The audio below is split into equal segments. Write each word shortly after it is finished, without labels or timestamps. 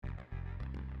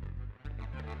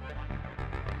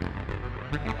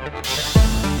This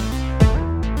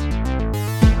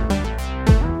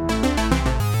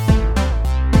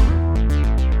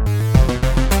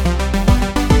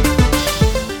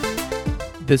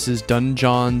is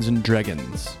Dungeons and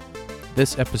Dragons.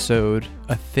 This episode,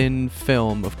 A Thin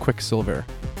Film of Quicksilver,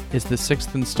 is the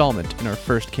 6th installment in our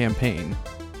first campaign,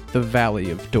 The Valley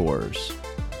of Doors.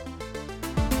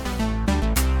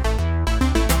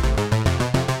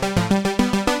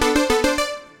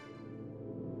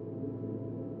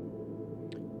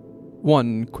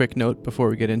 One quick note before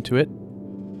we get into it.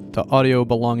 The audio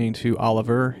belonging to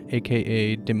Oliver,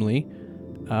 aka Dimly,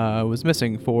 was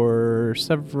missing for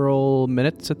several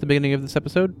minutes at the beginning of this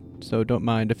episode, so don't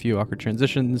mind a few awkward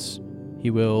transitions. He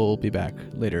will be back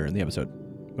later in the episode.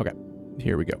 Okay,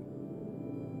 here we go.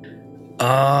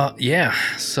 Yeah,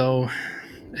 so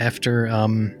after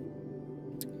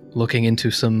looking into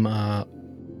some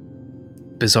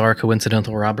bizarre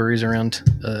coincidental robberies around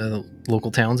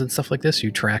local towns and stuff like this,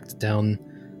 you tracked down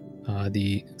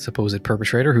the supposed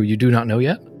perpetrator, who you do not know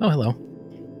yet. Oh, hello.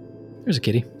 There's a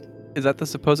kitty. Is that the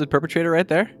supposed perpetrator right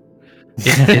there?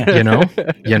 You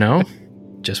know,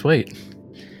 just wait.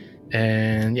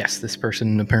 And yes, this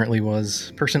person apparently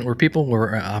or people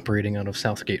were operating out of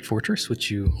Southgate Fortress,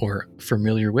 which you are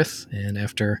familiar with. And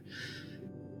after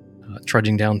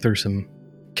trudging down through some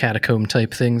catacomb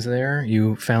type things there,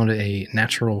 you found a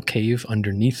natural cave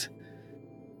underneath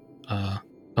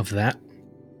of that,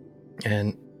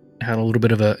 and had a little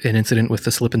bit of an incident with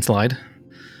the slip and slide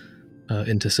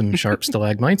into some sharp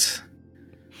stalagmites.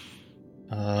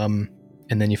 And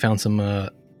then you found some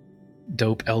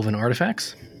dope elven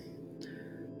artifacts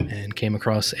and came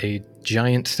across a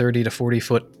giant 30 to 40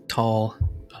 foot tall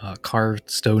carved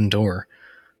stone door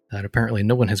that apparently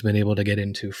no one has been able to get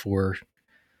into for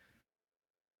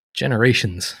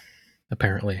generations,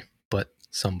 apparently, but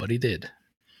somebody did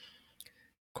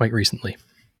quite recently,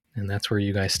 and that's where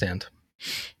you guys stand.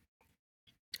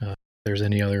 If there's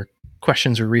any other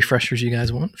questions or refreshers you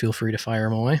guys want, feel free to fire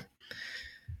them away.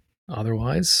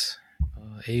 Otherwise,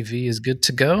 AV is good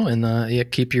to go, and yeah,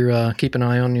 keep an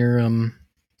eye on your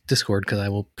Discord, because I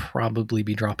will probably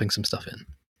be dropping some stuff in.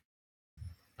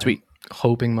 Sweet. I'm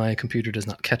hoping my computer does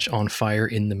not catch on fire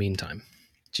in the meantime.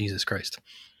 Jesus Christ.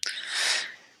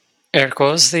 Eric,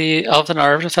 what was the elven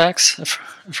artifacts? I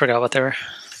forgot what they were.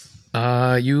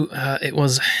 It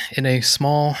was in a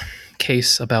small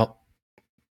case about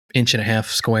 1.5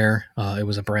 square. It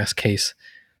was a brass case,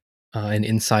 and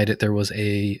inside it there was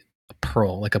a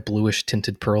pearl, like a bluish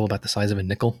tinted pearl about the size of a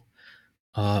nickel,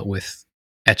 with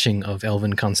etching of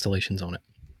elven constellations on it.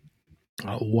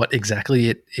 What exactly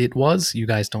it was, you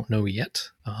guys don't know yet.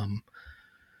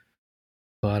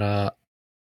 But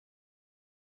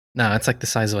no, it's like the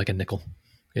size of like a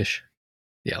nickel-ish.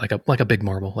 Yeah, like a big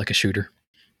marble, like a shooter.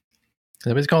 Is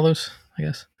that what you call those? I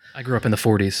guess. I grew up in the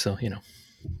 40s, so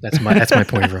that's my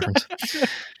point of reference.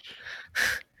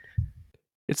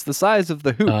 It's the size of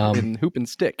the hoop in Hoop and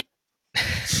Stick.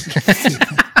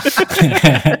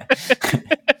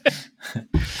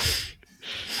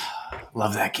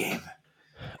 Love that game.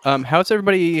 How's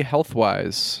everybody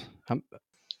health-wise? I'm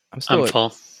still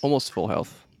full. Almost full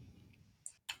health.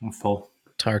 I'm full.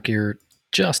 Tark, you're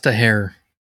just a hair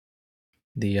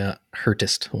the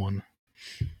hurtest one.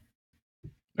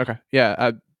 Okay. Yeah,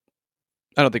 I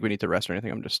don't think we need to rest or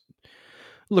anything. I'm just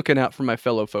looking out for my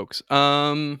fellow folks.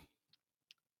 I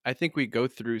think we go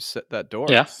through that door.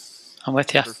 Yeah, I'm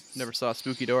with you. Never saw a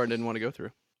spooky door and didn't want to go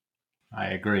through. I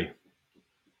agree.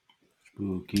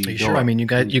 Spooky Are you door. sure? I mean, you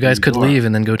guys could leave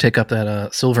and then go take up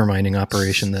that silver mining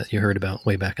operation that you heard about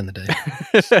way back in the day.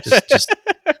 just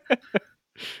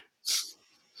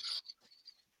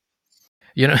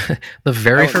the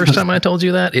very first time I told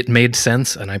you that, it made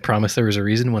sense, and I promise there was a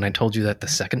reason. When I told you that the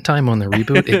second time on the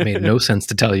reboot, it made no sense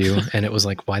to tell you, and it was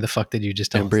like, why the fuck did you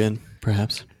just tell Embrian,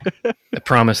 perhaps? I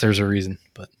promise there's a reason,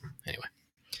 but anyway.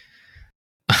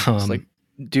 It's like,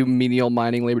 do menial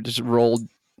mining labor, just roll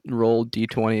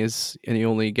d20s, and you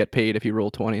only get paid if you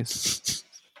roll 20s.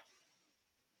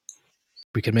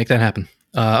 We could make that happen.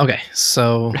 Okay,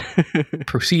 so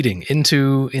proceeding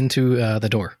into the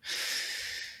door.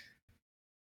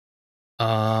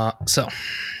 So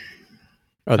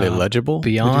Are they legible?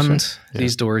 Beyond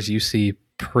these doors, you see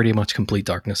pretty much complete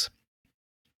darkness.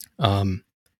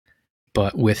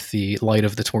 But with the light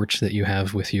of the torch that you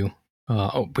have with you,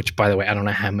 which, by the way, I don't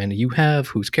know how many you have,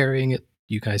 who's carrying it.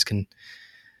 You guys can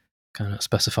kind of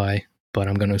specify, but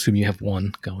I'm going to assume you have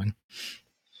one going.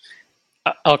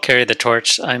 I'll carry the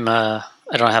torch. I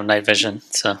don't have night vision,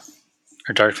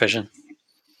 or dark vision.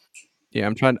 Yeah,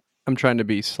 I'm trying to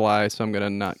be sly, so I'm gonna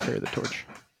not carry the torch.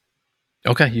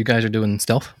 Okay, you guys are doing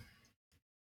stealth,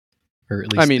 or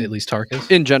at least Tark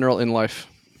is. In general, in life.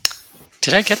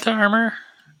 Did I get the armor?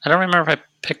 I don't remember if I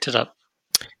picked it up.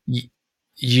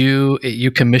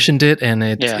 You commissioned it, and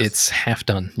Yeah. it's half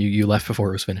done. You left before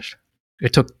it was finished.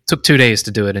 It took 2 days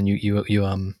to do it, and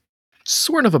you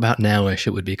sort of about nowish it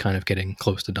would be kind of getting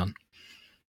close to done.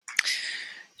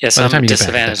 Yes, By the I'm time you get back,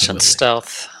 disadvantaged on definitely.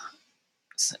 stealth,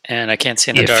 and I can't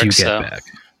see in the If dark, you get so back.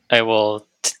 I will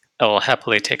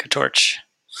happily take a torch.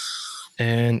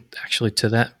 And actually, to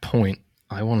that point,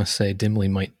 I want to say Dimly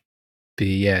might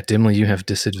be... Yeah, Dimly, you have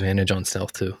disadvantage on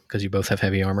stealth, too, because you both have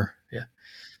heavy armor. Yeah.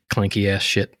 Clanky-ass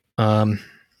shit.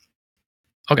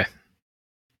 Okay.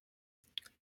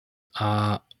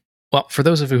 Well, for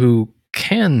those of you who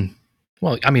can...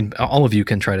 Well, I mean, all of you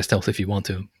can try to stealth if you want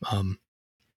to.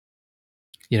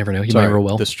 You never know. You might roll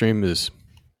well. The stream is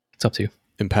It's up to you.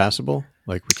 impassable.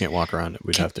 Like, we can't walk around it.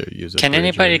 We'd have to use it. Can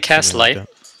anybody cast light?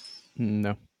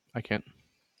 No, I can't.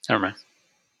 Never mind.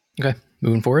 Okay,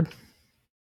 moving forward.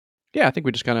 Yeah, I think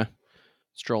we just kind of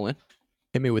stroll in.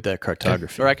 Hit me with that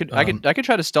cartography. Or I could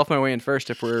try to stealth my way in first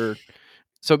if we're.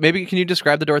 So maybe can you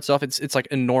describe the door itself? It's like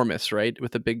enormous, right?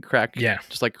 With a big crack. Yeah.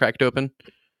 Just like cracked open.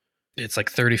 It's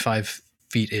like 35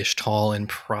 feet-ish tall and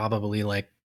probably like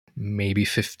maybe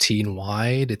 15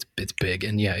 wide. It's big.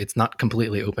 And yeah, it's not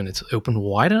completely open. It's open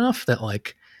wide enough that,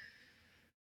 like,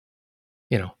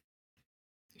 you know,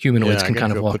 humanoids can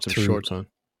kind of walk put some through shorts on.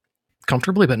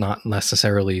 comfortably, but not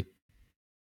necessarily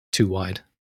too wide.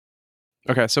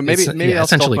 Okay, so maybe I'll stealth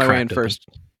essentially my way in cracked open. first.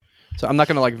 So I'm not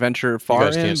going to like venture far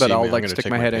guys in, can't but see I'll me. I'm like gonna stick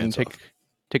take my my head in, pants off.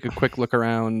 take a quick look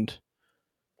around,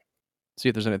 see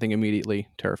if there's anything immediately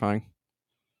terrifying.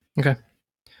 Okay.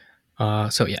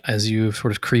 So yeah, as you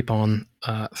sort of creep on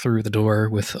through the door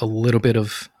with a little bit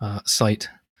of sight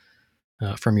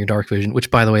from your dark vision, which,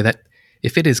 by the way, that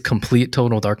if it is complete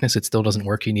total darkness, it still doesn't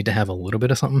work. You need to have a little bit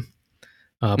of something.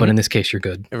 But in this case, you're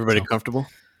good. Everybody So, comfortable?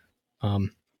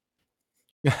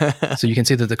 so you can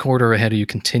see that the corridor ahead of you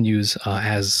continues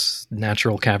as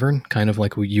natural cavern, kind of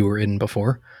like what you were in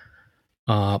before.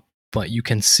 But you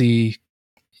can see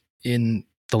in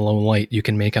the low light, you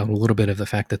can make out a little bit of the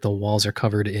fact that the walls are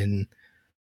covered in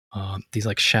these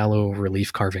like shallow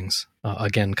relief carvings.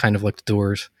 Again, kind of like the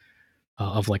doors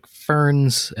of like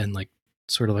ferns and like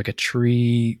sort of like a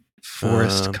tree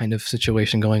forest kind of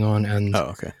situation going on. And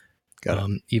okay. Got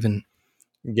it. Even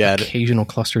Got it. occasional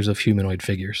clusters of humanoid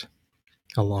figures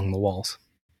along the walls.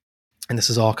 And this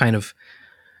is all kind of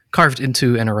carved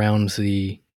into and around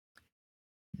the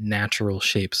natural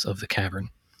shapes of the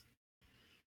cavern.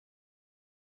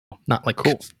 Not like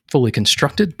fully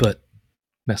constructed, but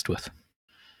messed with.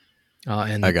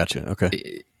 And I got you.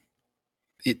 Okay.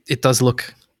 It does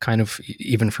look kind of,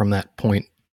 even from that point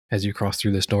as you cross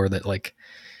through this door, that like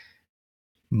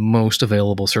most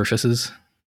available surfaces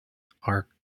are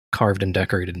carved and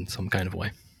decorated in some kind of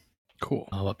way. Cool.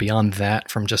 But beyond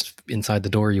that, from just inside the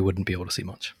door, you wouldn't be able to see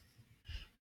much.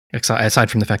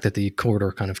 Aside from the fact that the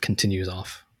corridor kind of continues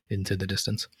off into the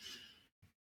distance.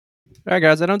 All right,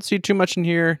 guys, I don't see too much in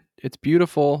here. It's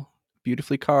beautiful,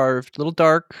 beautifully carved, a little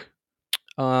dark.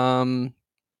 I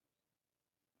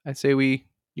say you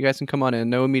guys can come on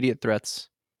in. No immediate threats.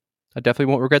 I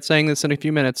definitely won't regret saying this in a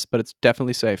few minutes, but it's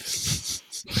definitely safe.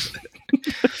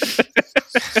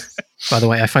 By the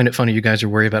way, I find it funny you guys are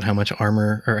worried about how much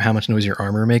armor or how much noise your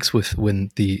armor makes when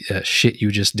the shit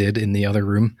you just did in the other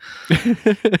room.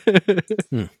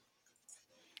 At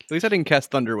least I didn't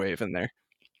cast Thunderwave in there.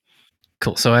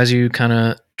 Cool. So as you kind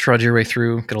of trudge your way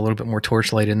through, get a little bit more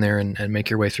torchlight in there, and make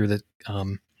your way through the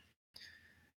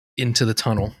into the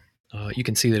tunnel, you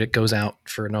can see that it goes out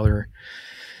for another,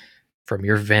 from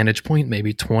your vantage point,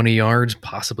 maybe 20 yards,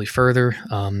 possibly further.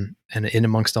 And in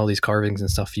amongst all these carvings and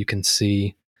stuff, you can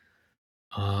see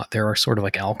there are sort of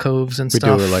like alcoves and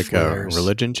stuff. We do like a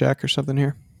religion check or something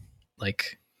here?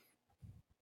 Like,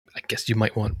 I guess you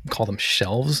might call them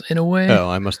shelves in a way. Oh,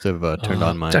 I must have turned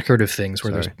on my decorative things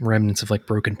where there's remnants of like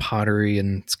broken pottery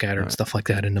and scattered stuff like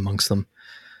that in amongst them.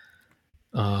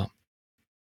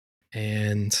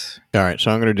 And all right,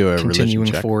 so I'm going to do a continuing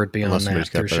religion check. forward beyond that,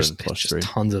 there's just +3.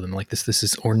 tons of them. Like this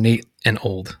is ornate and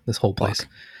old. This whole place.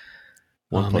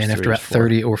 1 + and 3 after about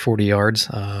 30 or 40 yards,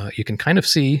 you can kind of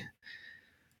see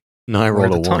I where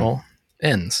rolled the a 1. tunnel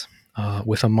ends,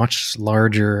 with a much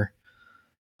larger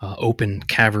open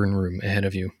cavern room ahead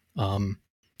of you. And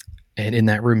in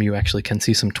that room, you actually can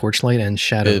see some torchlight and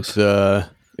shadows.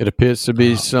 It appears to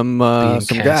be some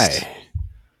cast, guy.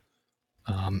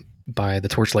 By the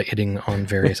torchlight hitting on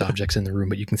various objects in the room,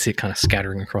 but you can see it kind of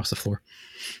scattering across the floor.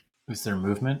 Is there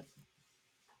movement?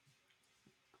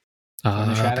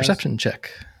 Perception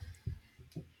check.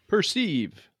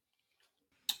 Perceive.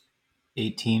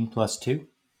 18 + 2.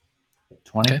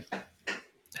 20. Okay.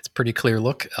 That's a pretty clear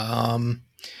look.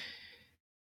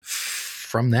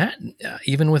 From that,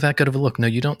 even with that good of a look, no,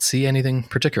 you don't see anything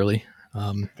particularly.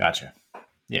 Gotcha.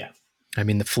 Yeah. I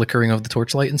mean, the flickering of the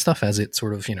torchlight and stuff, as it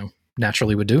sort of,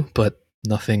 naturally would do, but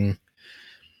nothing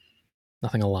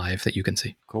alive that you can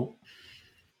see. Cool.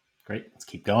 Great. Let's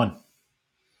keep going.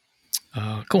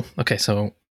 Cool. Okay,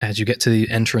 so as you get to the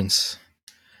entrance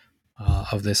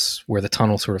of this, where the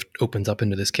tunnel sort of opens up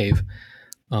into this cave,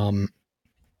 there's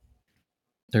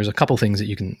a couple things that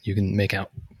you can make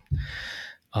out.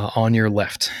 On your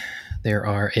left, there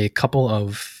are a couple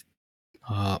of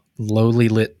lowly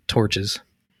lit torches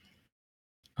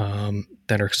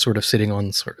that are sort of sitting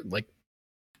on sort of like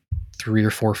 3 or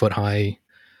 4 foot high,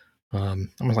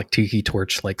 almost like tiki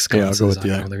torch like sconces. Yeah, I'll go with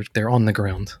that. They're on the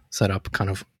ground, set up kind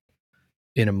of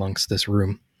in amongst this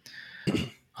room,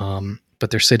 but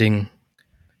they're sitting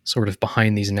sort of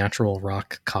behind these natural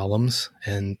rock columns,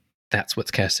 and that's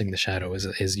what's casting the shadow.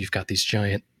 Is you've got these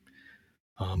giant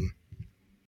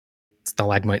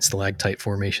stalagmite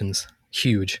formations,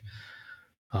 huge.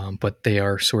 But they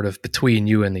are sort of between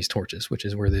you and these torches, which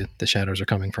is where the shadows are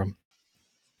coming from.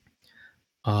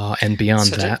 And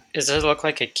beyond that, does it look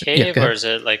like a cave, or is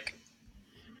it like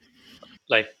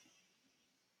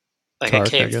Dark, a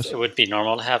cave? I guess. It would be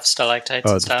normal to have stalactites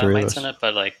and stalagmites in it,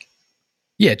 but like,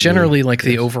 yeah, generally, like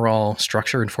the overall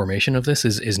structure and formation of this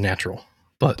is natural,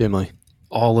 but Dimly,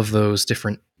 all of those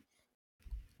different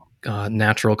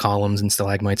natural columns and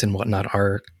stalagmites and whatnot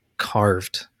are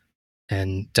carved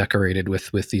and decorated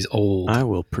with these old. I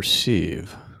will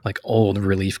perceive like old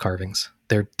relief carvings.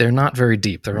 They're not very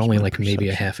deep. They're only like perception? maybe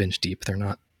a half inch deep. They're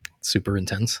not super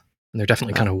intense, and they're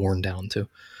definitely kind of worn down too.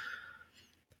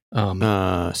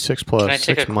 6 plus can I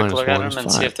take 6 a quick minus look 1 at is them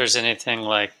and 5. see if there's anything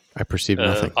like I perceive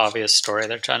nothing. obvious story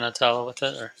they're trying to tell with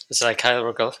it, or is it like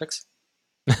hieroglyphics?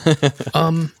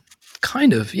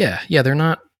 Kind of, yeah. They're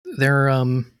not. They're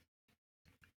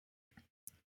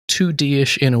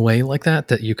 2D-ish in a way like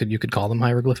that you could call them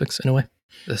hieroglyphics in a way.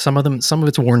 Some of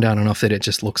it's worn down enough that it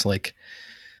just looks like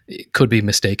it could be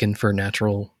mistaken for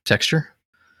natural texture.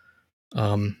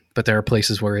 But there are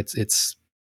places where it's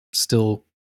still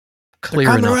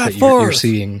clear enough that you're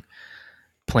seeing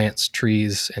plants,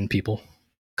 trees, and people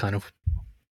kind of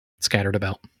scattered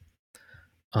about.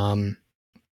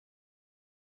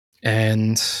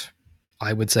 And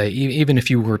I would say, even if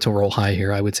you were to roll high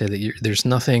here, I would say that there's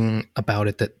nothing about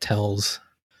it that tells,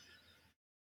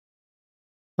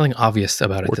 nothing obvious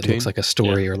about 14. It that looks like a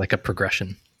story or like a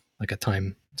progression, like a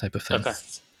time type of thing. Okay.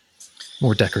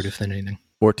 More decorative than anything.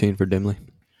 14 for Dimly.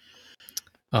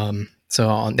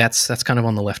 So that's kind of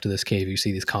on the left of this cave. You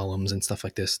see these columns and stuff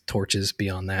like this, torches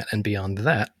beyond that, and beyond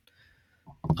that,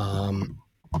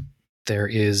 there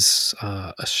is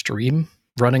a stream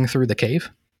running through the cave.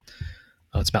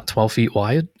 It's about 12 feet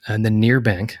wide, and the near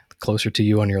bank, closer to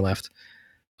you on your left,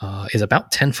 is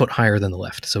about 10 foot higher than the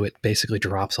left. So it basically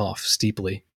drops off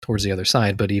steeply towards the other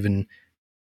side, but even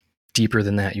deeper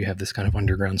than that, you have this kind of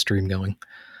underground stream going.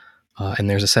 And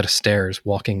there's a set of stairs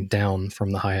walking down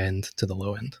from the high end to the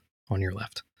low end on your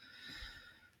left.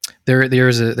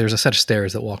 There's a set of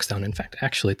stairs that walks down. In fact,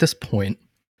 actually, at this point,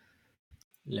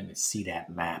 let me see that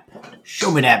map.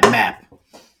 Show me that map.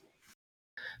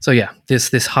 So yeah,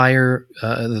 this higher,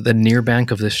 the near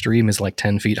bank of this stream is like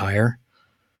 10 feet higher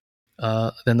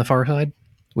than the far side,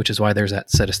 which is why there's that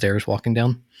set of stairs walking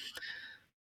down.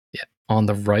 Yeah, on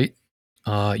the right,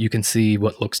 you can see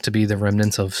what looks to be the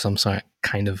remnants of some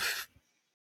kind of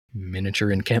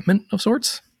miniature encampment of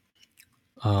sorts,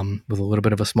 with a little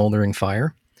bit of a smoldering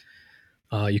fire.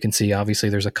 You can see, obviously,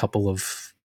 there's a couple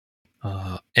of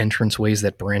entranceways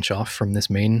that branch off from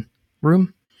this main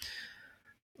room.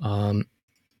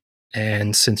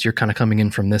 And since you're kind of coming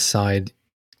in from this side,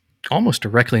 almost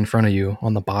directly in front of you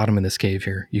on the bottom of this cave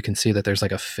here, you can see that there's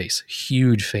like a face,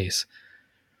 huge face,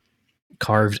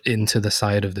 carved into the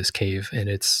side of this cave. And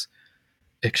it's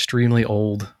extremely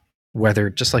old,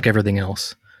 weathered, just like everything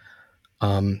else,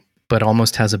 but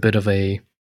almost has a bit of a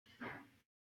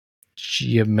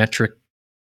geometric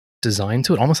design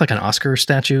to it, almost like an Oscar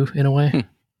statue in a way.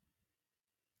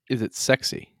 Is it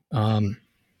sexy?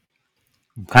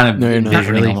 Kind of No,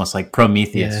 envisioning really. Almost like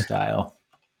Prometheus style.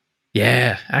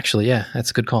 Yeah, actually, yeah,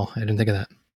 that's a good call. I didn't think of that.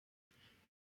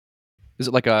 Is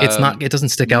it like a? It's not. It doesn't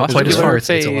stick out quite as far. Face,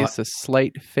 It's a lot. a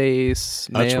slight face,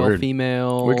 That's male, weird.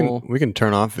 female. We can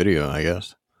turn off video, I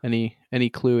guess. Any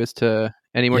clue as to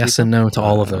any more? Yes detail? and no to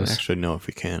all of those. Actually, no, if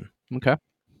we can. Okay.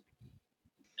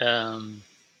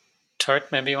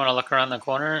 Tark, maybe you want to look around the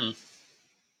corner and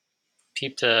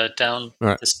peep down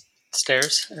Right. the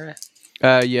stairs area.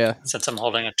 Yeah. Since I'm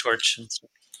holding a torch and stuff.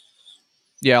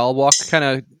 Yeah, I'll walk kind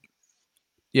of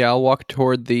Yeah, I'll walk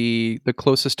toward the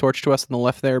closest torch to us on the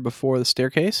left there before the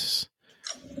staircase.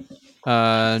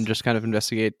 And just kind of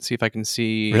investigate, see if I can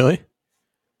see Really?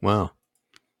 Wow.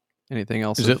 anything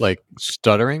else. Is it like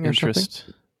stuttering or something? interest?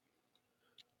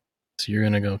 So you're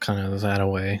gonna go kind of that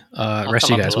away. I'll Rest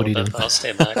come of you up guys, a what are little you bit, doing? but I'll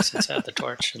stay back since I have the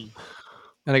torch. And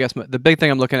And I guess the big thing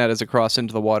I'm looking at is across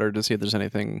into the water to see if there's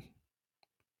anything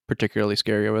particularly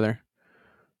scary over there.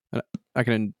 And I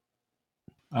can.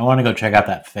 I want to go check out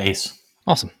that face.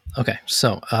 Awesome. Okay,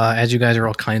 so as you guys are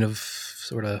all kind of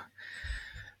sort of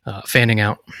fanning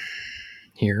out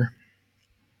here,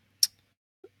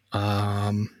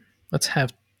 let's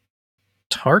have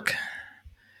Tark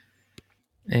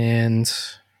and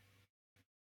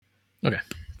okay.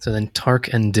 So then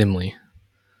Tark and Dimly,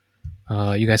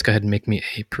 you guys go ahead and make me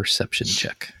a perception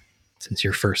check since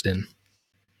you're first in.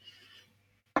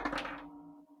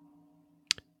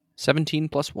 17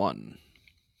 plus 1.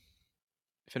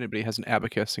 If anybody has an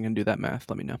abacus and can do that math,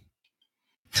 let me know.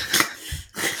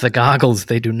 The goggles,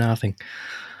 they do nothing.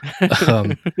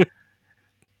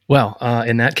 Well,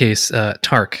 in that case,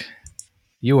 Tark,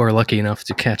 you are lucky enough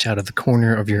to catch out of the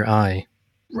corner of your eye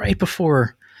right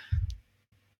before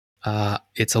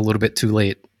it's a little bit too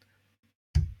late.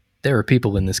 There are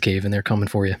people in this cave and they're coming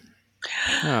for you.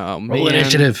 Oh, man. Roll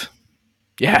initiative.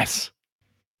 Yes.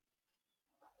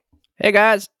 Hey,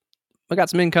 guys. We got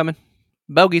some incoming.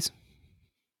 Bogies.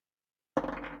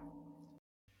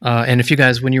 And if you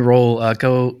guys, when you roll,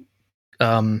 go,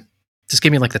 just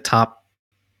give me like the top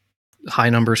high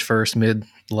numbers first, mid,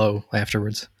 low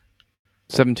afterwards.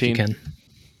 If 17. you can.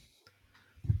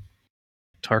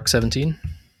 Tark 17.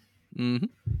 Mm-hmm.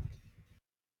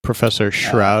 Professor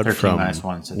Shroud 13 from minus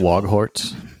 1, so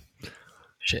Woghorts.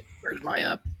 Shit,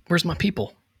 where's my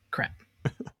people? Crap.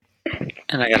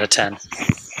 I got a 10.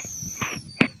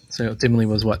 So Dimly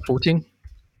was what, 14?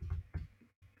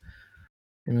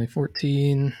 Dimly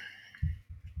 14.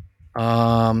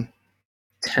 10.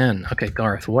 Okay,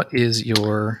 Garth, what is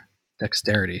your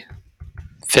dexterity?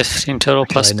 15 total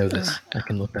Actually, plus. I know this. I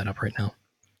can look that up right now.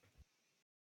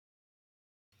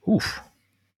 Oof.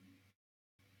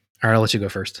 All right, I'll let you go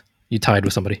first. You tied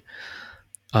with somebody.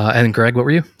 And Greg, what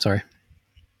were you? Sorry.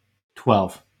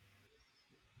 12.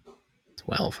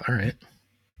 12. All right.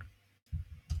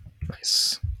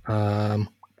 Nice.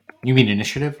 You mean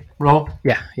initiative roll?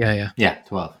 Yeah. Yeah,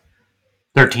 12.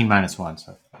 13 minus 1,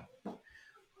 so.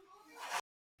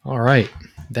 All right.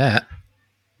 That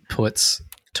puts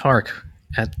Tark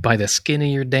by the skin of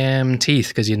your damn teeth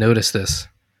because you noticed this.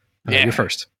 Yeah. You're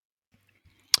first.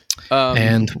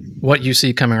 And what you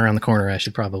see coming around the corner, I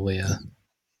should probably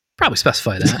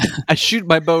specify that. I shoot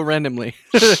my bow randomly.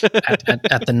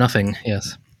 at the nothing,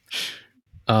 yes.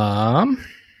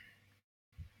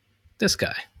 This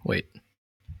guy. Wait.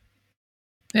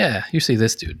 Yeah, you see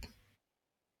this dude.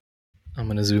 I'm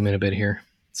gonna zoom in a bit here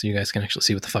so you guys can actually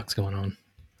see what the fuck's going on.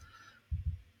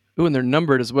 Ooh, and they're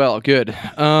numbered as well. Good.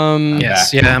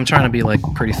 Yes, yeah, I'm trying to be like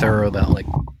pretty thorough about like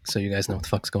so you guys know what the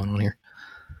fuck's going on here.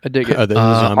 I dig it. Are they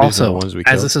the zombies or Also, the ones we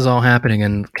as killed? this is all happening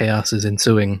and chaos is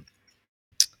ensuing,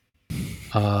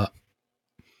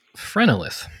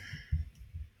 Frenolith,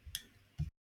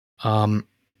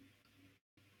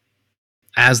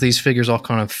 as these figures all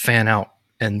kind of fan out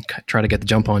and try to get the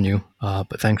jump on you,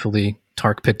 but thankfully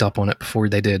Tark picked up on it before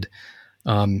they did.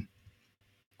 One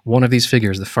of these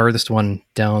figures, the farthest one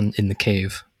down in the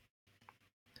cave,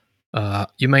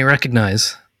 you may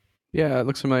recognize. Yeah, it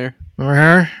looks familiar.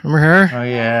 Remember her? Oh,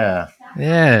 yeah.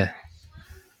 Yeah.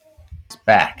 It's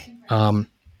back.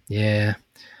 Yeah.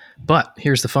 But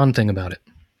here's the fun thing about it.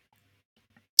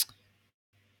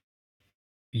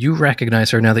 You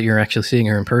recognize her now that you're actually seeing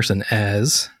her in person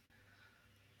as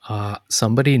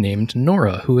somebody named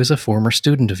Nora, who is a former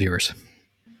student of yours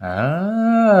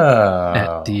Oh.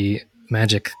 at the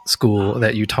magic school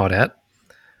that you taught at.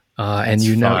 And That's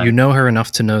you fun. know her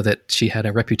enough to know that she had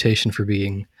a reputation for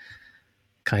being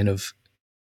kind of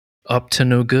up to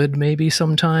no good, maybe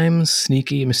sometimes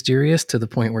sneaky, mysterious, to the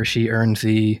point where she earned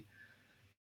the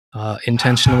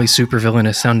intentionally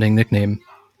supervillainous sounding nickname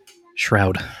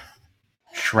Shroud.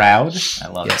 Shroud? I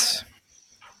love it.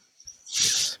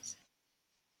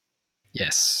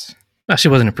 Yes. Well, she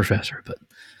wasn't a professor, but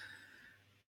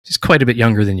she's quite a bit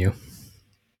younger than you,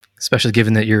 especially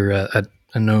given that you're a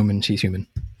gnome and she's human.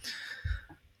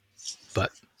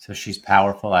 But So she's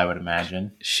powerful, I would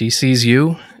imagine. she sees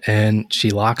you and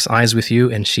she locks eyes with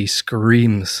you and she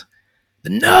screams, "The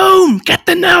gnome! Get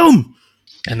the gnome!"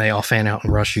 And they all fan out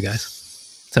and rush you guys.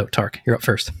 So, Tark, you're up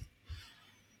first.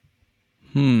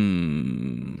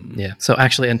 Yeah. So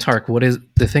actually, and Tark, what is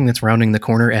the thing that's rounding the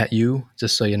corner at you?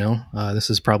 Just so you know, this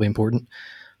is probably important.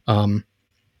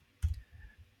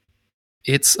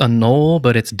 It's a gnoll,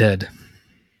 but it's dead.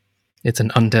 It's an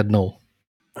undead gnoll.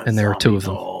 A And there are two zombie of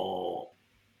them. gnoll.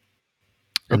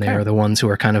 And they Okay. are the ones who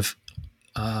are kind of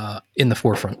in the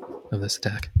forefront of this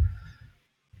attack.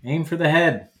 Aim for the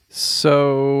head.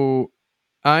 So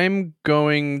I'm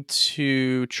going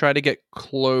to try to get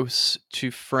close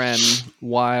to Fren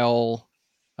while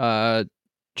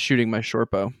shooting my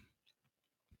short bow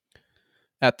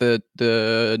at the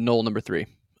gnoll number 3,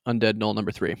 undead gnoll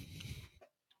number 3.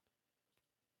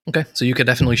 Okay, so you could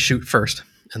definitely shoot first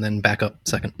and then back up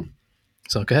second.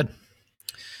 So go ahead.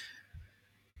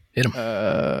 Hit him.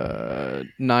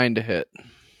 9 to hit.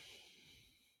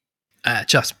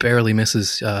 Just barely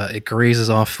misses. It grazes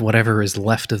off whatever is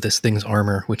left of this thing's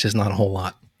armor, which is not a whole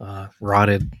lot.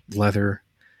 Rotted leather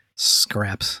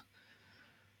scraps.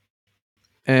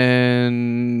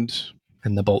 And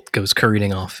the bolt goes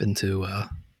careening off into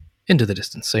the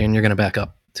distance. Saying you're going to back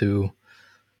up to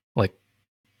like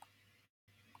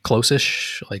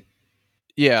close-ish, like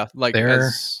yeah, like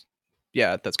there.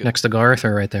 Yeah, that's good. Next to Garth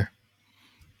or right there?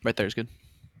 Right there is good.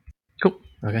 Cool.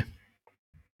 Okay.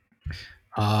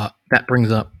 That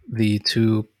brings up the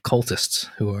two cultists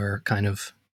who are kind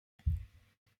of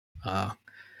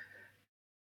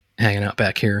hanging out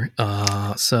back here.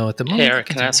 So at the moment, Hey, Eric,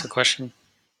 can I ask a question?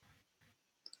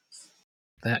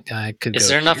 That guy could. Is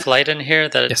there enough light in here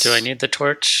that Yes. do I need the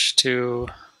torch to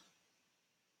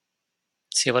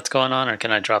see what's going on, or can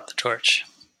I drop the torch?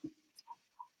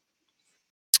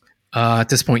 At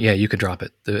this point, yeah, you could drop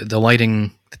it. The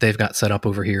lighting that they've got set up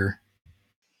over here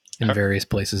in various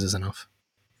places is enough.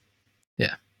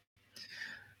 Yeah.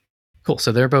 Cool.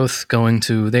 So they're both going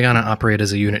to. They gotta operate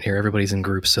as a unit here. Everybody's in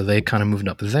groups, so they kind of moved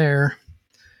up there,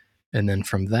 and then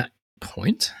from that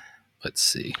point, let's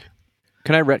see.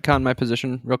 Can I retcon my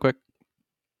position real quick?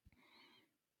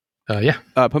 Yeah.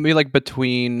 Put me like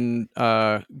between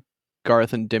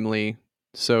Garth and Dimly,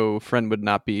 so Fren would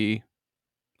not be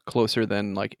closer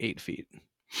than like 8 feet.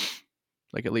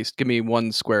 Like at least give me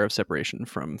 1 square of separation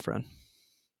from Fren.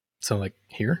 So like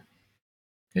here,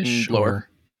 ish, Lower,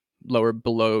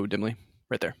 below Dimly,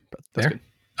 right there. That's there. good.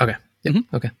 Okay. Yep.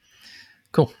 Mm-hmm. Okay.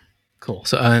 Cool.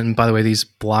 So, and by the way, these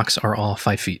blocks are all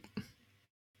 5 feet.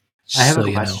 I have So a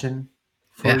you know. question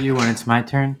for you when it's my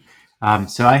turn.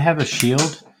 So I have a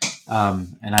shield,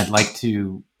 and I'd like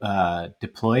to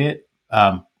deploy it.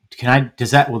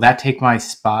 Will that take my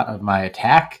spot of my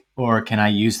attack, or can I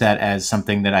use that as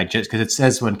something that because it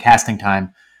says when casting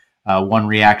time, 1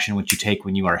 reaction which you take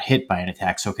when you are hit by an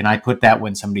attack. So can I put that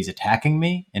when somebody's attacking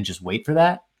me and just wait for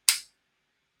that?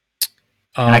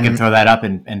 And I can throw that up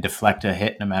and deflect a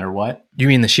hit no matter what? You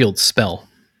mean the shield spell?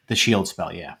 The shield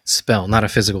spell, yeah. Spell, not a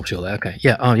physical shield. Okay.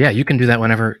 Yeah. Oh, yeah. You can do that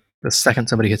whenever the second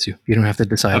somebody hits you. You don't have to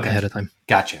decide ahead of time.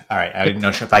 Gotcha. All right. I didn't know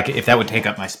if that would take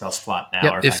up my spell slot now. Yeah.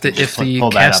 Or If the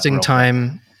casting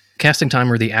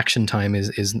time or the action time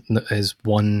is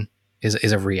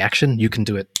a reaction, you can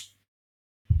do it.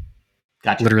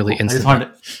 Gotcha. Literally Cool. instantly.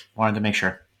 I just wanted to make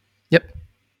sure. Yep.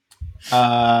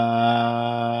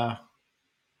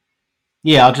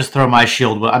 Yeah, I'll just throw my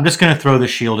shield. I'm just going to throw the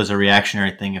shield as a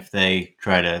reactionary thing if they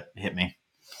try to hit me.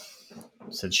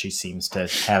 Since she seems to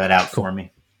have it out for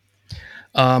me.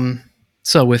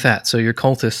 So with that, your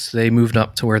cultists, they moved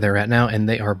up to where they're at now, and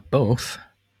they are both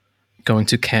going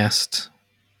to cast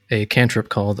a cantrip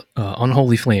called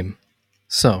Unholy Flame.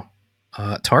 So,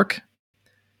 Tark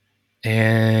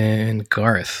and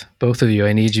Garth, both of you,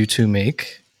 I need you to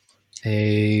make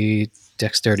a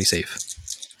dexterity save.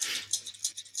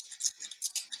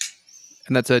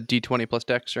 And that's a D20 plus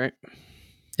Dex, right?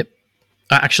 Yep.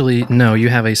 Actually, no, you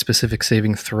have a specific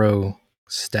saving throw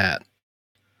stat.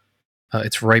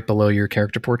 It's right below your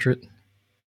character portrait.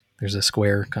 There's a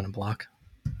square kind of block.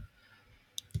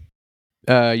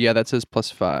 Yeah, that says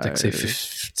 +5. Dex save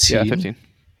 15. Yeah, 15.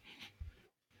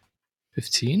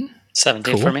 15?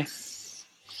 17 Cool. for me.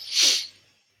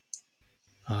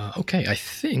 Okay, I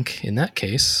think in that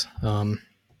case, you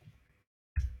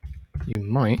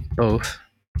might both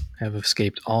have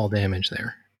escaped all damage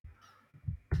there.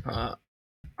 I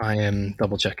am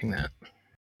double checking that.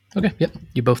 Okay, yep,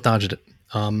 you both dodged it.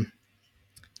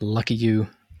 Lucky you.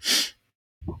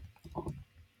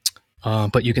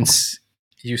 But you can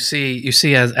you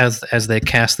see as they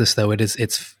cast this though,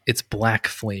 it's black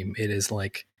flame. It is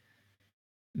like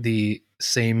the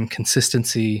same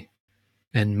consistency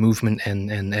and movement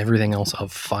and everything else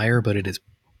of fire, but it's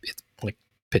like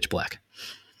pitch black.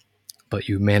 But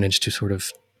you manage to sort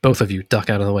of, both of you, duck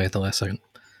out of the way at the last second.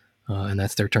 And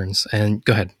that's their turns. And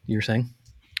go ahead, you were saying?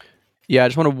 Yeah, I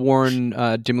just want to warn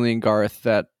Dimly and Garth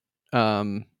that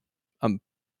I'm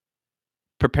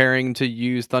preparing to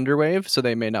use Thunderwave, so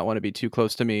they may not want to be too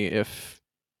close to me if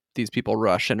these people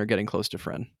rush and are getting close to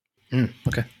Fren.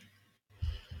 Okay.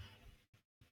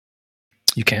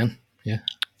 You can. Yeah.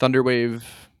 Thunderwave,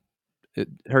 it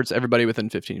hurts everybody within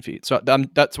 15 feet. So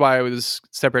that's why I was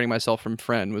separating myself from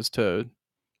Fren, was to...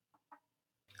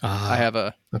 I have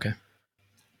a... Okay.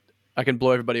 I can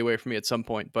blow everybody away from me at some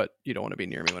point, but you don't want to be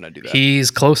near me when I do that. He's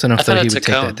close enough that he it's would a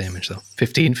take cone. that damage, though.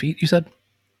 15 feet, you said?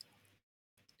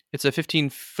 It's a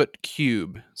 15-foot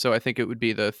cube, so I think it would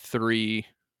be the 3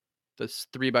 by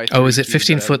 3. Oh, is it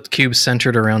 15-foot cube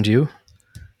centered around you?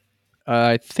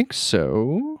 I think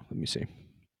so. Let me see.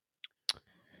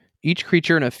 Each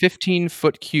creature in a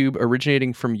 15-foot cube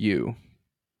originating from you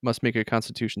must make a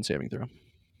Constitution saving throw.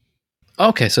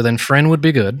 Okay, so then Fren would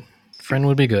be good. Fren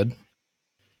would be good.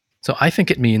 So I think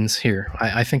it means here.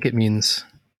 I think it means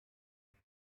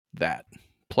that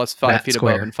plus 5 that feet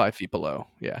square. above and 5 feet below.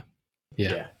 Yeah.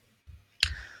 Yeah.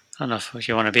 I don't know if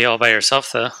you want to be all by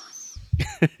yourself, though.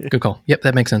 Good call. Yep,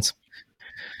 that makes sense.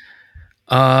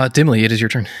 Dimly, it is your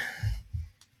turn.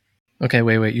 Okay,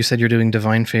 wait. You said you're doing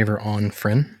Divine Favor on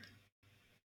Fren?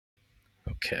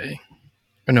 Okay.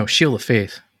 Or no, Shield of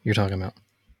Faith you're talking about.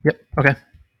 Yep, okay.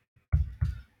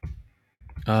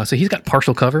 So he's got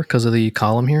partial cover because of the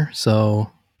column here.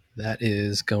 So that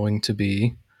is going to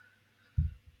be...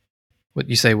 What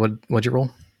you say? What'd you roll?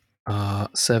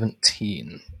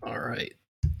 17. All right.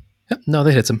 Yep, no,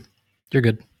 that hits him. You're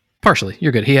good. Partially,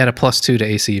 you're good. He had a +2 to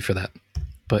AC for that,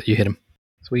 but you hit him.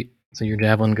 Sweet. So your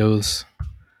javelin goes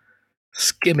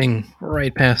skimming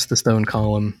right past the stone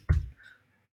column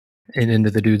and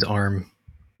into the dude's arm,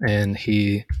 and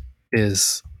he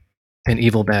is an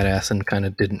evil badass and kind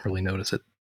of didn't really notice it.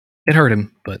 It hurt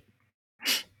him, but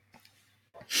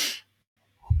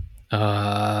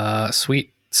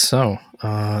sweet. So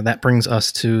that brings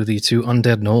us to the 2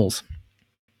 undead gnolls,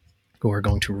 who are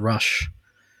going to rush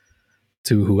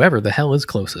to whoever the hell is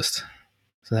closest.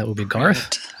 So that will be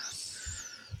Garth.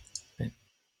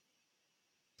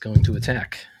 Going to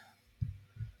attack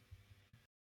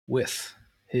with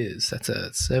his... That's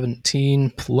a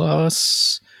 17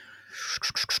 plus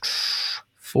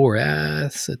 4.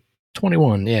 That's a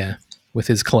 21, yeah, with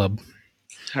his club.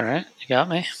 All right, you got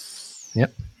me.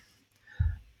 Yep.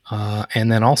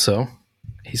 And then also,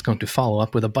 he's going to follow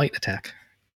up with a bite attack,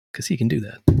 because he can do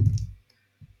that.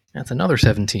 That's another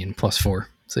 17 plus 4.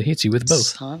 So he hits you with both.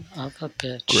 Son of a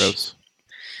bitch. Gross.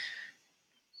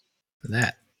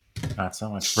 That. Not so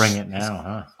much bring it now,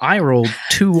 huh? I rolled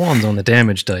 2 1s on the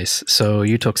damage dice, so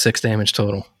you took 6 damage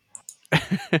total.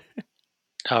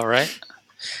 All right.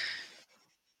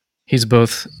 He's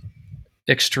both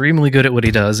extremely good at what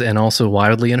he does and also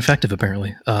wildly ineffective,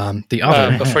 apparently. The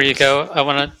other... Before you go, I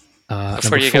want to... I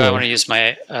want to use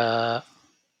my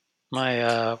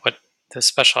the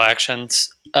special actions,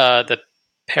 the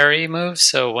parry move.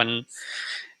 So when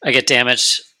I get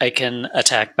damaged, I can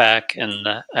attack back, and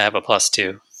I have a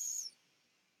 +2.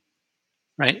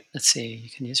 Right? Let's see. You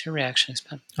can use your reaction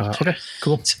spell. Okay,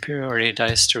 cool. Superiority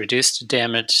dice to reduce the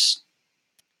damage.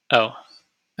 Oh.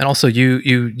 And also, you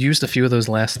used a few of those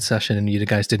last session, and you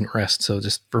guys didn't rest. So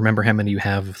just remember how many you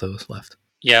have of those left.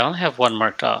 Yeah, I only have 1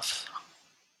 marked off.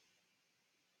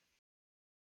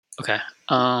 Okay.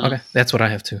 Okay, that's what I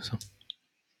have too. So.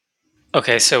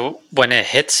 Okay, so when it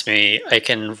hits me, I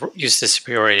can use the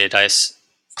superiority dice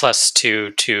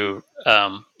 +2 to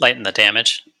lighten the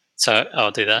damage. So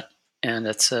I'll do that. And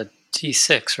it's a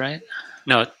D6, right?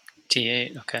 No,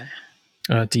 D8. Okay.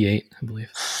 D8, I believe.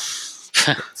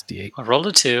 It's D8. I rolled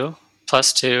a 2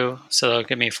 +2, so that'll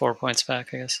give me 4 points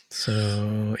back, I guess.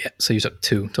 So yeah, so you took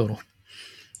 2 total.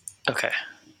 Okay.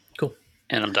 Cool.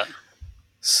 And I'm done.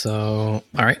 So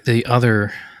all right, the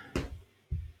other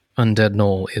undead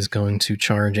gnoll is going to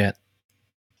charge at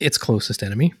its closest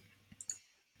enemy,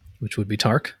 which would be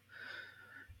Tark,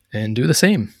 and do the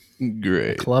same.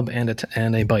 Great. A club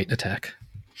and a bite attack.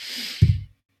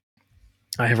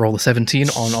 I have rolled a 17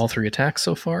 on all 3 attacks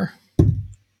so far,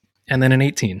 and then an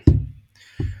 18.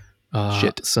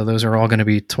 Shit. So those are all going to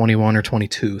be 21 or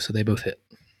 22, so they both hit.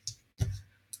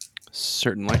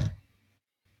 Certainly.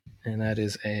 And that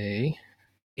is a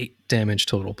 8 damage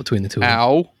total between the 2 of them.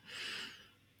 Ow.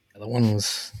 The one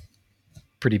was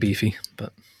pretty beefy,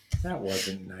 but... That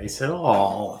wasn't nice at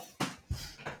all.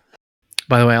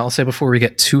 By the way, I'll say before we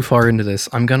get too far into this,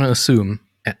 I'm going to assume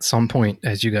at some point,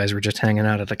 as you guys were just hanging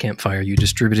out at a campfire, you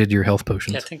distributed your health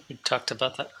potions. Yeah, I think we talked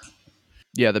about that.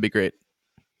 Yeah, that'd be great.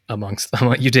 Amongst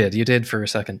them. You did for a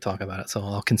second talk about it, so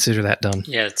I'll consider that done.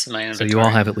 Yeah, it's in my inventory. So you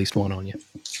all have at least 1 on you.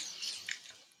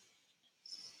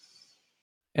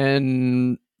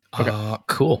 And okay.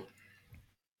 Cool.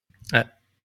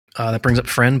 That brings up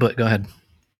Fren, but go ahead.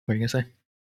 What are you going to say?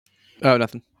 oh,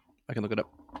 nothing. I can look it up.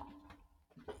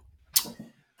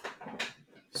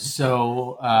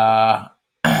 So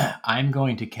I'm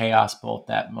going to Chaos Bolt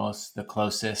the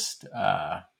closest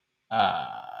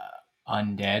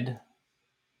undead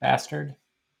bastard.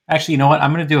 Actually, you know what?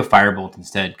 I'm going to do a Firebolt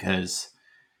instead because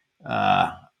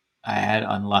I had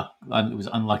it was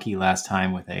unlucky last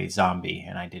time with a zombie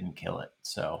and I didn't kill it.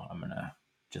 So I'm going to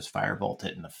just Firebolt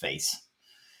it in the face.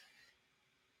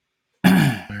 All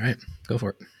right, go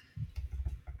for it.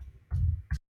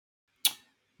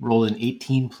 Rolled an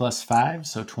 18 plus 5,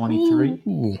 so 23.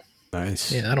 Ooh,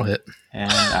 Nice. yeah, that'll hit.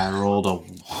 And I rolled a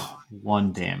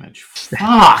 1 damage.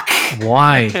 Fuck!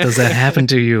 Why does that happen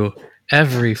to you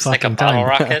every It's like a fucking bottle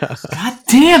time? rocket. God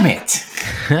damn it!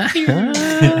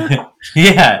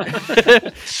 Yeah.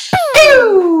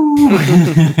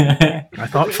 I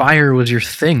thought fire was your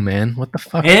thing, man. What the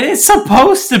fuck? It is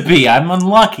supposed to be. I'm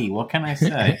unlucky. What can I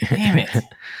say? Damn it.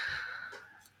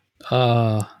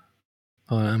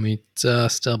 Let me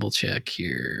just double check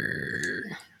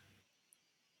here.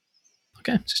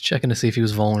 Okay, just checking to see if he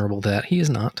was vulnerable to that. He is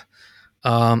not.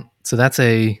 So that's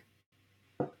a.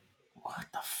 What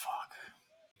the fuck?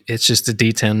 It's just a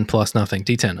D10 plus nothing.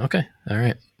 D10. Okay, all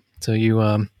right. So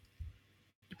you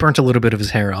burnt a little bit of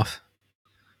his hair off.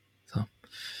 So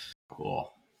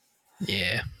Cool.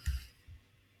 yeah.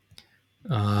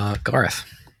 Garth.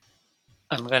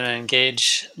 I'm going to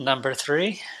engage number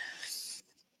 3. It's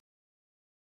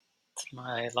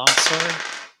my longsword.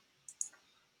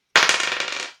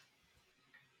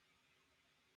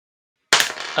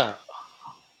 Oh.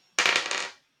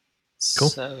 Cool.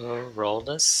 So rolled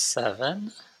a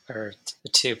 7, or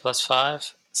 2 plus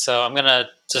 5. So I'm going to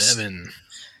just... 7.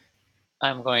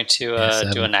 I'm going to Yeah,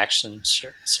 do 7. an action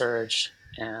surge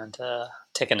and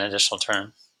take an additional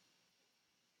turn.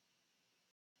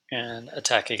 And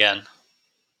attack again.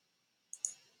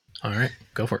 All right,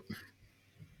 go for it.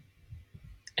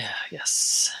 Yeah,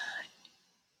 yes.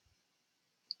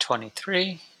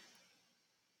 23.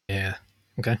 Yeah.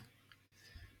 Okay.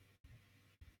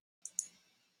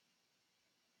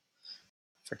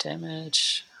 For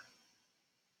damage.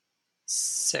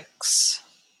 6.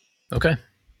 Okay.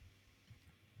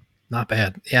 Not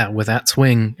bad. Yeah, with that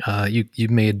swing, you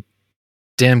made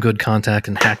damn good contact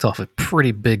and hacked off a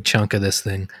pretty big chunk of this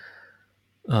thing.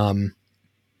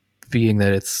 Being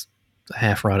that it's a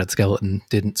half-rotted skeleton,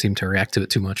 didn't seem to react to it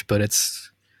too much, but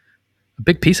it's a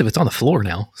big piece of it's on the floor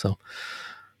now. So,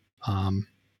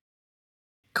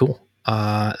 cool.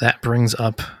 That brings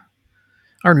up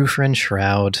our new friend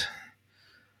Shroud.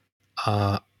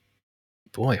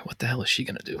 Boy, what the hell is she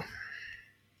gonna do?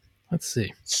 Let's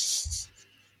see.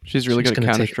 She's really She's good at gonna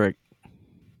Counter take- Strike.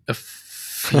 A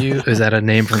few. Is that a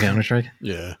name from Counter Strike?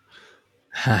 Yeah.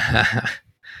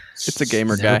 It's a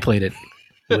gamer Never guy. played it.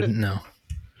 Wouldn't know.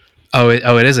 Oh,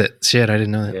 it is it. Shit, I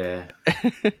didn't know that.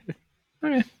 Yeah.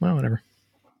 Okay, well, whatever.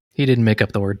 He didn't make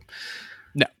up the word.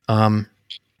 No.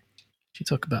 She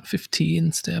took about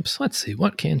 15 steps. Let's see,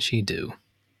 what can she do?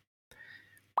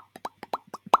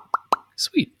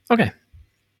 Sweet. Okay.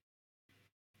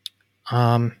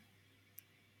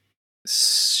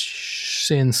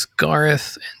 Since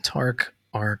Gareth and Tark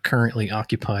are currently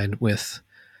occupied with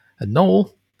a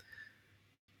knoll.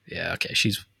 Yeah, okay,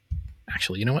 she's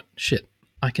actually, you know what? Shit.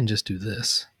 I can just do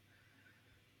this.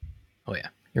 Oh yeah,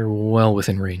 you're well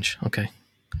within range. Okay.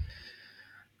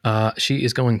 She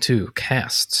is going to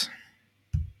cast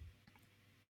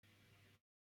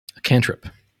a cantrip.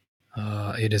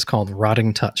 It is called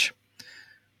Rotting Touch.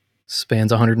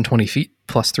 Spans 120 feet,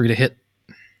 plus 3 to hit.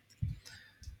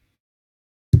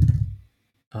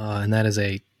 And that is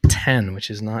a 10, which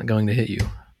is not going to hit you.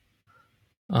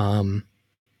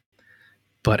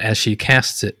 But as she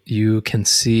casts it, you can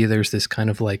see there's this kind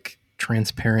of like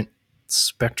transparent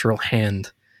spectral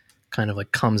hand kind of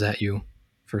like comes at you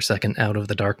for a second out of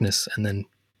the darkness and then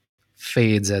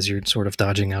fades as you're sort of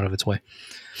dodging out of its way.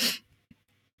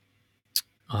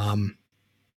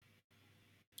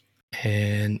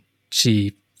 And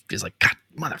she is like, God,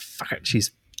 motherfucker. She's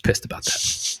pissed about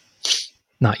that.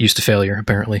 Not used to failure,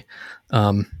 apparently.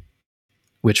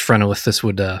 Which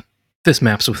Frenolith, this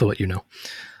maps with what you know.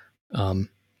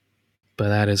 But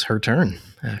that is her turn,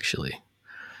 actually.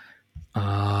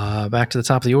 Back to the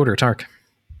top of the order, Tark.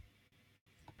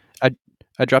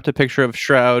 I dropped a picture of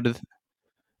Shroud,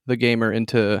 the gamer,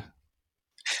 into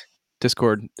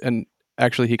Discord, and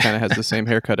actually he kind of has the same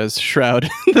haircut as Shroud.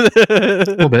 A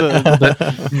little bit.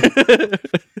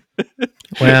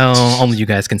 Well, only you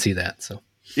guys can see that, so.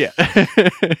 Yeah.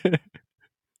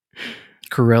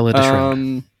 Corella to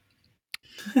Shroud.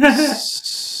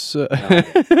 So,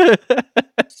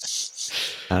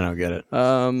 I don't get it.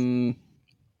 I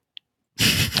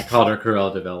called her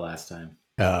Cruella de Vil last time.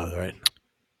 Oh, right.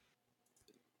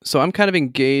 So I'm kind of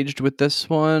engaged with this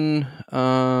one.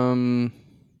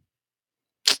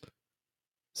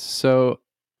 So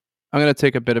I'm going to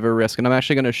take a bit of a risk, and I'm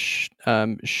actually going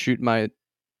to shoot my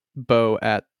bow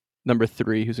at number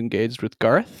 3, who's engaged with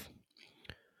Garth.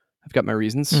 I've got my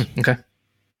reasons. Okay.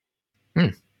 All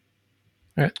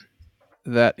right.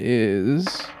 That is,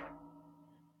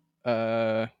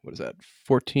 what is that?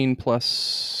 14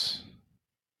 plus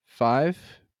 5,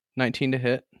 19 to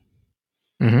hit.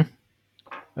 Mm-hmm.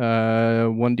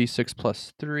 1d6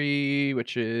 plus 3,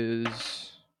 which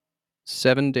is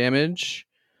 7 damage.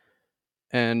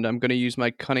 And I'm going to use my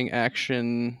cunning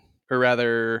action, or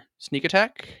rather sneak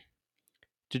attack,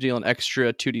 to deal an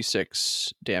extra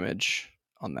 2d6 damage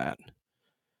on that.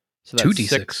 So that's 2d6.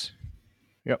 6.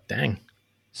 Yep. Dang.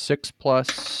 6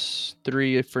 plus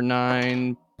 3 for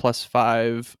 9, plus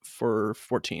 5 for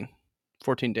 14.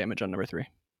 14 damage on number 3.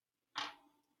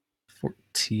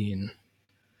 14.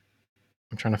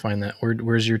 I'm trying to find that.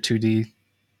 Where's your 2d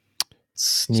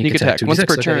Sneak attack. 2d6? Once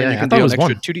per turn, you can deal an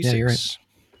extra 2d6. Yeah, you're right.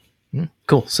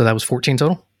 Cool. So that was 14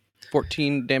 total?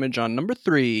 14 damage on number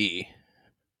 3.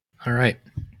 All right.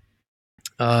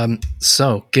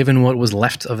 So, given what was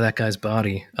left of that guy's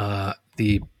body,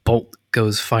 the bolt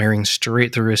goes firing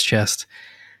straight through his chest.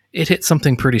 It hit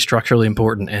something pretty structurally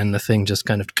important, and the thing just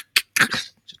kind of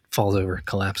falls over,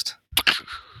 collapsed.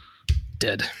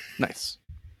 Dead. Nice.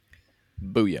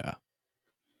 Booyah.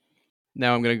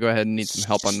 Now I'm going to go ahead and need some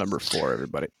help on number 4,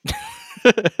 everybody.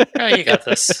 Oh, you got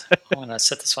this. I want to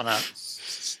set this one up.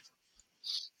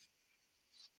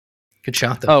 Good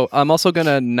shot, though. Oh, I'm also going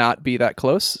to not be that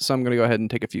close, so I'm going to go ahead and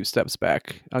take a few steps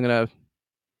back. I'm going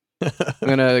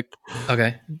to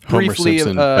Okay. Homer briefly,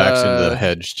 Simpson backs into the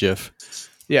hedge, GIF.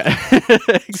 Yeah,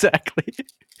 exactly.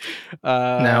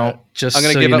 Now, just I'm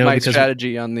going so to give you up know, my because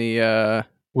strategy on the...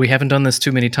 we haven't done this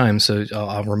too many times, so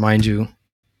I'll remind you.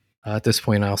 At this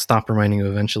point, I'll stop reminding you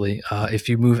eventually. If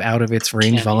you move out of its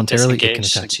range voluntarily, it can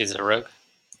disengage attack. since she's a rogue.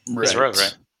 Right. He's a rogue,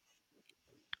 right?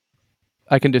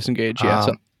 I can disengage, yeah.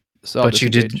 So I'll but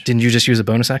disengage. didn't you just use a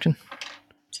bonus action?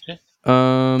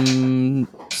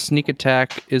 Sneak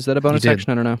attack, is that a bonus did.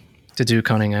 action? I don't know. To do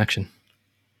cunning action.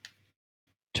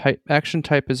 Action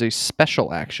type is a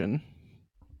special action.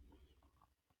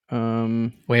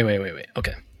 Wait.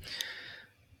 Okay.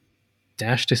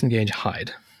 Dash, disengage,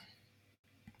 hide.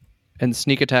 And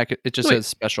sneak attack, it just says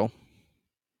special.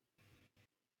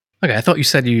 Okay, I thought you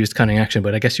said you used cunning action,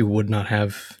 but I guess you would not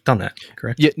have done that,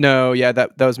 correct? Yeah, no, yeah,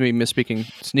 that was me misspeaking.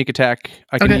 Sneak attack,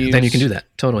 I can use... then you can do that,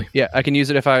 totally. Yeah, I can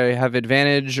use it if I have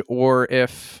advantage, or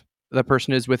if the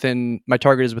person is my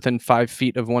target is within 5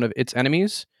 feet of one of its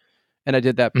enemies. And I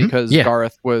did that because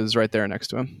Garth was right there next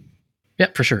to him. Yeah,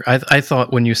 for sure. I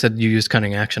thought when you said you used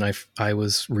cunning action, I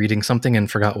was reading something and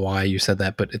forgot why you said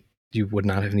that, but you would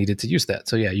not have needed to use that.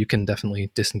 So yeah, you can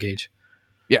definitely disengage.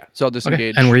 Yeah, so I'll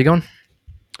disengage. Okay. And where are you going?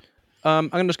 I'm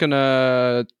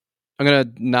gonna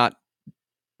not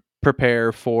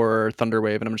prepare for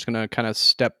Thunderwave, and I'm just gonna kind of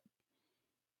step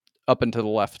up and to the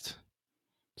left.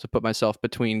 So put myself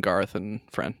between Garth and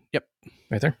Fren. Yep.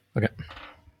 Right there? Okay.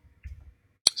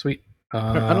 Sweet.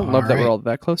 I don't love that we're all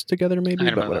that close together, maybe,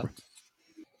 but whatever.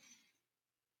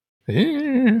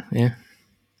 Yeah.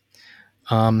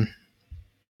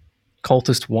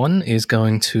 Cultist 1 is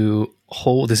going to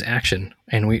hold his action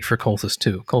and wait for Cultist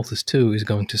 2. Cultist 2 is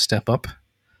going to step up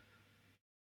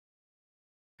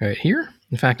right here.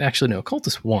 In fact, actually, no.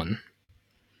 Cultist 1.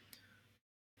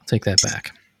 I'll take that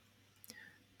back.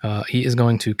 He is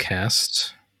going to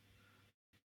cast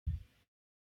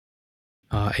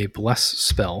a Bless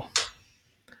spell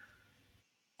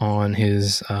on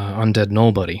his undead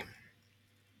Null buddy.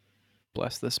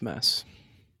 Bless this mess.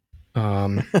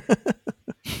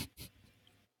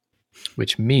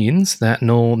 Which means that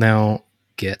Null now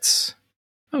gets...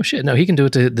 Oh shit, no, he can do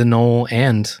it to the Null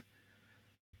and...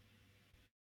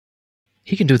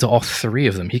 He can do it to all 3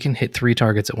 of them. He can hit 3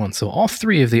 targets at once. So all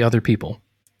 3 of the other people,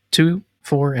 2,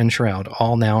 4, and Shroud,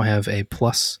 all now have a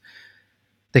plus...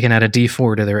 They can add a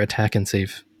d4 to their attack and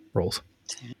save rolls.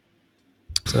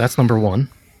 So that's number 1.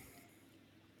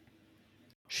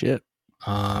 Shit.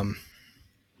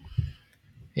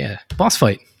 Yeah, boss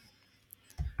fight.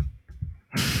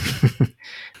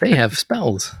 They have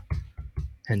spells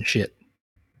and shit.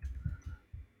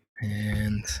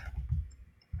 And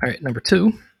all right, number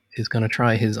 2 is going to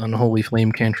try his Unholy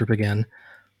Flame cantrip again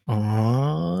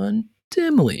on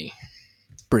Dimly.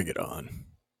 Bring it on.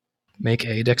 Make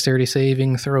a dexterity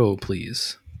saving throw,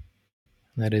 please.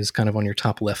 That is kind of on your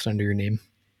top left under your name.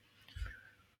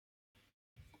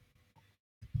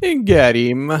 And get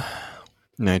him.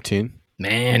 19.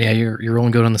 Man, yeah, you're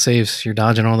rolling good on the saves. You're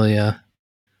dodging all the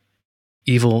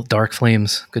evil dark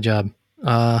flames. Good job.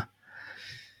 My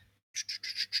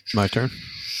turn.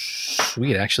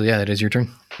 Sweet, actually, yeah, it is your turn.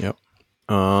 Yep.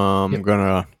 I'm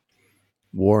gonna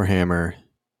Warhammer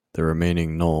the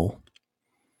remaining null.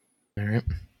 All right.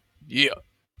 Yeah.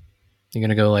 You're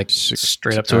gonna go like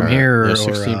straight up to him here, or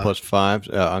 16 or, plus 5.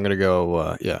 I'm gonna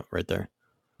go. Right there.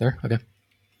 there. Okay.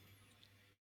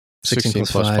 16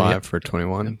 plus 5 yep. for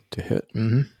 21 to hit,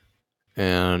 Mm-hmm.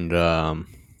 and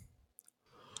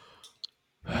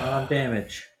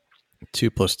Damage. 2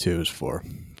 plus 2 is 4.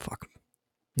 Fuck.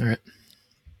 All right.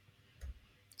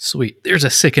 Sweet. There's a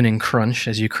sickening crunch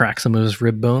as you crack some of his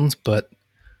rib bones, but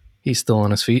he's still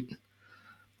on his feet.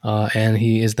 And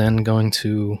he is then going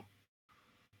to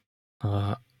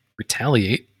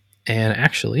retaliate. And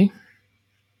actually,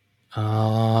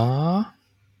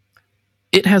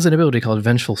 it has an ability called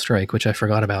Vengeful Strike, which I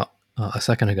forgot about a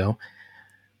second ago.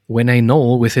 When a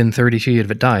gnoll within 30 feet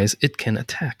of it dies, it can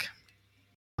attack,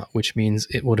 which means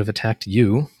it would have attacked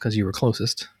you because you were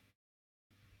closest.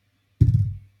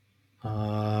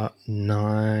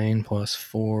 9 plus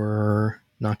 4,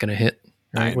 not going to hit.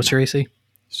 Right? What's your AC?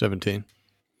 17.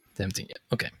 17, yeah.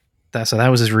 Okay. So that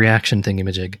was his reaction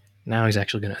thingamajig. Now he's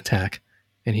actually going to attack,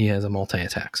 and he has a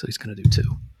multi-attack, so he's going to do 2.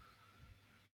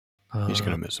 He's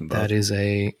going to miss them both. That is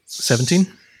a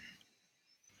 17.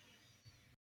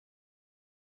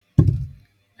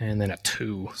 And then a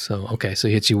 2. So, okay, so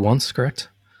he hits you once, correct?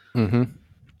 Mm-hmm.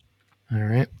 All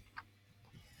right.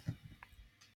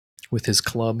 With his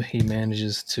club, he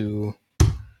manages to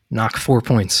knock 4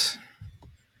 points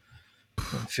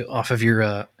off of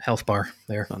your health bar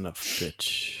there. Son of a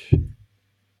bitch.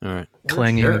 All right.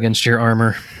 Clanging against your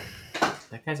armor.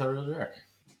 That guy's a real jerk.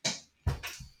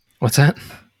 What's that?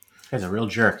 That guy's a real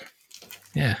jerk.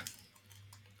 Yeah.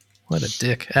 What a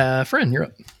dick. Friend, you're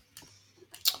up.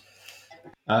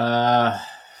 I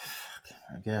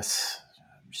guess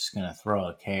I'm just gonna throw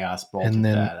a chaos bolt And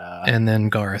then, at that. and then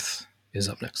Garth is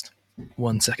up next.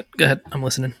 1 second. Go ahead. I'm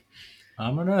listening.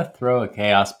 I'm gonna throw a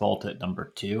chaos bolt at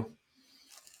number 2.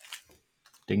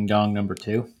 Ding dong, number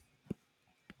 2.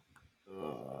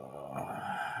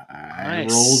 I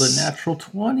rolled a natural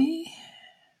 20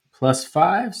 plus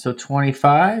 5, so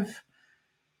 25.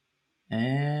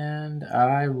 And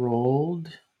I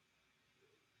rolled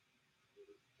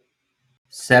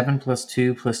 7 plus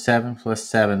 2 plus 7 plus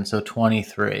 7, so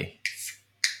 23.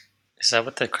 Is that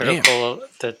what the critical,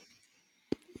 the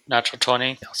natural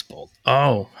 20? Chaos bolt.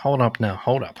 Oh, hold up now.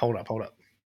 Hold up.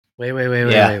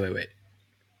 Wait.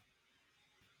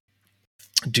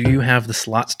 Do you have the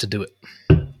slots to do it?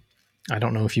 I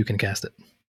don't know if you can cast it.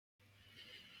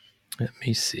 Let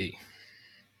me see.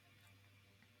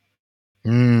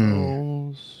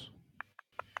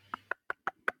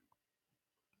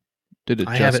 Did it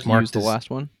I have just it marked use the last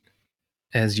one?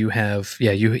 As you have,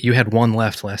 yeah, you had 1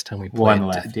 left last time we played. 1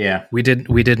 left, yeah. We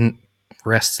didn't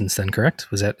rest since then, correct?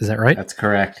 Is that right? That's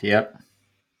correct, yep.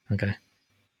 Okay.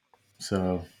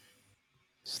 So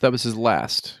that was his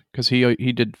last, because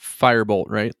he did Firebolt,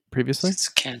 right, previously? It's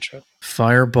a cantrip.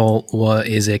 Firebolt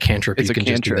is a cantrip. It's you a can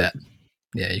cantrip. Just do that.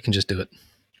 Yeah, you can just do it.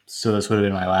 So this would have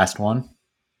been my last one?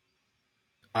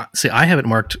 See, I have it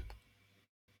marked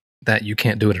that you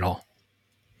can't do it at all.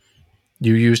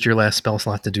 You used your last spell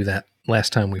slot to do that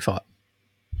last time we fought.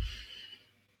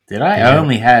 Did I? Yeah. I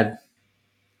only had...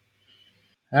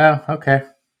 Oh, okay.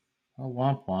 Well,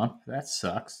 womp womp. That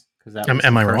sucks. That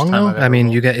am I wrong though? I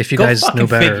mean, if you guys know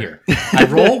better. I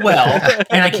roll well,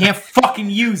 and I can't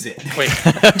fucking use it. Wait,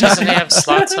 doesn't he have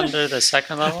slots under the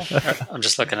second level? I'm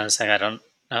just looking at this thing. I don't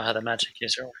know how the magic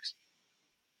user works.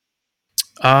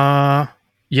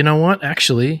 You know what?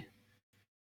 Actually,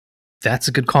 that's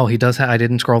a good call. He does. I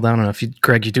didn't scroll down enough.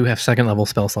 Greg, you do have second level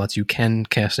spell slots. You can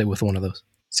cast it with one of those.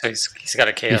 So he's got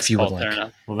a chaos you would bolt there like.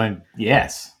 now. Well then,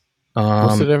 yes.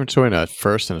 What's the difference between a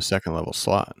first and a second level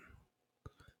slot?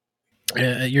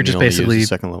 You're just only basically use a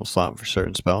second level slot for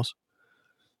certain spells.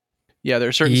 Yeah, there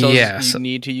are certain spells you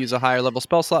need to use a higher level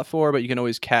spell slot for, but you can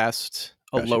always cast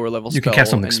a lower level spell. You can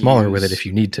cast something smaller with it if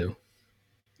you need to.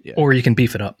 Yeah. Or you can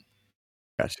beef it up.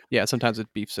 Gotcha. Yeah, sometimes it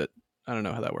beefs it. I don't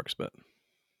know how that works, but...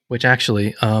 Which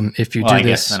actually, if you do I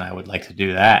this... guess then I would like to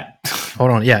do that.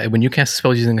 Hold on, yeah. When you cast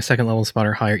spells using a second level spot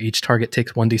or higher, each target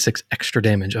takes 1d6 extra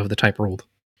damage of the type rolled.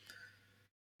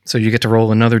 So you get to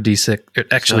roll another d6,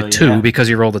 actually 2, because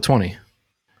you rolled a 20.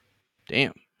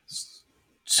 Damn.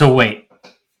 So wait.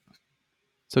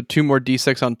 So 2 more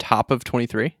d6 on top of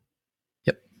 23?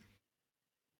 Yep.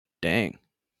 Dang.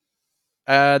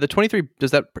 The 23,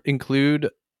 does that include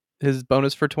his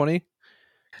bonus for 20?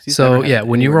 So yeah,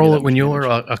 when you roll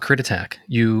a crit attack,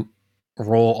 you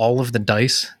roll all of the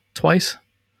dice twice,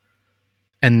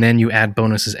 and then you add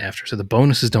bonuses after. So the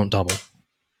bonuses don't double.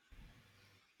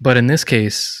 But in this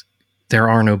case, there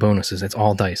are no bonuses. It's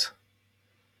all dice.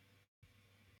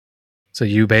 So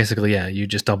you basically, you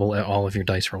just double all of your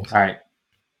dice rolls. All right.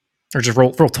 Or just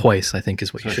roll twice, I think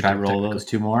is what So you should should I do. roll those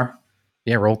 2 more?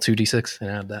 Yeah, roll 2d6 and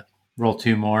add that. Roll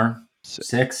 2 more.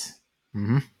 6.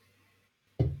 Mm-hmm.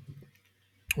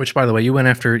 Which, by the way,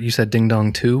 you said Ding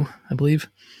Dong 2, I believe.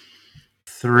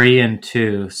 3 and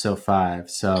 2, so 5.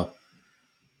 So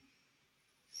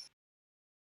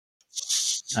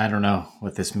I don't know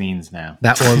what this means now.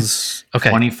 That was okay.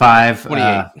 25.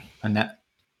 28.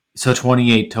 So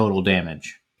 28 total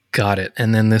damage. Got it.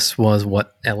 And then this was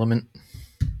what element?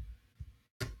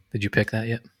 Did you pick that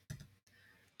yet?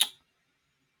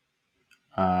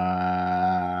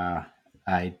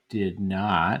 I did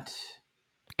not.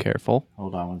 Careful.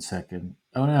 Hold on 1 second.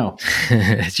 Oh no. Do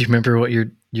you remember what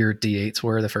your d8s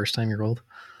were the first time you rolled?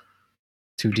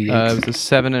 2 d8s. It was a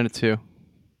 7 and a 2.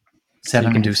 7 you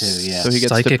can and do 2, yeah. So he gets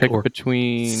Psychic to pick or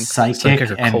between. Psychic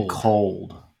or and cold.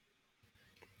 cold.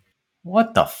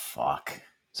 What the fuck?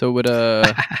 So what are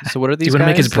these? Do you want to guys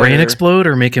make his brain that are- explode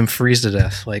or make him freeze to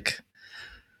death? Like,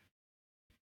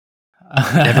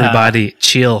 everybody,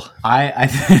 chill.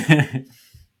 I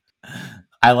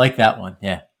I like that one.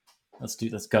 Yeah. Let's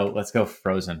go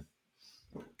Frozen.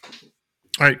 All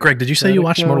right, Greg, did you say Let you it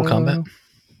watched go. Mortal Kombat?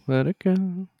 Let it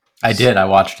go. I did. I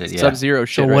watched it. Yeah. Sub-Zero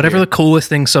shit. So whatever the coolest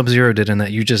thing Sub-Zero did in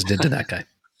that, you just did to that guy.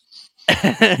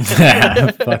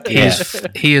 Fuck yeah.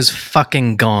 He is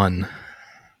fucking gone.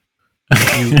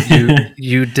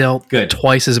 You dealt Good.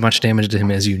 twice as much damage to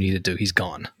him as you needed to. He's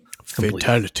gone. Completely.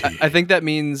 Fatality. I think that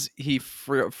means he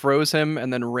froze him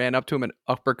and then ran up to him and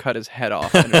uppercut his head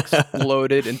off and it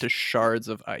exploded into shards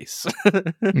of ice.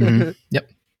 Mhm. Yep.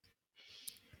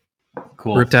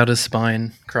 Cool. Ripped out his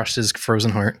spine, crushed his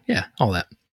frozen heart. Yeah, all that.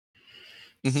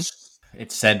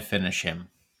 It said finish him.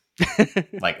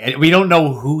 We don't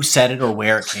know who said it or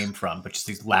where it came from, but just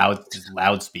this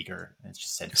loudspeaker. It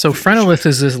just said. So finish him. Frenolith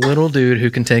is this little dude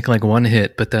who can take like one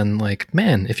hit, but then like,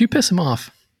 man, if you piss him off,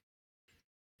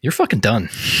 you're fucking done.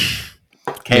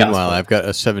 Chaos. Meanwhile, I've got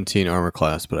a 17 armor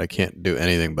class, but I can't do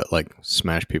anything but like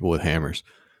smash people with hammers.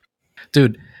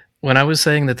 Dude, when I was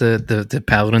saying that the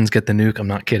paladins get the nuke, I'm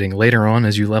not kidding. Later on,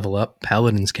 as you level up,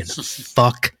 paladins can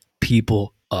fuck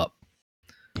people up.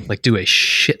 Like do a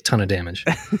shit ton of damage.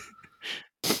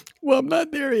 Well, I'm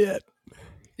not there yet.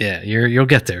 Yeah, you'll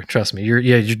get there. Trust me. Your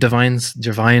divine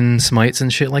smites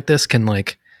and shit like this can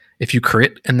like, if you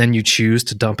crit and then you choose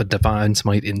to dump a divine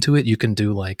smite into it, you can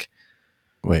do like,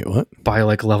 Wait, what? by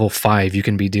like level 5, you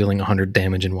can be dealing 100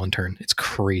 damage in one turn. It's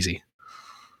crazy.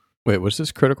 Wait, what's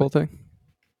this critical thing?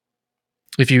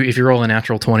 If you roll a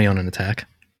natural 20 on an attack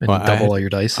and Well, double all your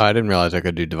dice. I didn't realize I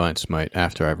could do divine smite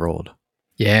after I've rolled.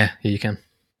 Yeah, you can.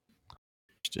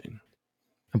 Interesting.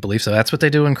 I believe so. That's what they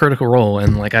do in Critical Role,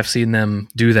 and like I've seen them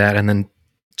do that, and then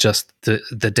just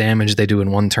the damage they do in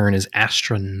one turn is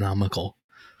astronomical.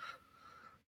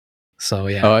 So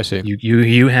yeah, Oh, I see.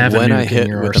 You have When a I nuke hit in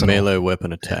your with arsenal. a melee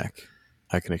weapon attack,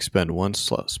 I can expend one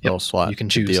spell slot you can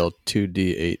to choose. deal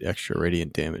 2d8 extra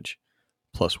radiant damage,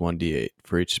 plus 1d8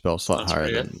 for each spell slot That's higher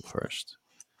pretty than the first.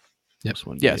 Yep. Plus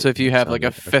 1d8 Yeah, so if you have like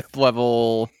a sounded- 5th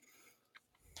level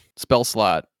spell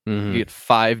slot, Mhm. you get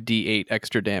 5d8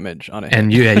 extra damage on it.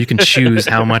 And you can choose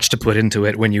how much to put into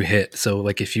it when you hit. So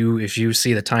like if you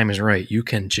see the time is right, you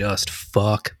can just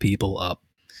fuck people up.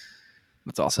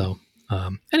 That's awesome.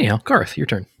 So anyhow, Garth, your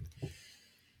turn.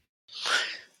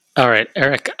 All right,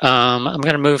 Eric. I'm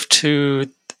going to move to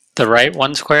the right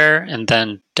 1 square and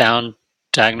then down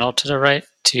diagonal to the right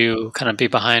to kind of be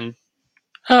behind.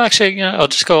 Oh, actually, I'll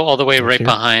just go all the way right Here.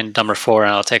 behind number 4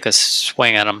 and I'll take a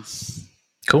swing at him.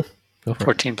 Cool. Go for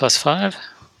 14 plus 5,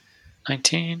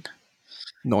 19.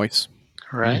 Noise.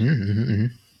 All right. it. Mm-hmm.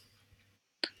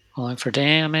 Rolling for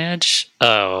damage.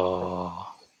 Oh.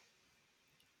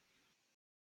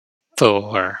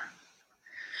 4.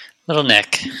 Little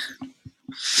Nick.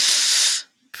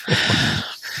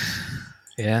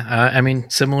 Yeah, I mean,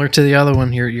 similar to the other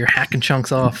one, you're hacking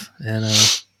chunks off, and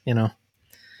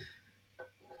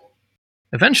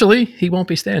eventually he won't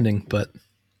be standing, but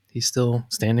he's still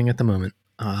standing at the moment.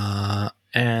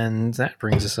 And that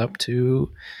brings us up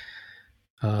to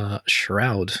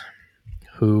Shroud,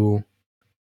 who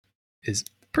is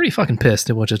pretty fucking pissed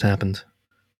at what just happened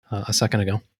a second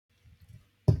ago.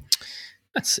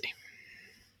 Let's see.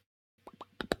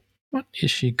 What is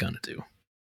she gonna do?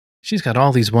 She's got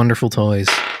all these wonderful toys.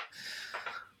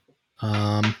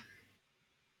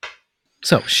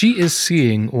 So she is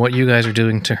seeing what you guys are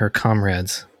doing to her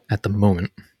comrades at the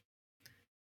moment.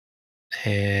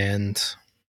 And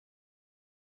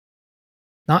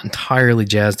not entirely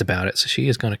jazzed about it, so she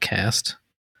is going to cast.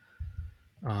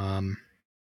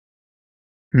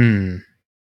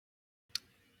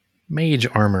 Mage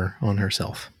armor on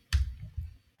herself,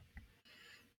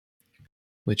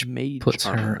 which puts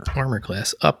her armor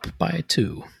class up by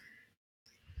 2.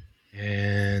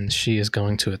 And she is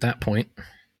going to, at that point,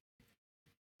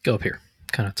 go up here,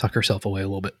 kind of tuck herself away a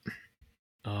little bit.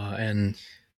 And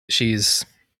she's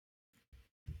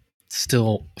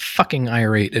still fucking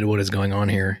irate at what is going on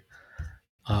here,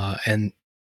 and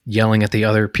yelling at the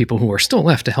other people who are still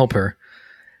left to help her.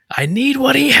 I need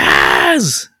what he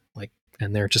has! Like,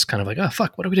 and they're just kind of like, oh,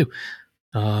 fuck, what do we do?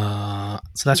 So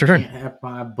that's her turn. I have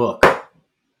my book.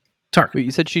 Tark. Wait,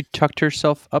 you said she tucked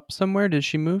herself up somewhere? Did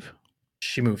she move?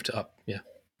 She moved up, yeah,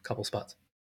 a couple spots.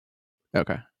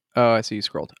 Okay. Oh, I see you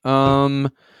scrolled. So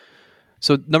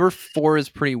number 4 is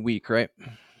pretty weak, right?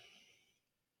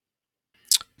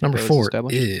 Number That was 4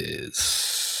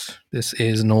 established? this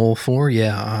is Knoll 4,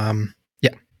 yeah.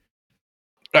 Yeah.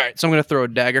 All right, so I'm going to throw a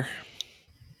dagger.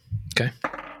 Okay.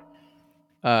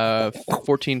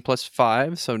 14 plus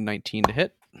 5, so 19 to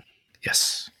hit.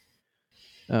 Yes.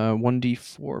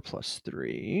 1d4 plus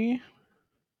 3.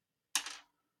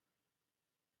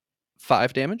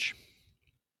 5 damage.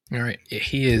 All right.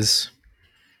 He is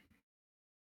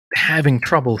having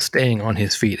trouble staying on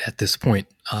his feet at this point,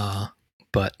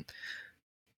 but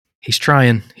he's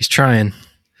trying. He's trying.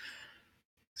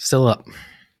 Still up.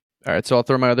 All right, so I'll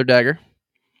throw my other dagger.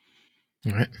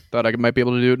 All right. Thought I might be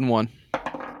able to do it in one.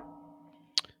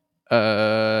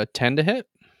 10 to hit.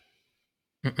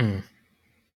 Mm-mm.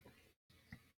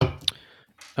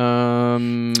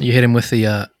 You hit him with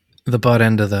the butt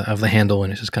end of the handle,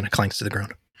 and it just kind of clanks to the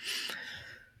ground.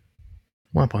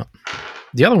 Womp womp.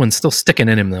 The other one's still sticking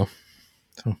in him, though.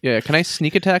 So. Yeah, can I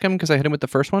sneak attack him because I hit him with the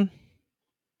first one?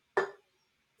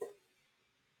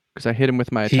 Because I hit him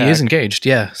with my attack. He is engaged,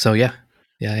 yeah. So, yeah.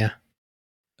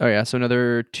 Oh, yeah, so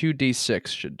another 2d6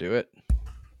 should do it.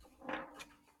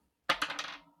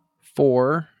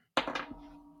 4.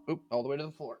 Oop, all the way to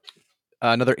the floor.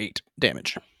 Another 8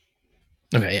 damage.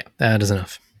 Okay, yeah, that is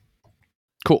enough.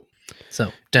 Cool.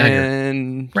 So, dagger,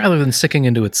 and rather than sticking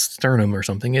into its sternum or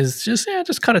something, is just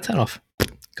cut its head off.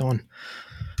 Go on.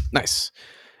 Nice.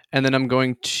 And then I'm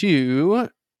going to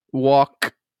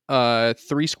walk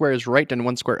 3 squares right and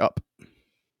 1 square up.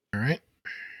 All right.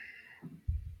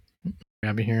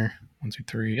 Grab you here. 1, 2,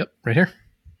 3. Yep, right here.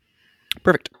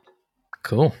 Perfect.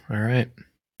 Cool. All right.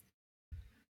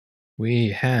 We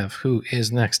have, who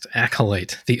is next?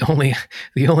 Acolyte, the only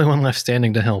one left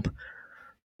standing to help.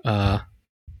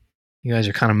 You guys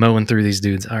are kind of mowing through these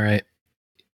dudes. All right.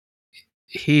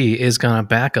 He is gonna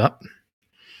back up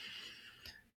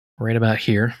right about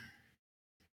here.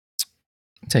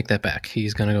 Take that back.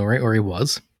 He's gonna go right where he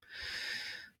was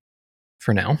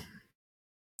for now.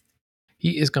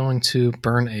 He is going to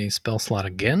burn a spell slot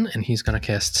again, and he's going to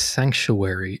cast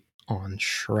Sanctuary on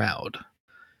Shroud.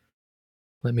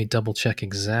 Let me double check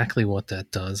exactly what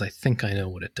that does. I think I know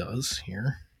what it does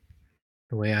here.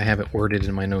 The way I have it worded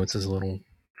in my notes is a little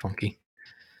funky.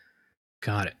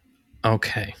 Got it.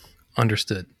 Okay.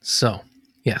 Understood. So,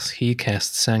 yes, he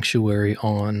casts Sanctuary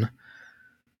on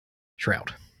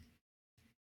Shroud,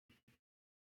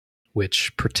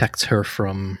 which protects her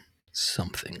from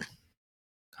something.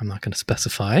 I'm not going to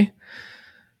specify.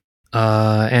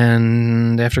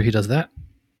 And after he does that,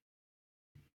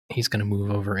 he's going to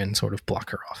move over and sort of block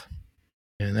her off.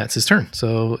 And that's his turn.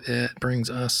 So it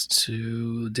brings us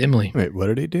to Dimly. Wait, what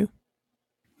did he do?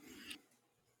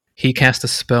 He cast a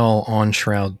spell on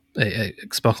Shroud, a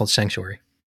spell called Sanctuary.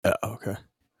 Okay.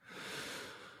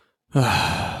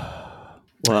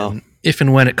 Well, And if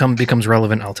and when it becomes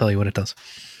relevant, I'll tell you what it does.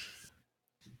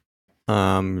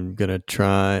 I'm going to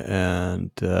try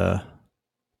and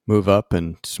move up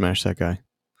and smash that guy.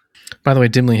 By the way,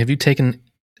 Dimly, have you taken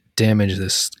damage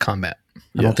this combat?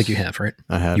 I don't think you have, right?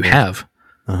 I have. You have?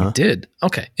 Uh-huh. You did?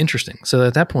 Okay, interesting. So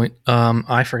at that point,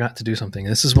 I forgot to do something.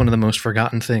 This is one of the most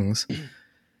forgotten things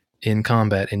in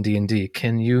combat in D&D.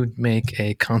 Can you make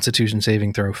a Constitution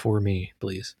saving throw for me,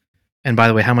 please? And by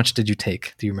the way, how much did you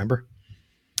take? Do you remember?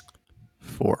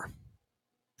 4.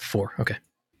 4, okay.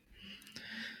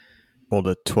 Rolled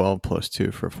a 12 plus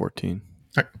 2 for 14.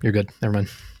 All right, you're good. Never mind.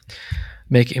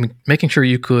 Making sure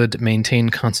you could maintain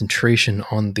concentration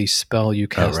on the spell you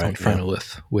cast on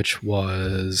Phrenolith, which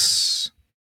was...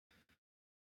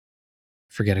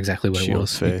 Forget exactly what Shield it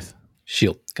was. Faith.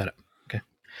 Shield. Got it. Okay.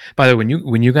 By the way,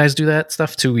 when you guys do that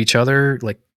stuff to each other,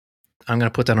 like, I'm going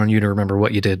to put that on you to remember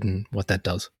what you did and what that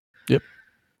does. Yep.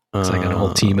 So I got a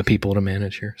whole team of people to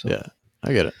manage here. So. Yeah,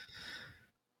 I get it.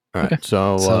 All right, Okay.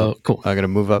 so Cool. I'm going to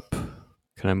move up.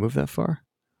 Can I move that far?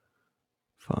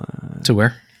 5. To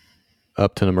where?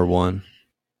 Up to number 1.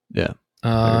 Yeah.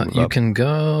 You up. can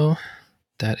go.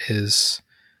 That is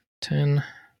 10,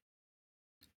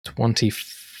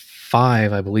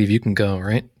 25, I believe you can go,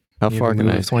 right? How You far have a can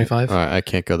move I? of 25? All right, I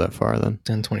can't go that far then.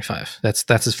 10, 25. That's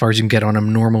as far as you can get on a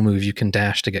normal move. You can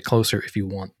dash to get closer if you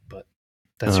want, but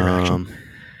that's your action.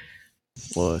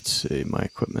 Well, let's see. My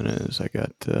equipment is. I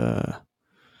got.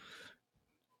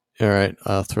 All right,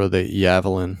 I'll throw the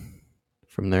javelin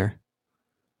from there.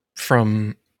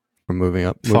 From moving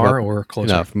up. far Move up. or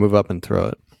closer? No, move up and throw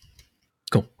it.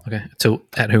 Cool. Okay. So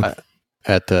at who?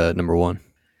 At number 1.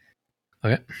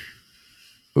 Okay.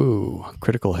 Ooh,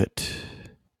 critical hit.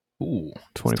 Ooh.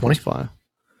 20 20? plus 5.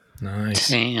 Nice.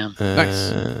 Damn.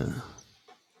 Nice.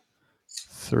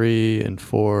 3 and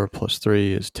 4 plus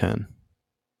 3 is 10.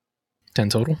 10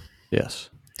 total? Yes.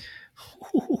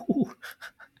 Ooh.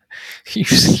 You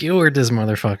skewered this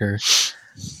motherfucker.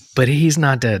 But he's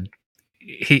not dead.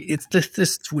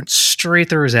 This went straight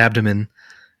through his abdomen,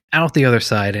 out the other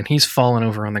side, and he's fallen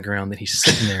over on the ground. And he's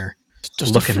sitting there, It's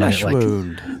just looking a at flesh it like,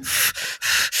 wound.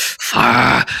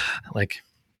 like,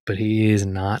 but he is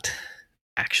not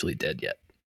actually dead yet.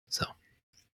 So,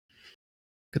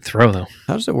 good throw though.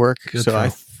 How does it work? Good so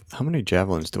throw. how many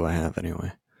javelins do I have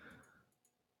anyway?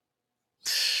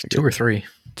 2 or 3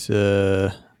 It's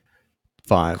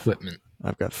 5. equipment.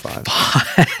 I've got 5.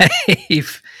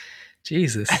 5.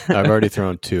 Jesus. I've already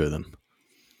thrown 2 of them.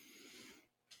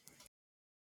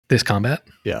 This combat?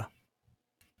 Yeah.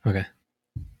 Okay.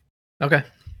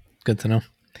 Good to know.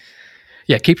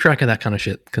 Yeah, keep track of that kind of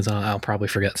shit because I'll probably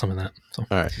forget some of that. So.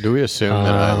 All right. Do we assume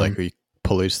that we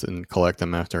police and collect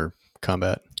them after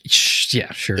combat?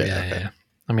 Yeah, sure. Yeah, okay. Yeah.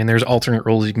 I mean, there's alternate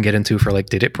roles you can get into for like,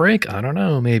 did it break? I don't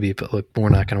know, maybe, but look, we're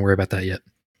not going to worry about that yet.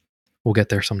 We'll get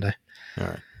there someday. All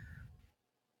right.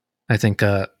 I think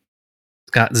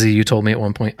Scott Z, you told me at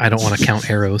one point, I don't want to count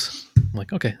arrows. I'm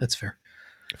like, okay, that's fair.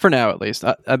 For now, at least.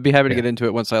 I'd be happy to Yeah. get into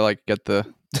it once I get the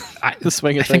the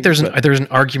swing of I think things, there's an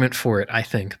argument for it. I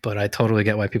think, but I totally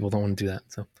get why people don't want to do that.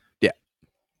 So yeah.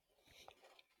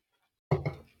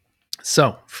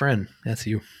 So, friend, that's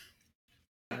you.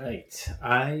 All right.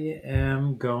 I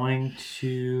am going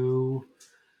to,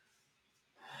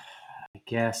 I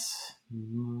guess,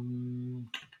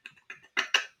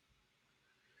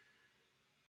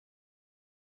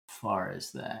 far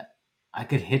is that? I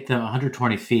could hit them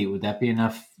 120 feet. Would that be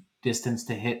enough distance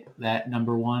to hit that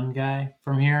number 1 guy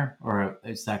from here? Or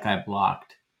is that guy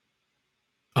blocked?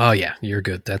 Oh, yeah, you're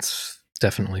good. That's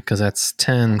definitely because that's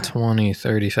 10, 20,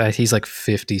 35. He's like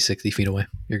 50, 60 feet away.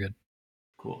 You're good.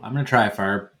 Cool. I'm going to try a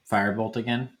firebolt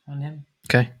again on him.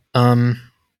 Okay.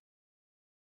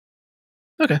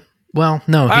 Okay. Well,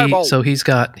 no, he's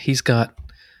got Partial.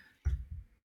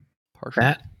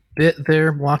 that bit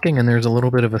there blocking, and there's a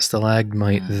little bit of a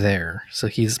stalagmite there, so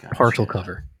he's Gotcha. partial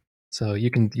cover. So you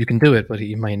can do it, but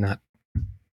he might not.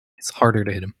 It's harder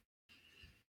to hit him.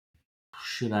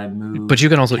 Should I move? But you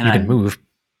can also I move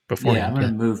before. Yeah, I'm going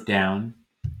to move down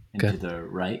into Okay. the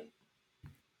right.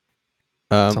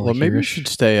 Well, like maybe we here-ish. should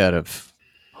stay out of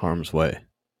harm's way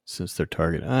since they're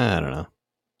targeted. I don't know.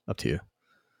 Up to you.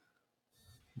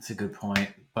 That's a good point,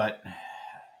 but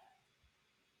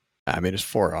I mean, it's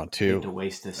 4 on I hate to 2.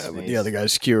 waste this space. With the other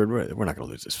guy's skewered. We're not going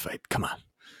to lose this fight. Come on.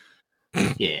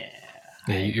 Yeah.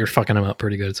 Yeah, you're fucking him up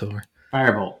pretty good so far.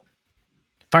 Firebolt.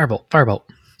 Firebolt.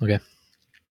 Okay.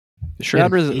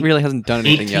 Shroud really hasn't done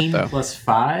anything 18 yet, though. plus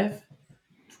 5,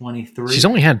 23. She's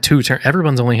only had 2 turns.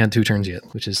 Everyone's only had 2 turns yet,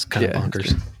 which is kind of Yeah,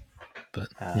 bonkers. But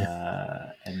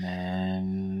yeah. And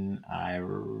then I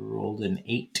rolled an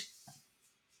 8.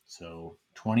 So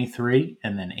 23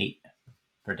 and then 8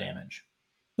 for damage.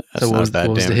 That's So not what a bad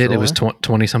was the damage hit? It roll was there.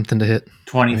 20 something to hit.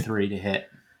 23 to hit.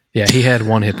 Yeah, he had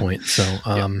 1 hit point. So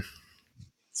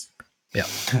yeah.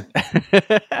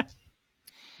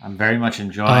 I'm very much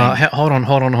enjoying. Hold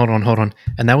on.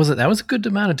 And that was a good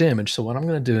amount of damage. So what I'm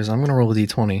going to do is I'm going to roll a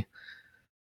d20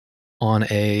 on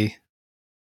a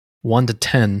 1 to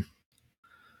 10.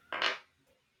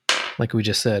 Like we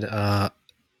just said,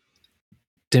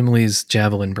 Dimley's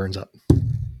javelin burns up.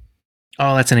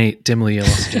 Oh, that's an 8. Dimley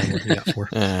lost a javelin. You got 4.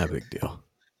 Big deal.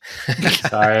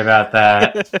 Sorry about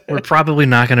that. We're probably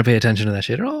not going to pay attention to that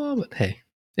shit at all. But hey,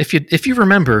 if you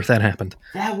remember, that happened.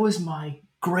 That was my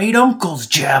great uncle's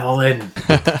javelin.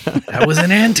 That was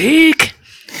an antique.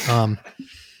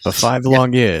 For 5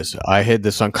 long years, I hid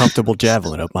this uncomfortable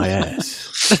javelin up my ass.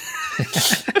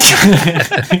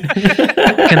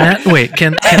 Can that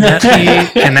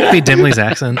be Dimley's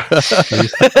accent?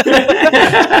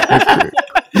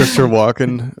 Christopher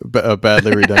Walken,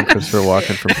 badly redone Christopher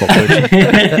Walken from Pulp Fiction.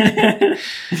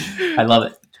 I love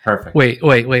it. Perfect. Wait.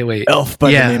 Elf by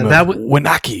Yeah, the name that of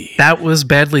Winaki. That was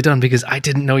badly done because I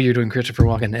didn't know you were doing Christopher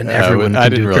Walken, and everyone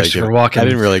can do Christopher Walken. I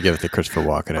didn't really give it the Christopher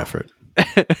Walken effort.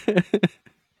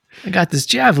 I got this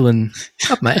javelin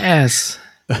up my ass.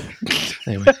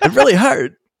 Anyway, It really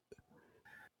hurt.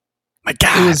 My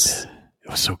God, it was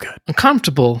so good.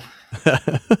 uncomfortable.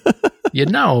 You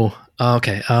know.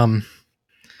 Okay. You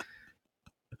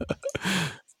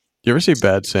ever see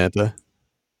Bad Santa?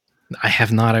 I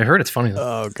have not. I heard it's funny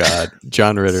though. Oh God,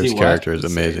 John Ritter's See what? character is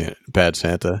amazing. Bad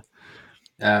Santa.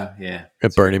 Oh, yeah.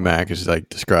 And Bernie Mac is like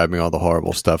describing all the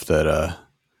horrible stuff that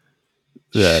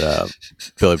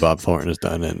Billy Bob Thornton has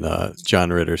done, and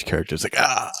John Ritter's character is like,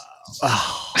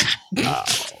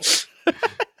 It's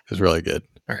really good.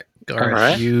 All right. All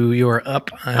right. You are up.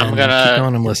 I'm gonna keep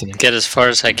going. I'm listening. get as far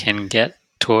as I can get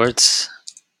towards.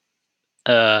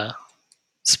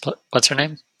 What's her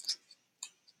name?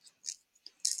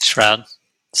 Shroud.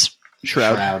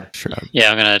 Shroud.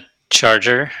 Yeah, I'm gonna charge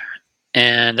her,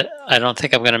 and I don't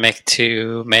think I'm gonna make it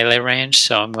to melee range,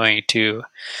 so I'm going to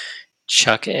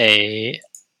chuck a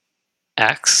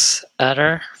axe at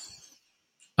her.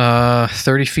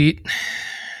 30 feet.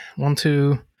 1,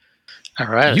 2. All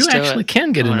right, You let's do actually it.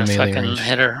 can get I'm into gonna melee fucking range.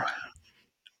 hit her.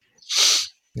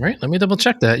 Right. Let me double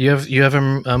check that. You have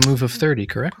a move of 30,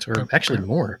 correct? Or actually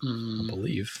more. I Mm,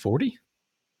 believe 40.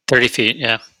 30 feet.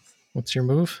 Yeah. What's your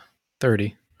move?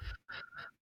 30.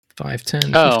 5, 10,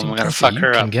 15, Oh, I'm gonna 20. fuck You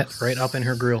her can up. get right up in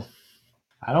her grill.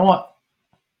 I don't want.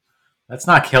 Let's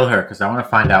not kill her because I want to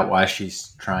find out why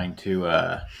she's trying to.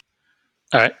 All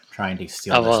right. Trying to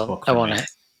steal I this will. book. I From want me. to.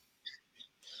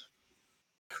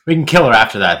 We can kill her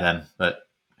after that then, but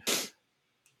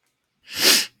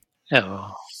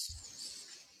Oh.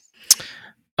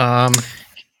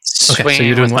 so Swinging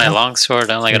you're doing with what my now? longsword.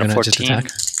 I only You're got a gonna just 14.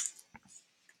 attack?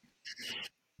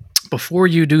 Before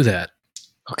you do that,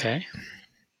 Okay.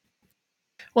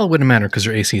 well, it wouldn't matter because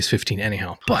your AC is 15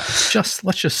 anyhow. But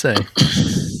let's just say,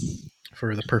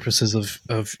 for the purposes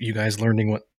of you guys learning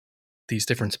what these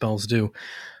different spells do,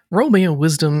 roll me a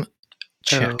wisdom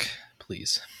check,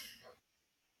 please.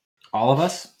 all of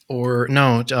us. Or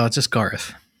no, just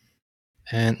Gareth.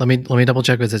 And let me double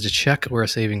check if it's a check or a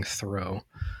saving throw.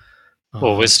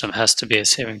 Well, wisdom has to be a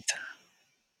saving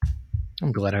throw,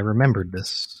 I'm glad I remembered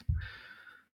this.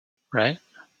 right?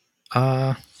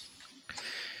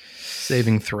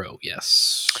 Saving throw,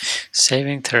 yes.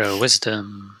 Saving throw,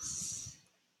 wisdom.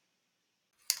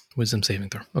 Wisdom saving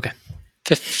throw. Okay.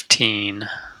 15.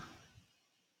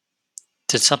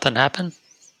 Did something happen?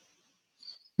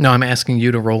 No, I'm asking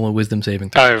you to roll a wisdom saving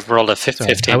throw. I rolled a Sorry,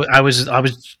 15. I was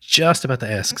just about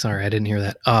to ask. Sorry, I didn't hear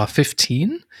that.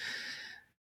 15.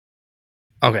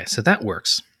 Okay, so that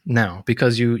works. Now,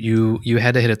 because you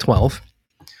had to hit a 12.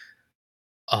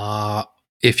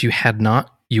 If you had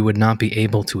not, you would not be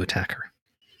able to attack her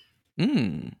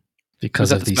because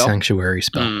that of the the spell? sanctuary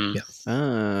spell. Mm.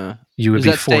 Yeah. You would Does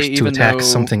be that stay forced to even attack though-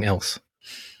 something else.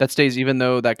 That stays even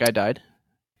though that guy died.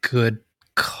 Good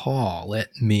call. Let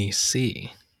me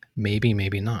see. Maybe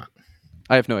not.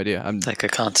 I have no idea. I'm Like a asking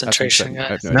concentration second. I guy.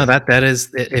 have no No, idea. that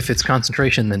is, if it's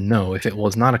concentration, then no. If it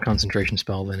was not a concentration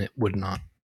spell, then it would not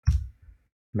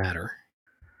matter.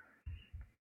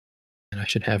 And I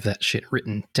should have that shit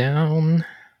written down.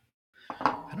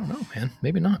 I don't know, man.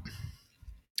 Maybe not.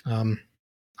 I'm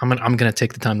gonna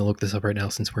take the time to look this up right now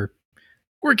since we're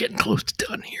getting close to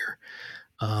done here.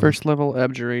 First level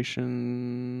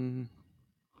abjuration.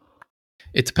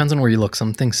 It depends on where you look.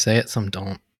 Some things say it, some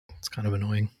don't. It's kind of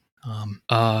annoying.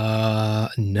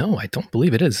 No, I don't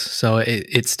believe it is. So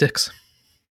it sticks.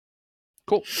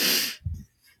 Cool.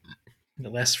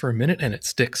 It lasts for a minute and it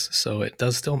sticks, so it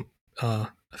does still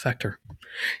affect her.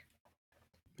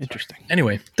 Interesting.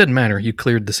 Anyway, doesn't matter. You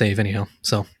cleared the save anyhow.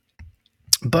 So,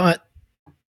 but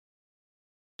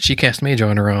she cast Mage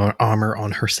armor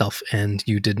on herself, and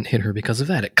you didn't hit her because of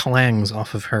that. It clangs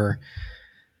off of her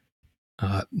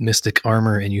mystic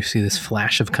armor, and you see this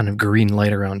flash of kind of green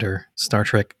light around her. Star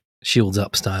Trek shields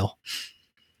up style.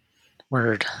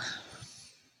 Word.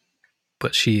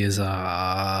 But she is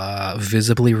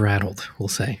visibly rattled, we'll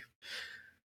say.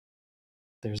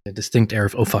 There's a distinct air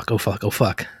of, oh fuck, oh fuck, oh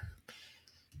fuck.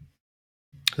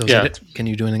 So Yeah. is that it? Can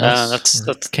you do anything else?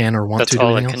 That's can or want That's to do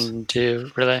all I anything else? can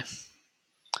do, really.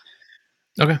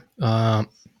 Okay.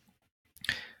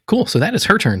 Cool. So that is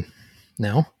her turn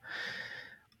now.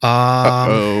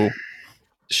 Uh-oh.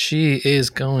 She is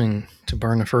going to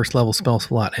burn a first level spell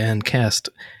slot and cast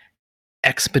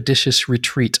Expeditious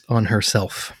Retreat on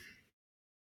herself.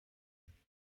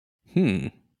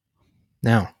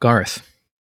 Now, Garth,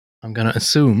 I'm going to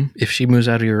assume if she moves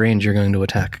out of your range, you're going to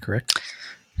attack, correct?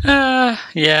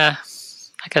 Yeah.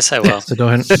 I guess I will. So go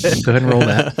ahead and roll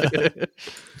that.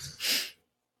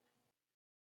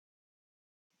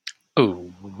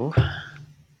 Ooh.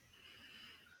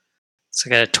 So I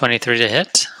got a 23 to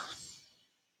hit.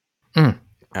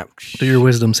 Ouch. Do your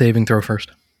wisdom saving throw first.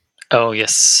 Oh,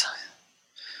 yes.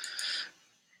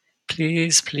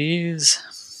 Please.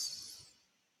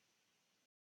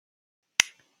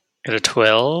 Got a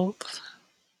 12.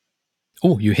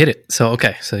 Oh, you hit it. So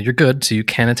okay, so you're good. So you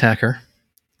can attack her.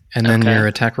 And then Okay. your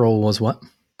attack roll was what?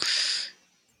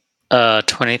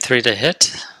 23 to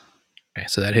hit. Okay,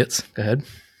 so that hits. Go ahead.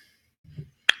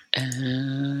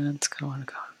 And it's going to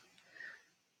go.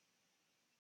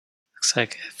 Looks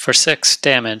like for 6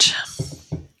 damage.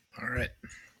 All right.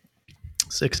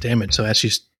 6 damage. So as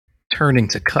she's turning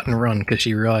to cut and run because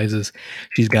she realizes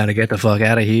she's got to get the fuck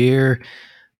out of here,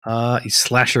 you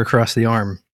slash her across the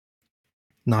arm.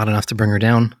 Not enough to bring her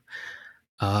down.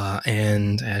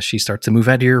 And as she starts to move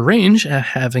out of your range,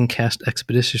 having cast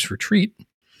Expeditious Retreat,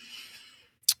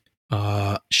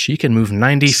 she can move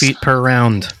 90 feet per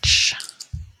round.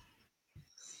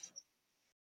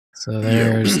 So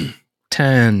there's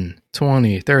 10,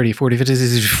 20, 30, 40, 50.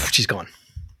 She's gone.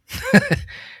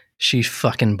 She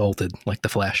fucking bolted like the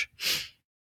Flash.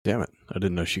 Damn it. I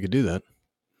didn't know she could do that.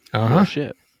 Uh-huh.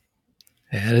 Shit.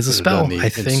 That is a Could've spell. done the I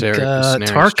think ensnaring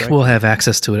Tark strike. will have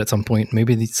access to it at some point.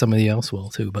 Maybe somebody else will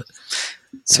too, but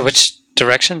So which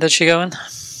direction did she go in?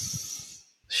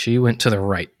 she went to the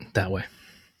right that way.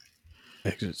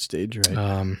 Exit stage,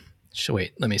 right?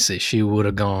 Wait, let me see. She would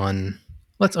have gone.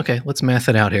 Let's math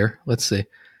it out here. Let's see.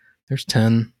 There's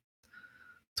 10,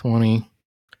 20,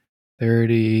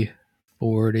 30,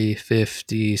 40,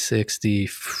 50, 60.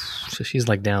 So she's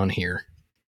like down here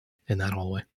in that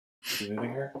hallway.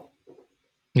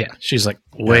 Yeah, she's like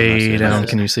way I down. see.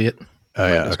 Can you see it? Oh,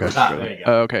 yeah. Okay. There you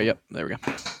go. Okay, yep, there we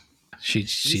go.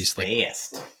 She's like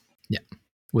fast.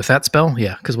 with that spell,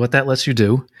 yeah. Because what that lets you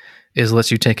do is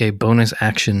lets you take a bonus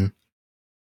action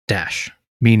dash.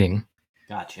 Meaning,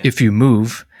 Gotcha. if you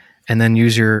move and then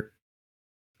use your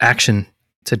action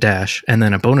to dash and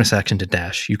then a bonus action to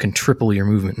dash, you can triple your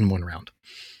movement in one round.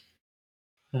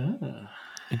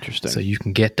 Interesting. So you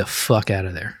can get the fuck out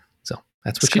of there. So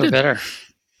that's Let's what you go did. better.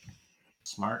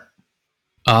 Smart.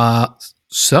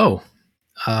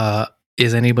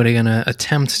 Is anybody gonna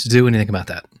attempt to do anything about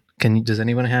that? Does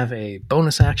anyone have a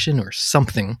bonus action or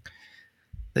something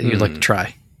that you'd like to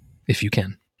try, if you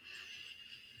can?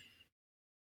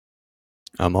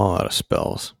 I'm all out of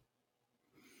spells.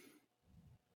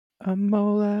 I'm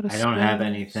all out of I don't have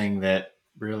spells. anything that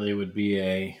really would be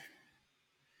a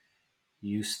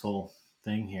useful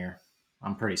thing here.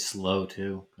 I'm pretty slow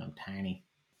too. I'm tiny.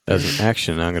 As an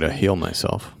action, I'm going to heal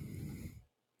myself.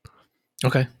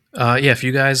 Okay. Yeah, if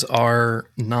you guys are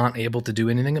not able to do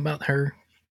anything about her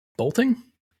bolting,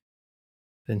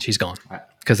 then she's gone.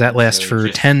 Because that lasts So for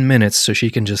just- 10 minutes, so she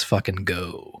can just fucking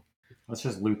go. Let's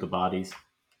just loot the bodies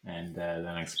and then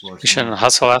explore. We shouldn't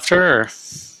hustle after her, or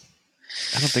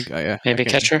I don't think maybe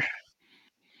catch her.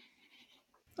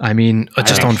 I mean, I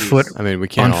just think on she's- foot, I mean, we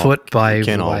can't all, by we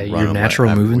can't all your run away. natural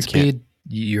I mean, movement we can't speed,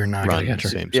 you're not run going to catch the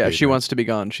her. same Yeah, if speed, she right? wants to be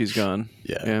gone, she's gone.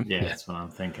 Yeah. Yeah, that's what I'm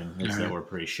thinking. Is that we're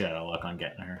pretty shit out of luck on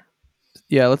getting her.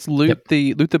 Yeah, let's loot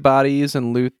Yep. the bodies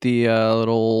and loot the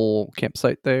little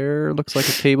campsite there. Looks like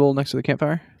a table next to the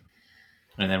campfire.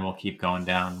 And then we'll keep going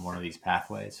down one of these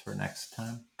pathways for next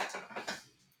time.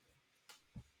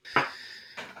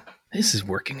 This is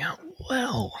working out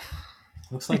well.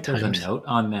 Looks like there's timed. a note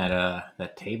on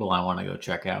that table I want to go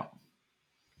check out.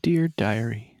 Dear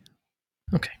diary.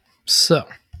 Okay, so,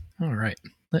 all right.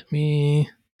 Let me...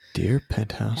 Dear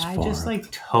Penthouse I Farm. just like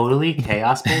totally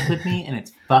chaos bolted me, and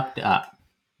it's fucked up.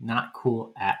 Not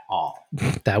cool at all.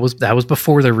 That was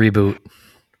before the reboot.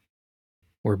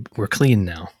 We're clean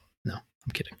now. No,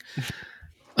 I'm kidding.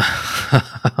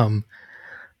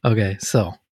 Okay,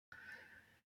 so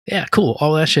yeah, cool.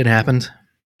 All that shit happened.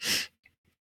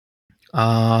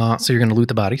 So you're gonna loot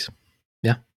the bodies,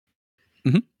 yeah?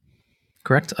 Mhm.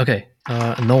 Correct. Okay.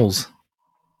 Knowles,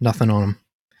 nothing on them.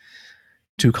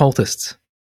 2 cultists,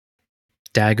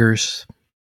 daggers,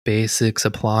 basic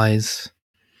supplies,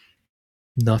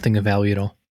 nothing of value at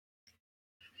all.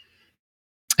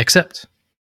 Except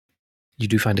you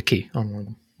do find a key on one of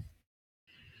them.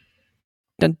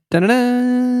 Dun, dun, dun,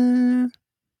 dun.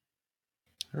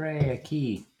 Hooray, a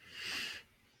key.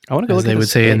 I want to go As look at they the would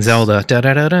say in space. Zelda. Da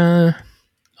da da da.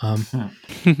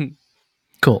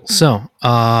 Cool. So,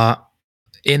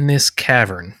 in this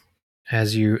cavern,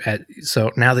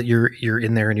 so now that you're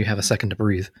in there and you have a second to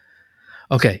breathe.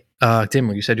 Okay,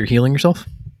 Dimmer, you said you're healing yourself.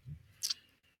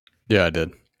 Yeah, I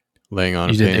did. Laying on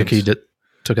You his did. hands. Okay, you did.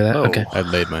 Took that. Oh. Okay. I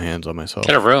laid my hands on myself.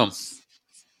 Get a room.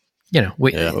 Yeah.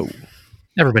 Whoa.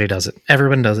 everybody does it.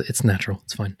 Everyone does it. It's natural.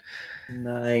 It's fine.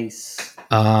 Nice.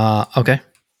 Okay.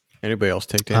 Anybody else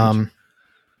take damage?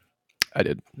 I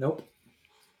did. Nope.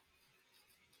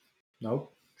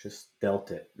 Just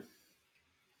dealt it.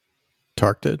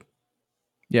 Tark did.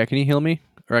 Yeah, can you heal me?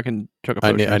 Or I can chuck a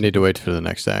I potion. need to wait for the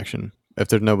next action. If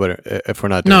there's nobody, if we're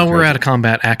not doing No, we're treasure- out of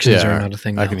combat. Actions Yeah, are all not right. a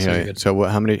thing I now. can So heal you're you. good. So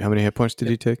how many hit points did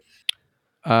you take?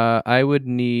 I would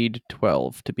need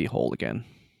 12 to be whole again.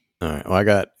 All right. Well, I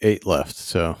got 8 left,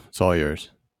 so it's all yours.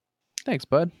 Thanks,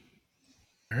 bud.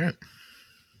 All right.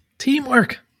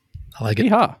 Teamwork. I like it.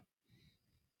 Yeehaw.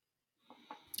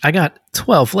 I got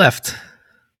 12 left.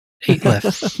 8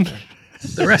 left.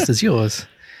 The rest is yours.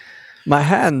 My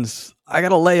hands. I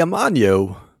gotta lay them on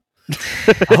you.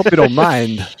 I hope you don't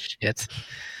mind. Shit.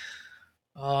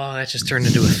 Oh, that just turned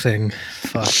into a thing.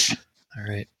 Fuck. All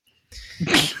right.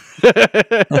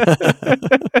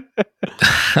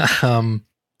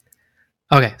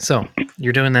 Okay, so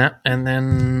you're doing that, and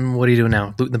then what are you doing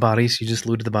now? Looting the bodies? You just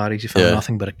looted the bodies. You found Yeah.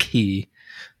 nothing but a key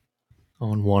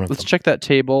on one of Let's them. check that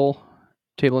table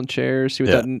and chairs, see what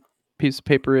Yeah. that piece of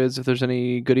paper is, if there's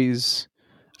any goodies.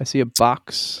 I see a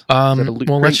box. Is that a loot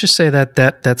Well, crate? let's just say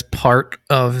that's part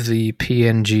of the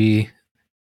PNG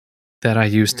that I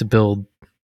used to build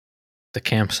the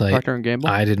campsite. Procter and Gamble.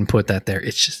 I didn't put that there.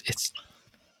 It's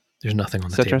there's nothing on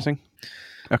Is the that table. interesting?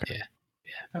 Okay.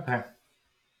 Okay.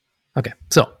 Okay,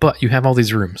 so but you have all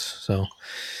these rooms, so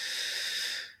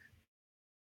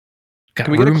got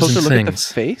Can we get a rooms closer and look at the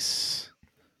things. face?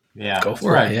 Yeah, Go that's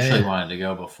for where it. I Yeah, initially yeah. wanted to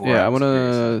go before. Yeah, I was want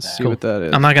curious to about see that. what that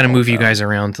is. I'm not gonna move you about. guys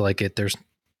around to like it. There's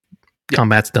Yeah.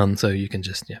 combat's done, so you can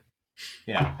just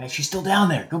Yeah. Hey, she's still down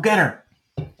there. Go get her.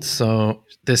 So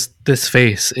this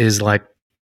face is like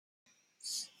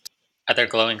Are there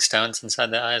glowing stones inside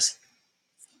the eyes?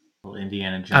 Little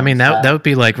Indiana Jones. I mean that style. that would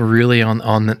be like really on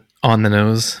the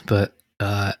nose, but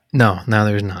no,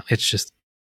 there's not. It's just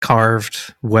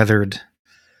carved, weathered.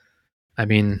 I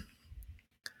mean,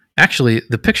 actually,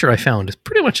 the picture I found is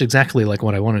pretty much exactly like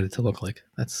what I wanted it to look like.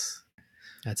 That's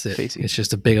it. Facey. It's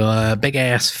just a big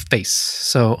ass face.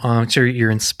 So so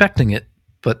you're inspecting it,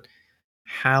 but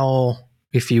how?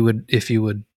 If you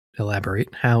would elaborate,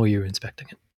 how are you inspecting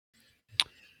it?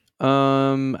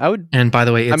 I would. And by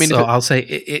the way, it's, I mean, if it- I'll say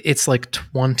it's like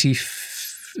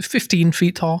 15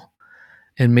 feet tall,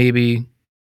 and maybe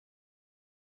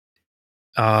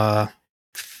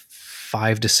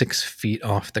 5 to 6 feet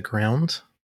off the ground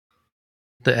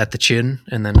at the chin,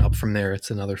 and then up from there,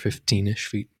 it's another 15-ish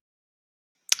feet.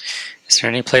 Is there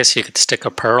any place you could stick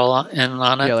a pearl in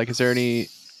on it? Yeah, like, is there any?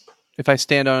 If I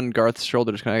stand on Garth's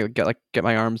shoulders, can I get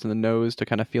my arms in the nose to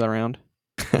kind of feel around?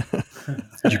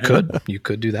 You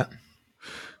could do that.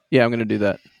 Yeah, I'm gonna do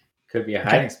that. Could be a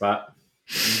hiding spot.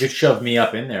 You could shove me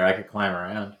up in there. I could climb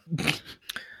around.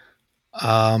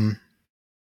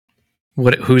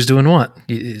 Who's doing what?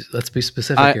 Let's be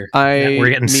specific here. We're getting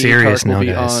me and serious Tark will now, be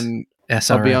guys. on.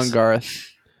 SRS. I'll be on Garth.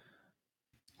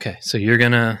 Okay, so you're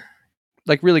gonna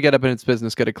Like, really get up in its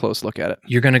business, get a close look at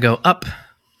it. go up.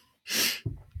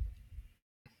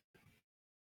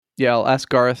 Yeah, I'll ask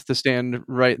Garth to stand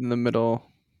right in the middle.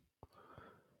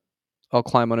 I'll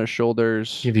climb on his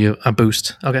shoulders. Give you a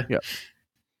boost. Okay. Yep.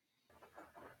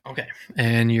 Okay.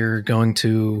 And you're going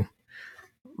to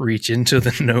reach into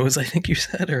the nose, I think you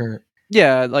said, or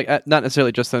Yeah, like not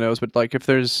necessarily just the nose, but like if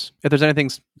there's anything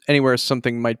anywhere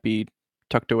something might be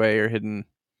tucked away or hidden,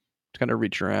 to kind of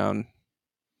reach around,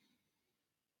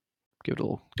 give it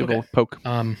a little poke.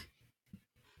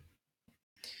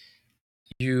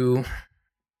 You.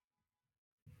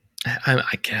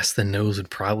 I guess the nose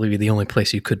would probably be the only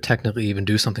place you could technically even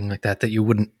do something like that you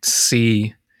wouldn't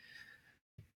see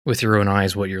with your own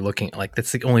eyes what you're looking at. Like,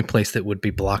 that's the only place that would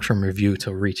be blocked from your view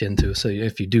to reach into. So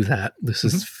if you do that, this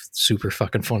is super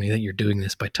fucking funny that you're doing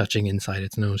this by touching inside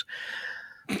its nose.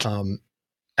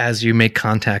 As you make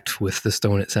contact with the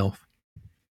stone itself,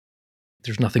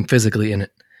 there's nothing physically in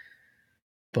it,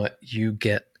 but you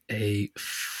get a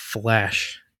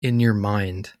flash in your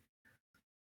mind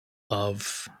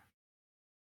of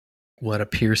what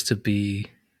appears to be,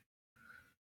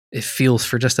 it feels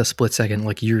for just a split second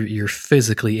like you're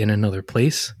physically in another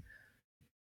place.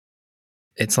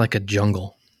 It's like a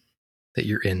jungle that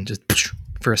you're in, just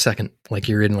for a second, like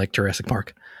you're in like Jurassic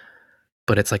Park.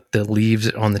 But it's like the leaves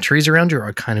on the trees around you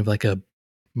are kind of like a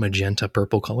magenta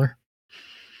purple color.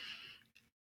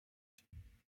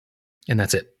 And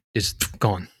that's it. It's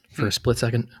gone for a split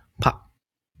second. Pop.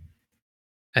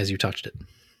 As you touched it.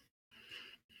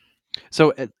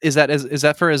 So is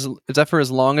that for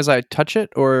as long as I touch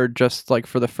it, or just like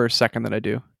for the first second that I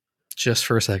do? Just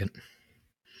for a second.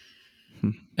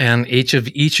 And each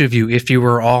of you, if you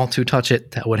were all to touch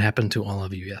it, that would happen to all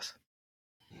of you, yes.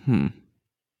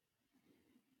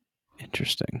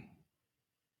 Interesting.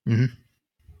 Mm-hmm.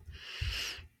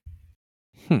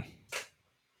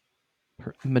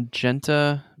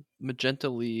 Magenta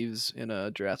leaves in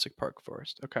a Jurassic Park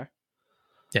forest. Okay.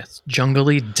 Yes,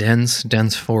 jungly,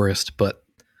 dense forest, but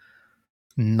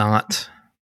not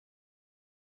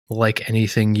like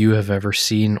anything you have ever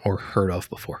seen or heard of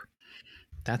before.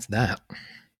 That's that.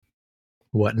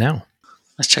 What now?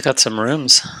 Let's check out some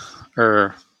rooms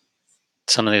or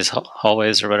some of these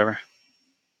hallways or whatever.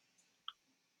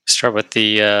 Start with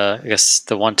the, I guess,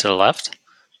 the one to the left.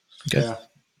 Okay. Yeah.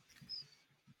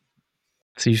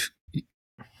 So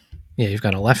you've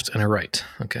got a left and a right.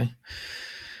 Okay.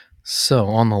 So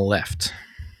on the left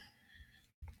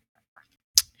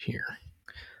here,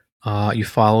 you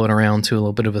follow it around to a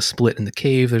little bit of a split in the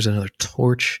cave. There's another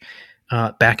torch.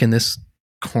 Back in this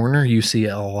corner, you see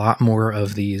a lot more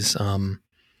of these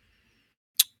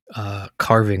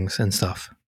carvings and stuff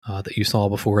that you saw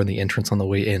before in the entrance on the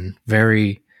way in.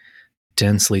 Very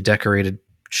densely decorated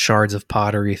shards of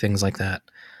pottery, things like that.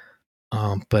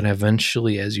 But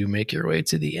eventually, as you make your way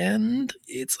to the end,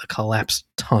 it's a collapsed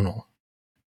tunnel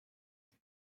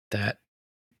that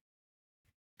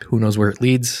who knows where it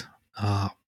leads.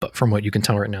 But from what you can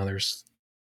tell right now, there's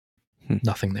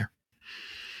nothing there.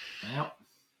 Well,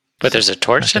 But there's a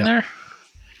torch in there?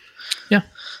 Yeah.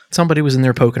 Somebody was in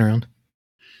there poking around.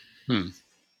 All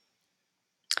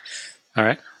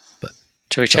right. But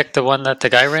should we check the one that the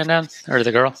guy ran down? Or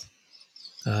the girl?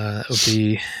 It would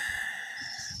be...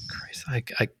 Christ,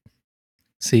 I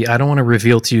see, I don't want to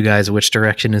reveal to you guys which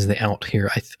direction is the out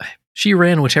here. She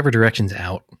ran whichever direction's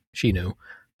out. She knew.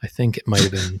 I think it might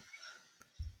have been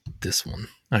this one.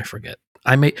 I forget.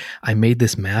 I made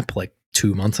this map like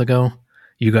 2 months ago.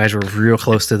 You guys were real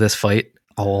close to this fight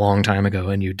a long time ago,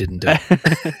 and you didn't do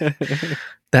it.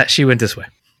 That she went this way.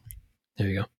 There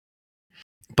you go.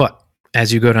 But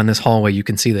as you go down this hallway, you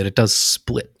can see that it does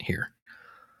split here,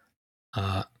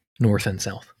 north and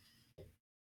south.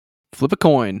 Flip a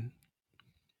coin.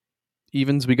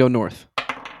 Evens, we go north.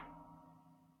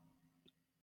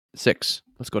 6.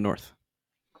 Let's go north.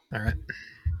 All right.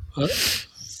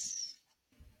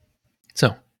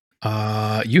 So,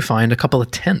 you find a couple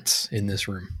of tents in this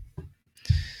room.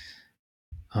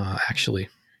 Actually,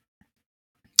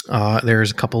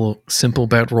 there's a couple of simple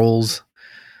bedrolls,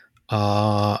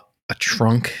 a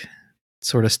trunk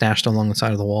sort of stashed along the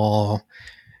side of the wall.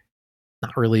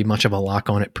 Not really much of a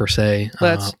lock on it per se.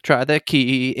 Let's try the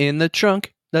key in the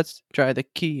trunk. Let's try the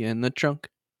key in the trunk.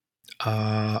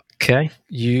 Okay.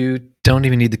 You don't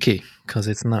even need the key because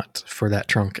it's not for that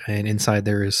trunk. And inside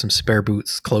there is some spare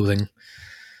boots, clothing,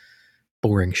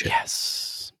 boring shit.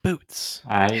 Yes. Boots.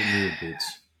 I need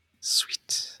boots.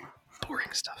 Sweet.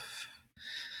 Boring stuff.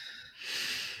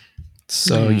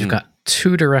 So you've got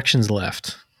 2 directions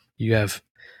left. You have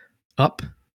up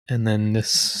and then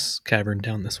this cavern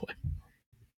down this way.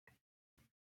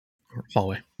 Or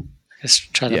hallway. Let's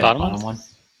try the bottom one. One.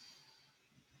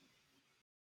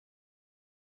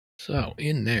 So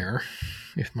in there,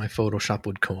 if my Photoshop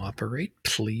would cooperate,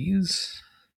 please.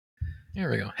 There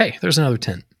we go. Hey, there's another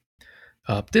tent.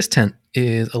 This tent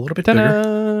is a little bit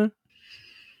bigger.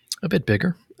 A bit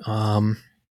bigger.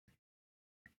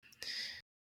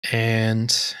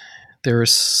 And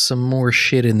there's some more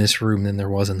shit in this room than there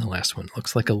was in the last one.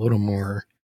 Looks like a little more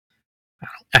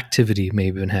activity may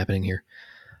have been happening here.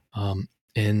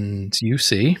 And you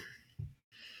see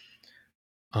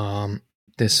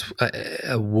this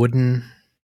a wooden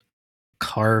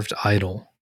carved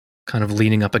idol kind of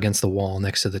leaning up against the wall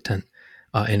next to the tent.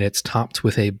 And it's topped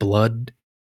with a blood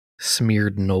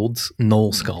smeared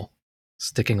knoll skull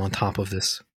sticking on top of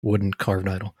this wooden carved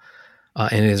idol.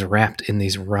 And it is wrapped in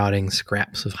these rotting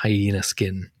scraps of hyena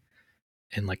skin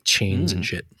and like chains and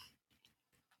shit.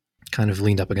 Kind of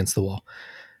leaned up against the wall.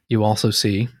 You also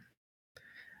see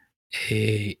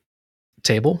a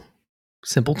table,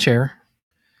 simple chair.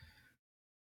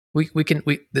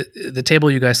 The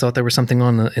table you guys thought there was something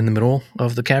on in the middle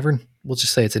of the cavern. We'll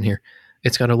just say it's in here.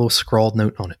 It's got a little scrawled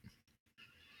note on it.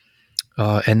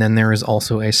 And then there is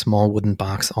also a small wooden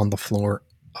box on the floor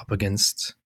up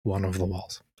against one of the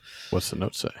walls. What's the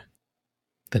note say?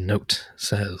 The note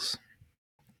says,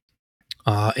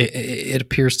 it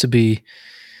appears to be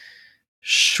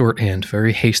shorthand,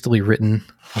 very hastily written.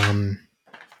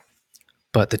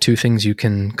 But the 2 things you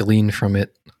can glean from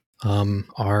it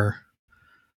are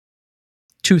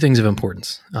 2 things of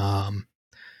importance.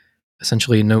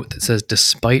 Essentially a note that says,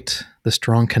 despite the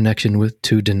strong connection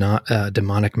to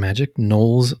demonic magic,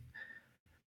 gnolls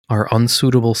are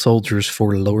unsuitable soldiers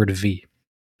for Lord V.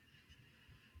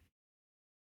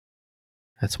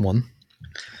 That's one.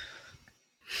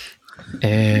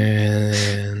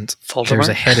 And Voldemort? there's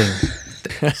a heading.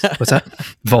 What's that?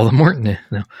 Voldemort?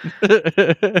 No.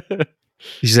 Did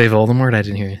you say Voldemort? I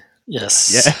didn't hear you.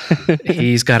 Yes. Yeah.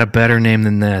 He's got a better name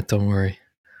than that. Don't worry.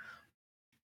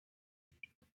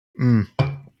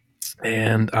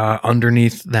 And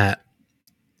underneath that,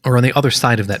 or on the other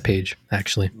side of that page,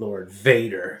 actually. Lord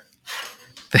Vader.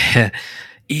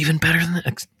 Even better than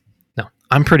that. No,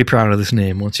 I'm pretty proud of this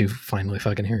name once you finally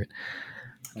fucking hear it.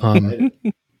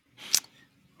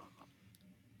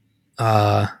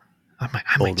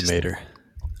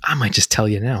 I might just tell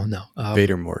you now. No.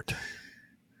 Vader Mort.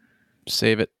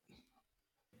 Save it.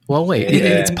 Well, wait.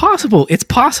 Yeah. It's possible. It's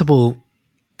possible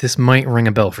this might ring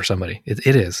a bell for somebody.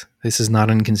 It is. This is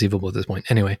not inconceivable at this point.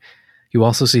 Anyway, you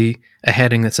also see a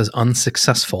heading that says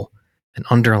unsuccessful, an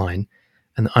underline,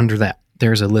 and under that,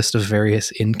 there's a list of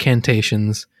various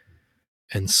incantations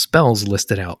and spells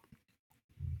listed out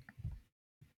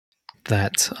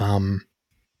that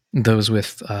those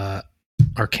with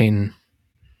arcane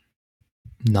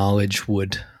knowledge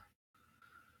would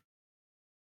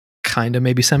kind of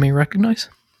maybe semi-recognize.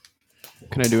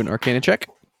 Can I do an Arcana check?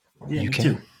 Yeah, You me can.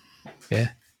 too.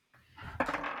 Yeah.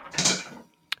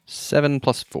 7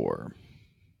 plus 4.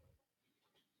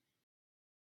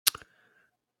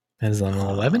 That is an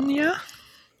 11, yeah?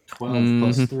 12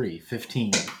 plus 3,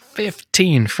 15.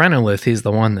 15. Phrenolith, he's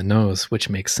the one that knows, which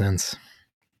makes sense.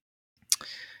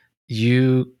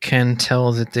 You can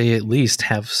tell that they at least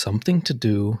have something to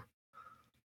do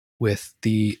with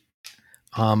the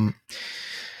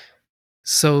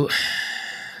so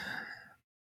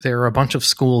there are a bunch of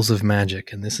schools of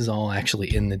magic, and this is all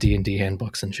actually in the D&D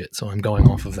handbooks and shit, so I'm going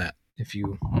off of that if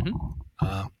you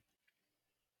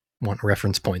want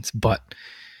reference points, but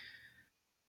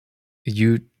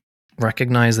you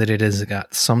recognize that it has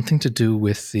got something to do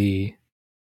with the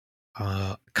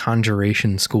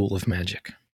conjuration school of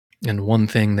magic. And one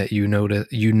thing that you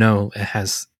know it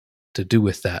has to do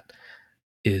with that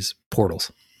is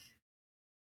portals.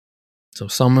 So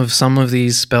some of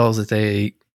these spells that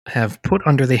they have put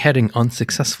under the heading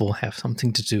unsuccessful have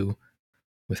something to do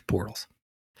with portals.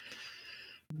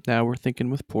 Now we're thinking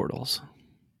with portals.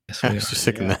 Yes, I we was are. just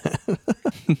thinking that.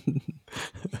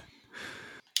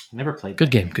 Never played Good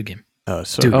that game, good game. Oh,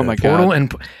 so Dude, Oh good. my Portal God.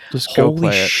 and Just go holy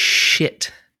play it.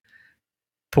 shit.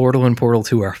 Portal and Portal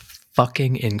 2 are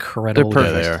fucking incredible. They're Yeah,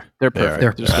 perfect. they are. They're They are.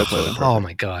 perfect. They're Just go play them. oh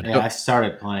my god. Yeah, I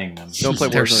started playing them. Don't play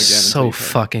They're Warzone again so until you play.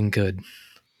 fucking good.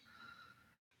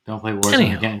 Don't play Warzone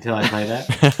Anyhow. again until I play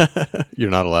that.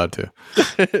 You're not allowed to.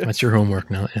 That's your homework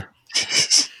now, yeah.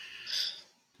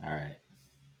 All right.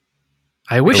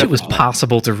 I wish it was Definitely.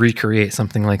 possible to recreate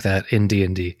something like that in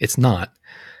D&D. It's not.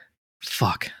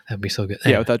 Fuck, that'd be so good. Yeah,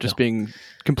 Anyway, without just no. being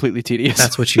completely tedious.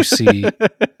 That's what you see.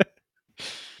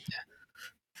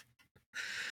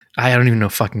 I don't even know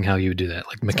fucking how you would do that,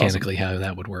 like mechanically how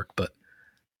that would work. But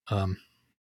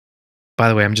by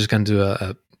the way, I'm just going to do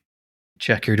a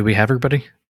check here. Do we have everybody?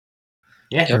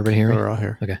 Yeah. Everybody hear me? We're all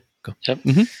here. Okay, cool. Yep.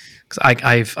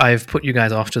 Because I've put you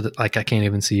guys off to the I can't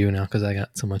even see you now because I got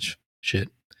so much shit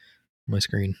on my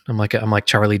screen. I'm like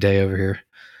Charlie Day over here.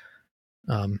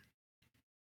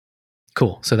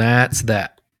 Cool. So that's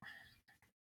that.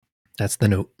 That's the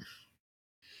note.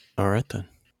 All right, then.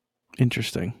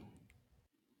 Interesting.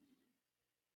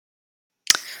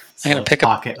 I'm gonna pick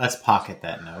up. Let's pocket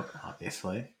that note,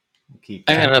 obviously. Keep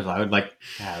I'm that, gonna- 'cause I would like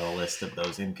to have a list of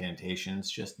those incantations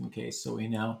just in case, so we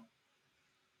know.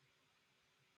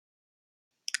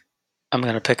 I'm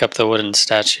gonna pick up the wooden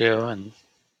statue and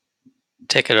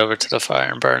take it over to the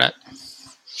fire and burn it.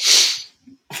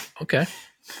 Okay.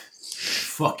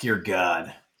 Fuck your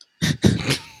god.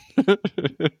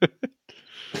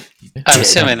 I'm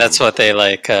assuming that's what they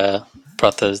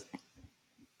brought the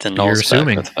You're gnolls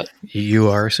assuming. back with. But You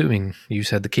are assuming. You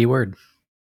said the key word.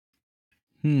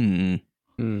 Hmm.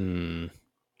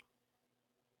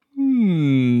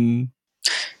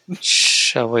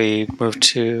 shall we move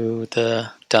to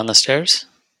down the stairs?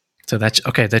 So that's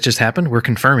okay. That just happened. We're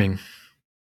confirming.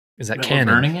 Is that But we're canon?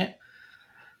 burning it?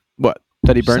 What?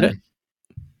 That he Just burned it? saying.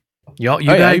 You Oh,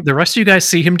 guys, yeah, the rest of you guys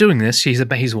see him doing this.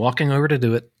 He's walking over to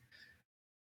do it.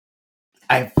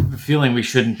 I have a feeling we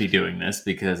shouldn't be doing this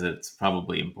because it's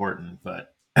probably important,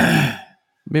 but I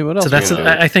mean, what else? So are we that's.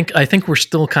 gonna do? I think we're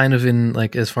still kind of in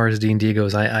like as far as D&D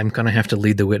goes. I'm gonna have to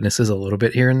lead the witnesses a little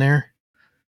bit here and there,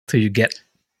 till you get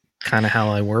kind of how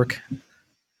I work,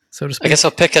 so to speak. I guess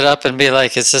I'll pick it up and be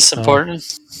like, "Is this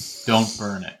important? don't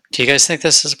burn it. Do you guys think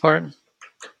this is important?"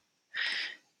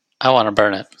 I want to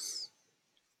burn it.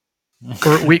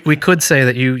 Or we could say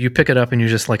that you pick it up and you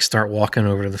just like start walking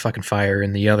over to the fucking fire,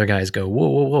 and the other guys go, whoa,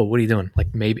 whoa, whoa, what are you doing?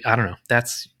 Like maybe I don't know. That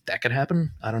could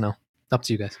happen. I don't know. Up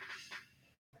to you guys.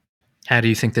 How do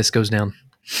you think this goes down?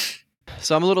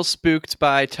 So I'm a little spooked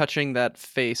by touching that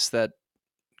face that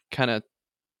kind of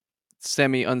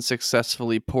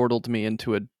semi-unsuccessfully portaled me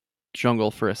into a jungle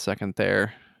for a second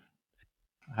there.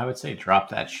 I would say drop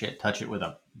that shit, touch it with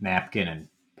a napkin, and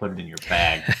put it in your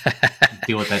bag.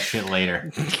 Deal with that shit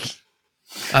later.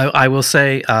 I will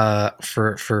say,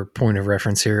 for point of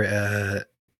reference here,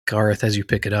 Gareth, as you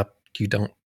pick it up, you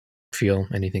don't feel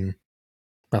anything.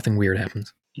 Nothing weird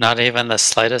happens. Not even the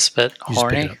slightest bit You just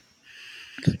pick horny.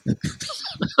 it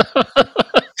up.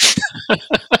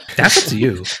 That's up to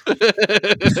you.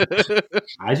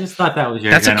 I just thought that was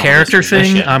your. That's a general character thing.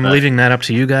 disposition, I'm but- leaving that up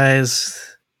to you guys.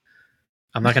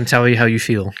 I'm not going to tell you how you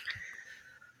feel.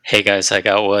 Hey guys, I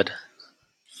got wood.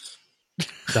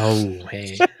 Oh,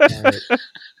 hey. All right.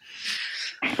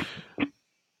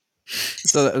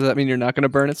 So does that mean you're not going to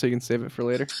burn it so you can save it for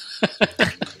later?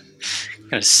 I'm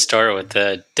gonna store it with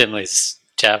the Dimley's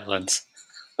javelins.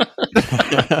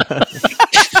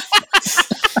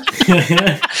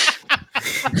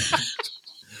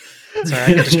 Sorry,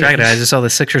 I got distracted. I just saw the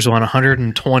Sixers won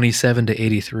 127 to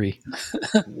 83.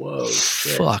 Whoa!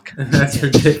 Shit. Fuck. That's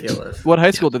ridiculous. What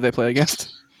high school did they play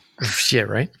against? Shit,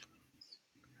 right?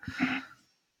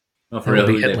 Oh, for It'll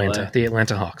real? be Who they Atlanta, play? the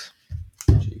Atlanta Hawks.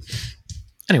 Jesus.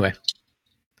 Anyway,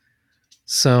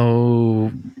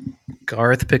 so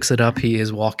Garth picks it up. He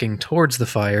is walking towards the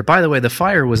fire. By the way, the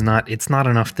fire was not. It's not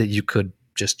enough that you could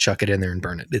just chuck it in there and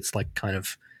burn it. It's like kind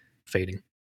of fading.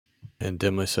 And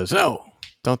Dimly says, "No,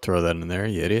 don't throw that in there,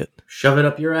 you idiot." Shove it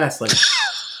up your ass, like.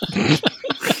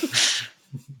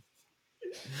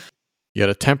 You got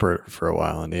to temper it for a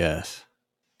while in the ass.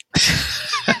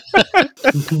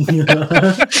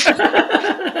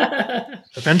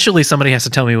 Eventually, somebody has to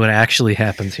tell me what actually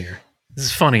happens here. This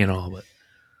is funny and all, but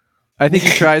I think he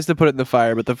tries to put it in the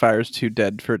fire, but the fire's too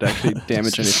dead for it to actually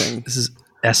damage anything. this is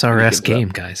SRS Give it game,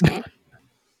 guys. Come on.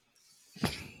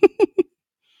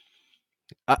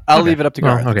 I'll Okay. leave it up to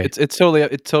Well, Garth. okay. It's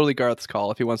totally Garth's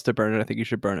call. If he wants to burn it, I think you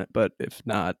should burn it. But if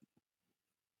not,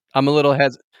 I'm a little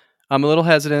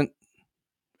hesitant.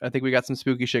 I think we got some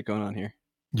spooky shit going on here.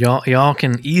 Y'all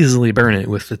can easily burn it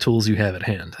with the tools you have at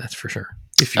hand. That's for sure.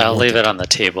 If you I'll want leave to. it on the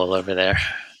table over there.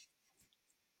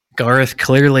 Gareth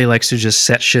clearly likes to just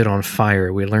set shit on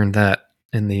fire. We learned that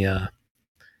in the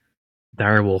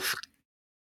direwolf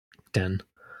den.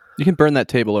 You can burn that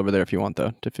table over there if you want,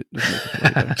 though. To make it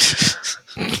feel better.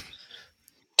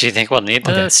 Do you think we'll need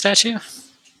the Okay. statue?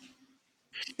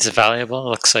 Is it valuable? It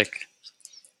looks like.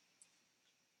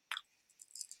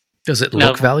 Does it No,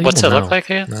 look valuable? what's it No. look like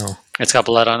again? No. It's got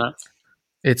blood on it.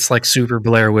 It's like Super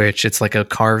Blair Witch. It's like a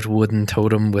carved wooden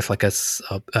totem with like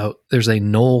there's a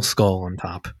knoll skull on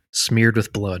top, smeared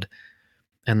with blood.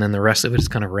 And then the rest of it is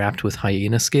kind of wrapped with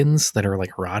hyena skins that are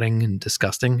like rotting and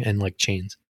disgusting and like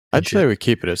chains. I'd say we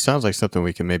keep it. It sounds like something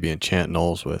we can maybe enchant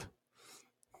gnolls with.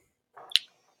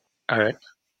 All right.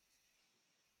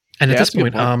 And Yeah, at this that's a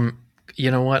good point,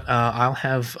 you know what? I'll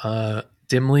have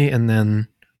Dimly and then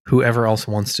whoever else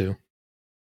wants to.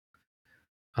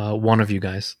 One of you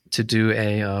guys to do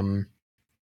a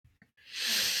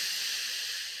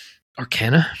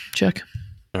Arcana check.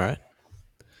 All right.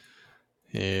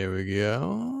 Here we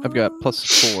go. I've got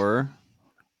 +4.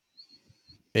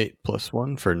 8 +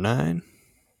 1 for 9.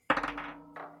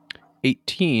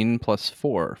 18 +4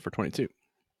 for 22.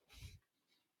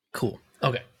 Cool.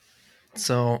 Okay.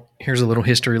 So here's a little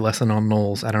history lesson on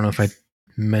gnolls. I don't know if I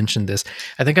mentioned this.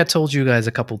 I think I told you guys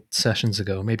a couple sessions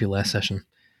ago, maybe last session.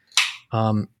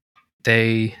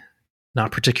 They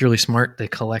not particularly smart. They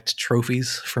collect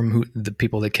trophies from the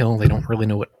people they kill. They don't really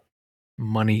know what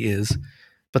money is,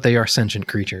 but they are sentient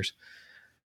creatures.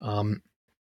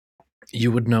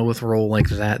 You would know with a role like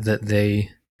that they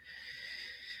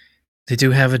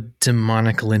do have a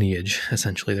demonic lineage.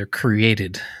 Essentially, they're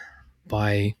created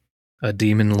by a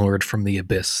demon lord from the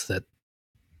abyss that,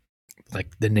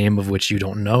 like, the name of which you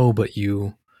don't know, but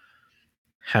you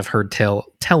have heard tell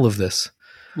of this.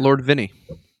 Lord Vinny.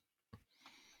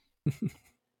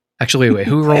 Actually, wait,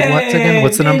 who rolled what again?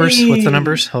 What's the numbers? What's the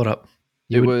numbers? Hold up.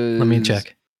 It Let me was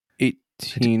check.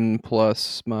 18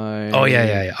 plus my. Oh,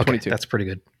 yeah. Okay, 22. that's pretty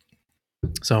good.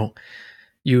 So,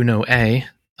 you know,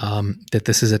 that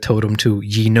this is a totem to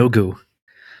Yinogu,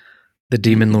 the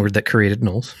demon lord that created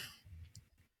gnolls.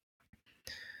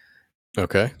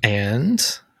 Okay. And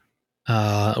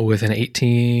with an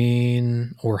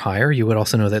 18 or higher, you would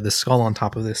also know that the skull on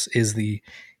top of this is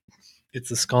it's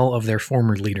the skull of their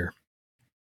former leader.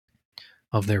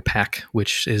 of their pack,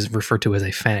 which is referred to as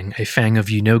a Fang. A Fang of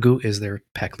Yunogu is their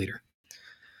pack leader.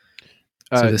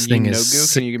 So this thing is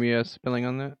Yenogu? Can you give me a spelling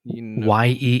on that?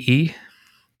 YeeNoghu.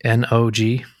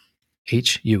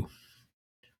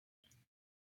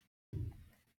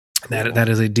 That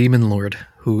is a demon lord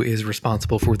who is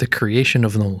responsible for the creation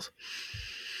of gnolls.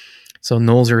 So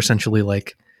gnolls are essentially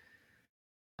like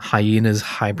hyenas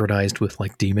hybridized with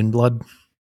like demon blood.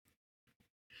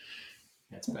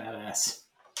 That's badass.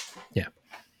 Yeah.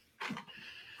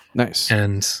 Nice.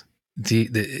 And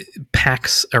the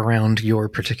packs around your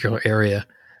particular area,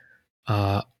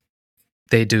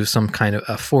 they do some kind of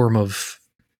a form of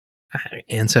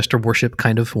ancestor worship,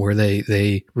 kind of, where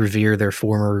they revere their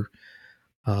former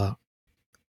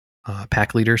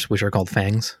pack leaders, which are called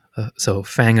Fangs. So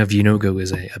Fang of Yunogu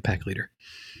is a pack leader.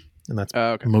 And that's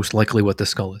Okay. most likely what the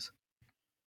skull is.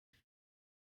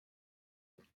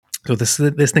 So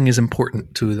this thing is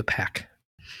important to the pack.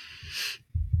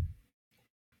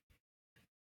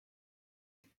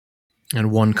 And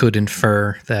one could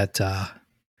infer that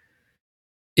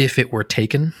if it were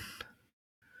taken,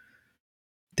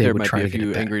 they There would might try be a to get few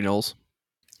it back. angry gnolls.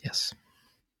 Yes.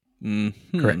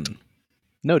 Correct.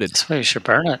 Noted. That's why you should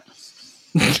burn it.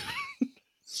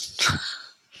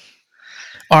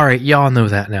 All right, y'all know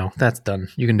that now. That's done.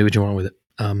 You can do what you want with it.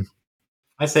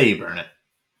 I say you burn it.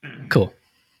 Cool.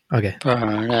 Okay.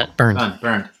 Burn it. Burned.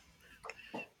 Burned.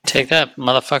 Take that,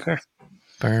 motherfucker.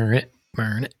 Burn it.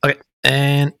 Burn it. Okay.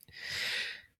 And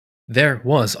there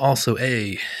was also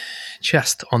a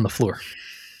chest on the floor.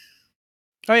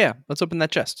 Oh yeah, let's open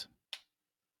that chest.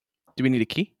 Do we need a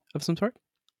key of some sort?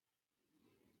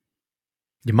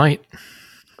 You might.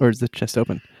 Or is the chest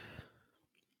open?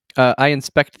 I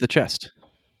inspect the chest.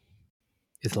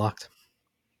 It's locked.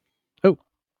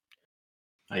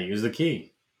 I use the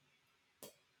key.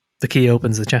 The key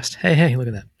opens the chest. Hey, look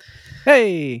at that.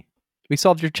 Hey! We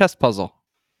solved your chest puzzle.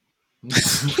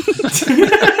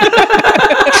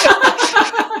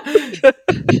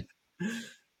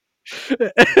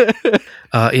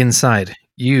 Inside,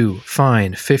 you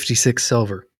find 56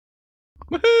 silver,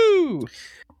 Woohoo!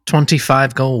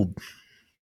 25 gold.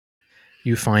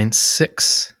 You find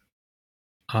 6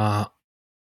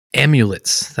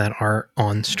 amulets that are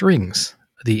on strings.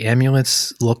 The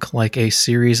amulets look like a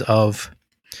series of,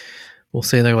 we'll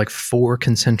say they're like 4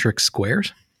 concentric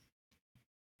squares,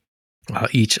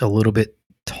 each a little bit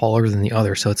taller than the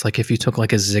other. So it's like if you took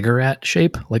like a ziggurat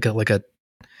shape, like a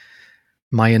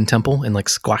Mayan temple, and like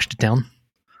squashed it down.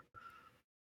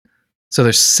 So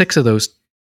there's 6 of those.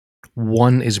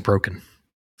 1 is broken.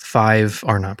 5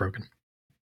 are not broken.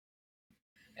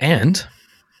 And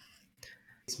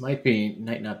This might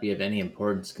not be of any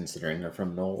importance considering they're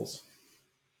from gnolls.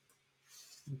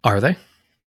 are they?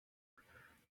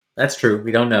 That's true.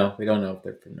 We don't know. We don't know if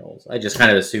they're from gnolls. I just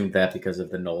kind of assumed that because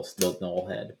of the gnoll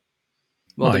head.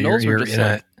 Well, the gnolls were you're just in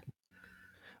like...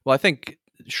 Well, I think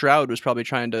Shroud was probably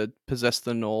trying to possess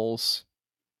the gnolls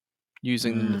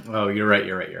using... Oh, you're right.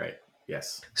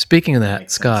 Yes. Speaking of that,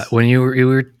 Makes Scott, sense. when you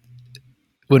were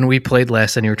when we played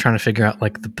last and you were trying to figure out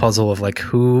like the puzzle of like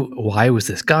why was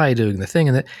this guy doing the thing,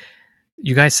 and that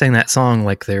you guys sang that song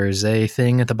like there's a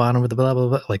thing at the bottom of the blah blah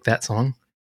blah, like that song.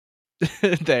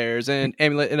 There's an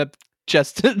amulet in a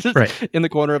chest Right. in the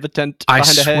corner of a tent I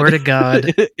behind a head swear to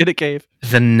God, in a cave.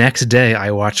 the next day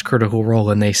I watched Critical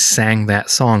Role and they sang that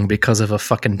song because of a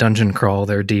fucking dungeon crawl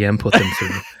their DM put them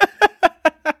through.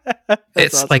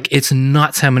 It's awesome. like it's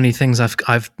nuts how many things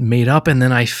I've made up, and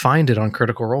then I find it on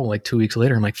Critical Role like 2 weeks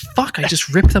later. I'm like, fuck! I just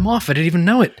ripped them off. I didn't even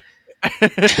know it.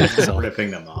 So,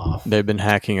 Ripping them off. They've been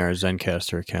hacking our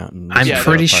Zencaster account. And I'm Yeah,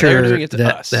 pretty they're sure doing it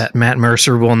to us. that Matt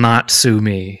Mercer will not sue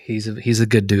me. He's a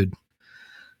good dude.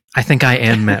 I think I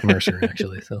am Matt Mercer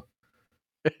actually. So,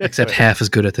 except half as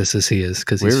good at this as he is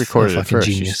because we he's recorded a it fucking first.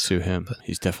 genius. You sue him.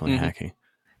 He's definitely Mhm. hacking.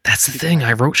 That's the thing.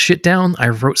 I wrote shit down. I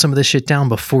wrote some of this shit down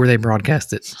before they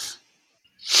broadcast it.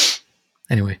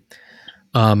 Anyway,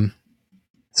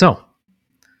 so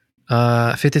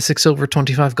 56 silver,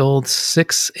 25 gold,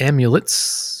 6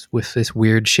 amulets with this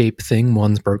weird shape thing.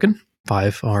 1's broken,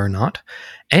 5 are not.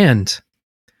 And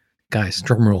guys,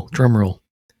 drum roll.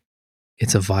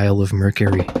 It's a vial of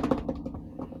mercury.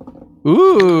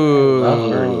 Ooh. Love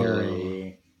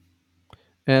mercury.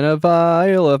 And a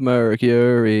vial of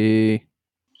mercury.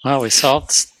 Wow, we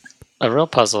solved a real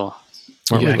puzzle.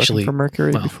 Weren't You we actually- looking for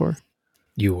mercury well, before?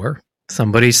 You were.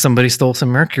 Somebody stole some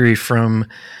mercury from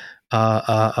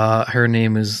her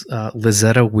name is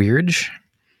Lizetta Weirge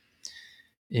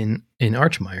in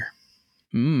Archmire.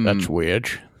 That's weird.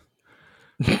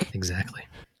 Exactly.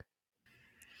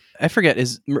 I forget.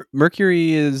 Is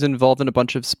mercury is involved in a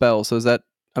bunch of spells? So is that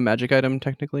a magic item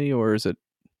technically, or is it?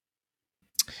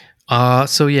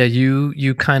 So yeah,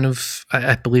 you kind of,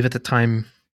 I believe at the time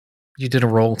you did a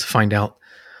roll to find out.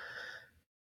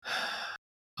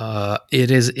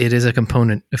 It is a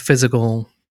component, a physical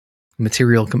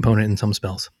material component in some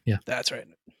spells. Yeah, That's right.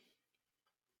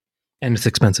 and it's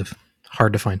expensive,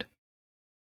 hard to find,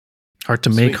 hard to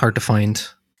make, Sweet. hard to find,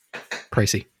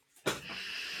 pricey.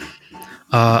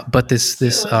 But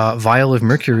this vial of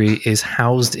mercury is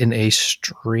housed in a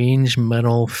strange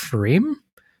metal frame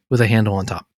with a handle on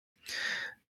top.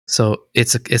 So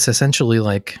it's essentially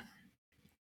like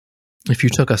if you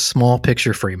took a small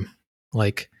picture frame,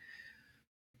 like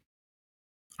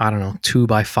I don't know,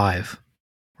 2x5,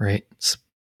 right? It's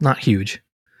not huge,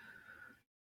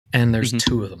 and there's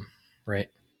two of them, right?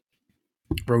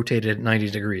 Rotated at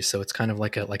 90 degrees, so it's kind of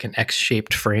like an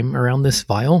X-shaped frame around this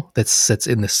vial that sits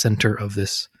in the center of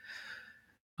this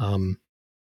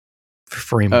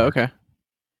framework. Oh, okay.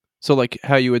 So like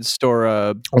how you would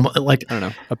store Like I don't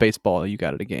know, a baseball you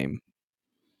got at a game.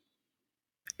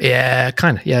 Yeah,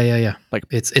 kind of. Yeah. Like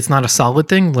it's not a solid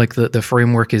thing. Like the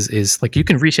framework is like you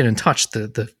can reach in and touch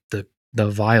the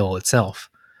vial itself.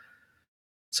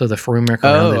 So the framework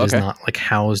around it is not like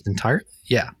housed entirely.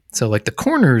 Yeah. So like the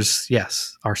corners,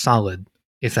 yes, are solid,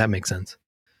 if that makes sense.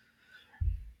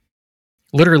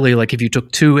 Literally, like if you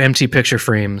took two empty picture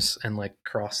frames and like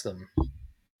crossed them.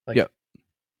 Like, yep.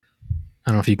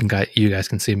 I don't know if you guys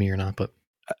can see me or not, but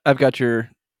I've got your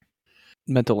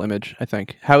mental image, I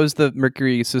think. How is the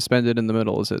mercury suspended in the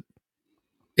middle? Is it?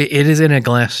 It is in a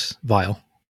glass vial.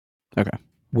 Okay.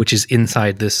 Which is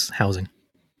inside this housing.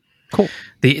 Cool.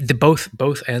 The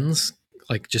both ends,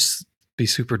 like just be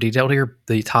super detailed here.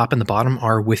 The top and the bottom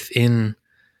are within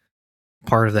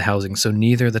part of the housing, so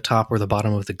neither the top or the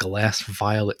bottom of the glass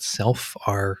vial itself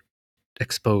are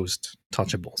exposed,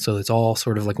 touchable. So it's all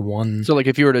sort of like one. So like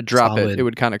if you were to drop solid, it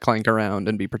would kind of clank around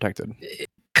and be protected.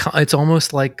 It's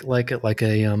almost like a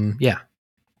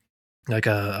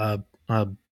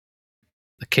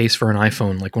case for an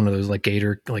iPhone, like one of those like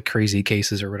Gator like crazy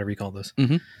cases or whatever you call those.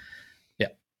 Mm-hmm. Yeah.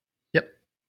 Yep.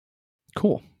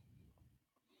 Cool.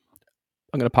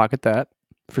 I'm gonna pocket that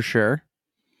for sure.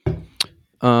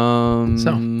 So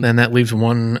then that leaves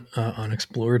one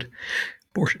unexplored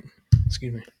portion.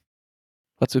 Excuse me.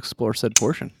 Let's explore said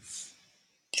portion. Do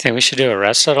you think we should do a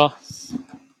rest at all?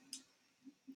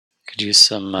 Could use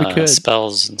some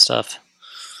spells and stuff.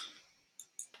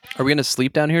 Are we gonna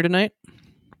sleep down here tonight?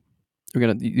 Are we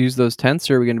gonna use those tents,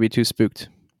 or are we gonna be too spooked?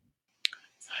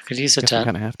 I could use a tent. We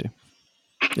kind of have to.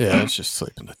 Yeah, let's just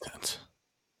sleep in the tents.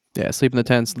 Yeah, sleep in the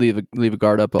tents. Leave a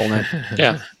guard up all night.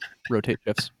 Yeah, rotate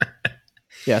shifts.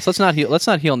 Yeah, so let's not heal. Let's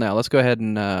not heal now. Let's go ahead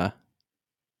and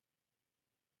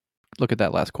look at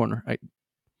that last corner. I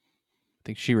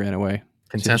think she ran away.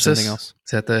 Consensus? Anything else?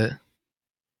 Is that the?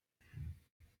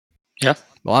 Yeah.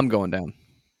 Well, I'm going down.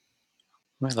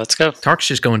 Right, let's go. Tark's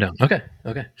just going down. Okay.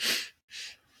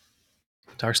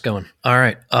 Tark's going. All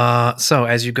right. So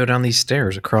as you go down these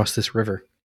stairs across this river,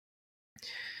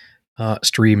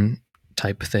 stream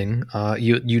type thing,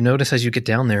 you notice as you get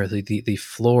down there, the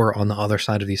floor on the other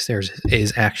side of these stairs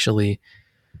is actually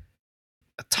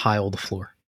a tiled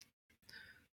floor.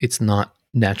 It's not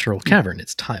natural cavern.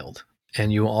 It's tiled.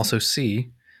 And you will also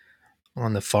see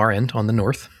on the far end, on the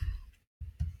north,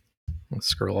 let's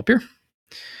scroll up here,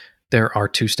 there are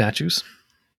two statues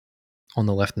on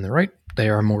the left and the right. They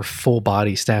are more full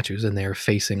body statues, and they are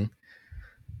facing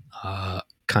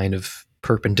kind of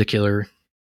perpendicular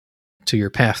to your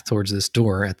path towards this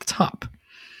door at the top,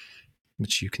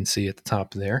 which you can see at the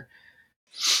top there,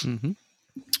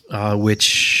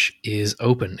 which is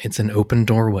open. It's an open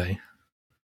doorway.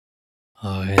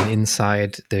 And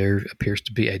inside there appears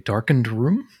to be a darkened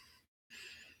room.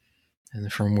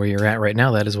 And from where you're at right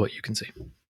now, that is what you can see.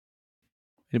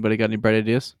 Anybody got any bright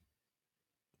ideas?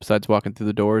 Besides walking through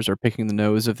the doors or picking the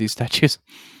nose of these statues?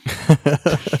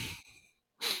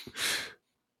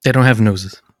 They don't have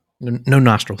noses. No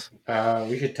nostrils.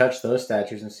 We should touch those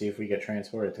statues and see if we get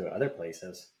transported to other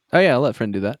places. Oh yeah, I'll let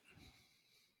friend do that.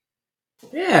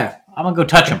 Yeah, I'm gonna go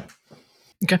touch them.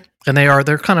 Okay, and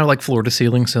they're kind of like floor to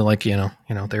ceiling, so like you know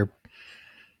they're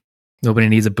nobody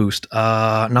needs a boost.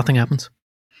 Nothing happens.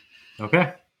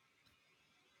 Okay,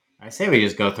 I say we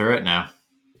just go through it now.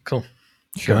 Cool.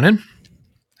 Going in.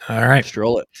 All right,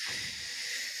 stroll it.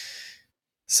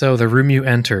 So the room you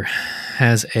enter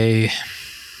has a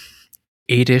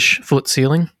 8-ish foot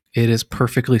ceiling. It is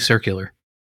perfectly circular,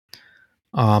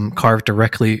 carved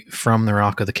directly from the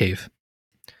rock of the cave.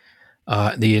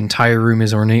 The entire room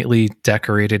is ornately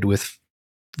decorated with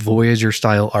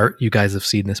Voyager-style art. You guys have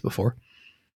seen this before.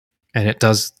 And it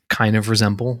does kind of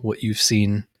resemble what you've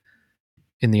seen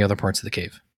in the other parts of the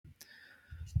cave.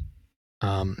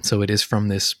 So it is from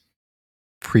this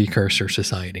precursor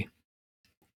society.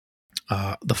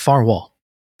 The far wall.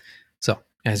 So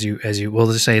as you,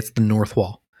 we'll just say it's the north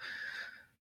wall.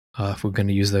 If we're going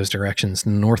to use those directions,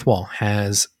 the north wall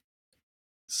has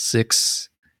 6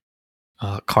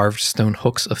 carved stone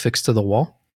hooks affixed to the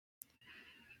wall.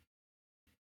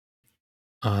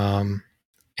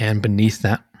 And beneath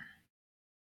that,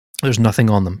 there's nothing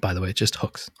on them, by the way, just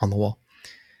hooks on the wall.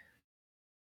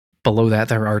 Below that,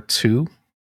 there are 2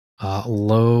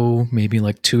 low, maybe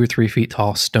like 2 or 3 feet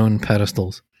tall stone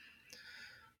pedestals,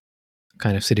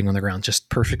 kind of sitting on the ground, just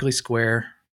perfectly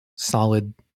square,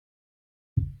 solid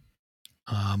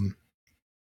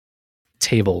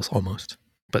tables almost,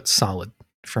 but solid.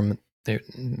 From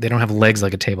they don't have legs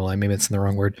like a table. Maybe that's the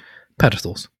wrong word.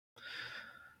 Pedestals.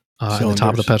 And the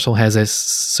top of the pedestal has a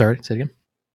sorry, say it again.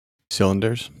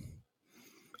 Cylinders.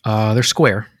 They're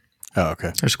square. Oh,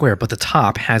 okay. They're square, but the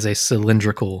top has a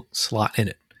cylindrical slot in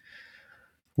it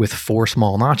with 4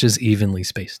 small notches evenly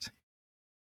spaced.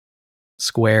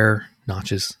 Square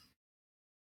notches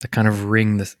that kind of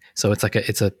ring this. So it's like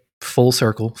it's a full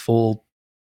circle, full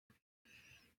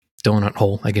donut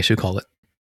hole, I guess you call it.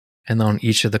 And on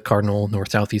each of the cardinal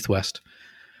north, south, east, west.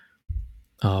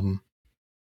 Not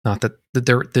that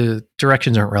the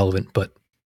directions aren't relevant, but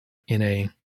in a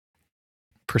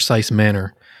precise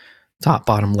manner, top,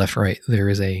 bottom, left, right, there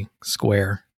is a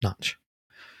square notch.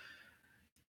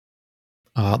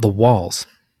 The walls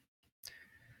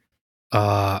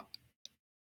have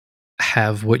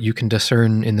what you can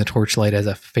discern in the torchlight as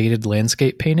a faded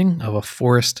landscape painting of a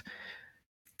forest,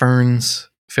 ferns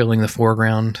filling the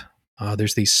foreground.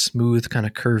 There's these smooth, kind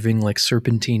of curving, like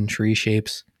serpentine tree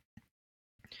shapes,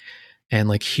 and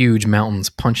like huge mountains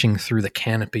punching through the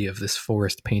canopy of this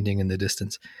forest painting in the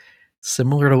distance,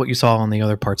 similar to what you saw on the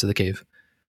other parts of the cave,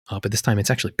 but this time it's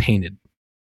actually painted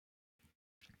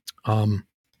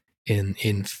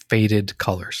in faded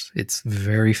colors. It's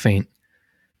very faint,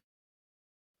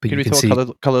 but Can you we can tell see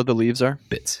what color the leaves are?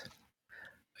 bits.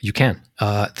 You can.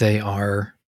 They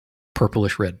are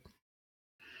purplish red,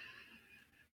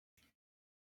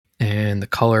 and the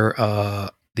color,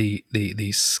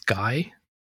 the sky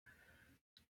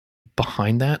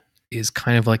behind that is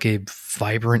kind of like a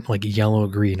vibrant, like yellow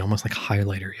green, almost like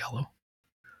highlighter yellow.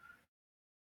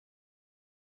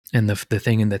 And the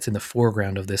thing that's in the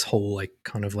foreground of this whole like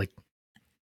kind of like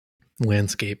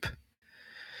landscape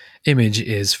image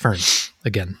is ferns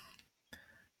again.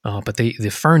 But the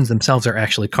ferns themselves are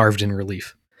actually carved in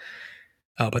relief.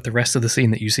 But the rest of the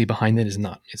scene that you see behind it is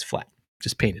not. It's flat,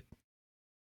 just painted.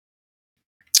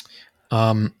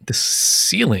 The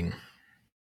ceiling.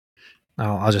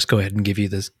 I'll just go ahead and give you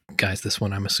this, guys. This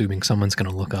one I'm assuming someone's going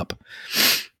to look up.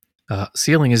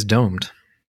 Ceiling is domed.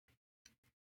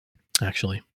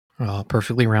 Actually,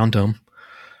 perfectly round dome.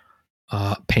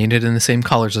 Painted in the same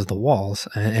colors as the walls,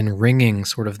 and ringing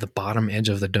sort of the bottom edge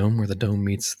of the dome where the dome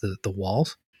meets the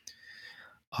walls.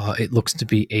 It looks to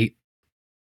be 8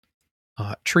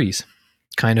 trees,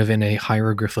 kind of in a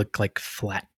hieroglyphic, like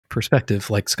flat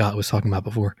perspective, like Scott was talking about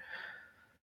before.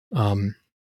 And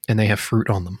they have fruit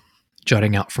on them,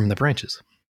 jutting out from the branches.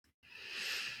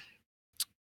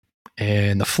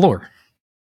 And the floor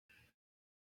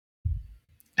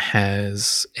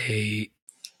has a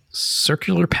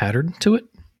circular pattern to it,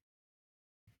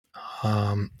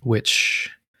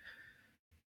 which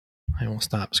I will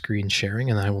stop screen sharing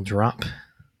and I will drop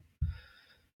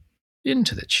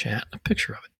into the chat a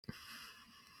picture of it.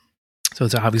 So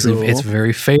it's obviously Cool. It's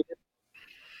very faded.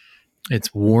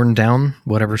 It's worn down,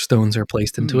 whatever stones are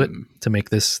placed into it to make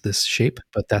this shape,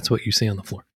 but that's what you see on the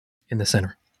floor in the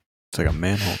center. It's like a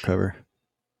manhole cover.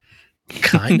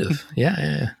 Kind of.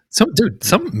 Yeah. Some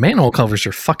manhole covers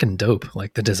are fucking dope.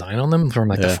 Like the design on them from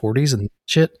like the 40s and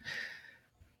shit.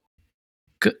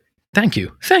 Good. Thank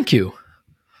you.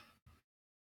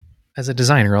 As a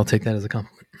designer, I'll take that as a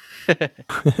compliment.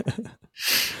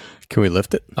 Can we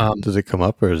lift it? Does it come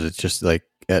up, or is it just like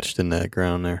etched in that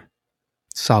ground there?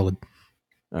 Solid.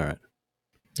 All right.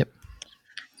 Yep.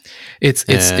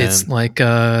 It's like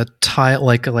a tile,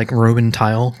 like Roman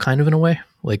tile, kind of in a way,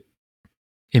 like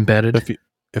embedded.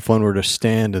 If one were to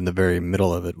stand in the very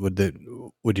middle of it,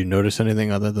 would you notice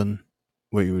anything other than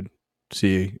what you would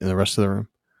see in the rest of the room?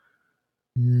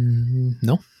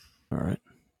 No. All right.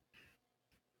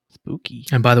 Spooky.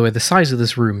 And by the way, the size of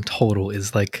this room total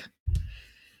is like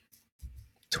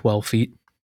 12 feet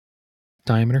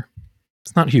diameter.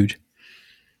 It's not huge.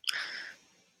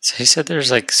 So he said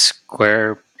there's like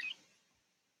square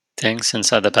things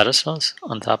inside the pedestals,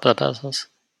 on top of the pedestals?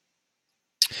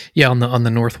 Yeah, on the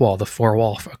north wall, the far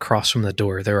wall across from the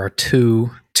door, there are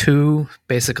two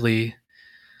basically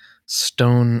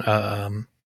stone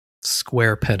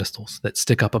square pedestals that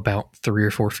stick up about 3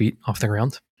 or 4 feet off the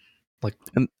ground.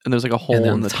 And there's like a hole And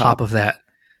then in on the top of that,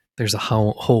 there's a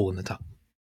hole in the top.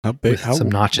 How big? With some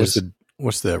notches.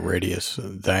 What's the radius,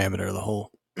 diameter of the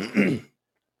hole?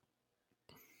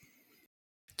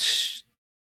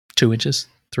 2 inches,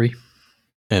 3,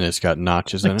 And it's got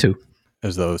notches in like it, 2.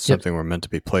 as though something were meant to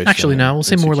be placed. Actually, in it no, we'll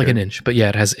say and more like an secured. inch. But yeah,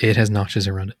 it has notches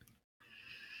around it.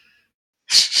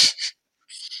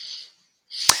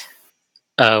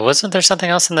 Wasn't there something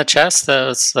else in the chest that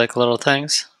was like little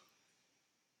things?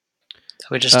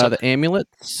 We just the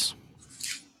amulets.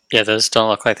 yeah, those don't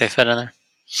look like they fit in there.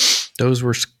 Those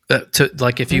were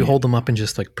if you hold them up in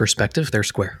just like perspective, they're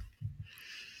square.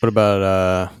 What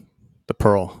about the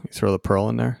pearl? You throw the pearl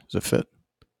in there. Does it fit?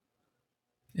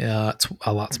 Yeah, it's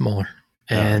a lot smaller.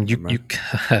 Oh, And you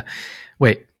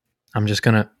wait. I'm just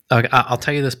gonna. I'll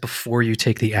tell you this before you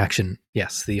take the action.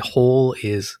 Yes, the hole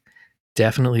is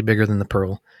definitely bigger than the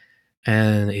pearl,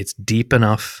 and it's deep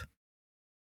enough.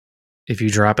 If you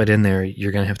drop it in there,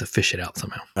 you're gonna have to fish it out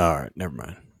somehow. All right, never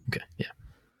mind. Okay, yeah.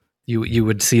 You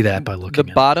would see that by looking.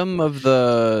 The bottom of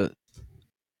the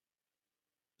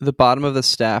bottom of the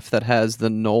staff that has the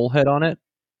knoll head on it,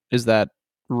 is that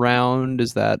round?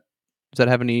 Does that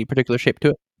have any particular shape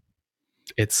to it?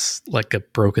 It's like a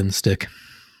broken stick.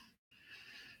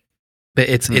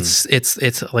 It's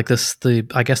like this.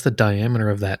 I guess the diameter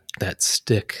of that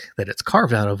stick that it's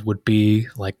carved out of would be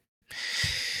like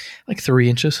 3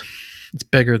 inches. It's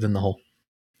bigger than the hole.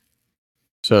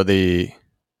 So the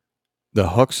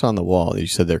hooks on the wall, you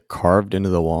said they're carved into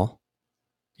the wall?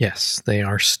 Yes, they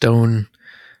are stone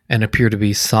and appear to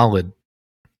be solid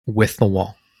with the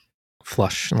wall,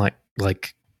 flush,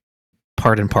 like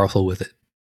part and parcel with it.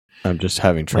 I'm just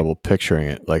having trouble picturing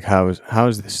it. Like how is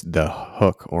this the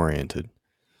hook oriented?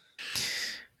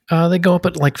 They go up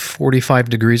at like 45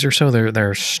 degrees or so.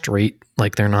 They're straight,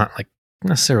 like they're not like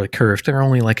necessarily curved. They're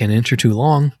only like an inch or two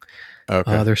long.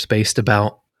 Okay. They're spaced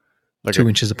about Like 2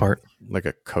 inches apart. Like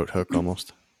a coat hook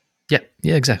almost. Yeah,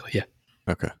 exactly. Yeah.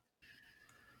 Okay.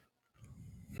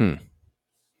 Well,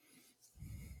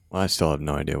 I still have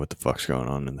no idea what the fuck's going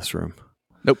on in this room.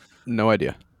 Nope, no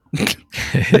idea.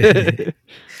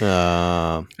 I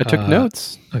I took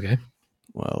notes. Okay.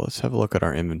 Well, let's have a look at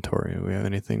our inventory. Do we have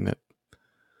anything that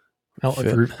I'll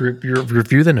fit?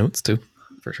 review the notes too,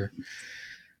 for sure.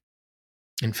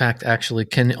 In fact, actually,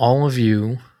 can all of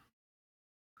you?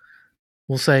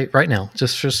 We'll say right now,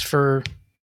 just for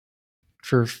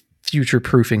future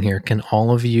proofing here, can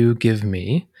all of you give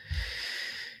me?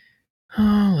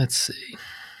 Oh, let's see.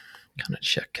 What kind of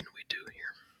check can we do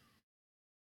here?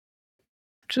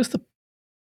 Just the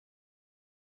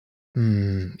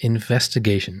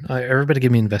investigation. Everybody,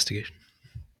 give me investigation.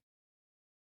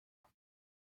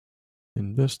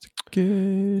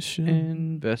 Investigation.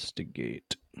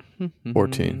 Investigate.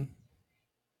 14.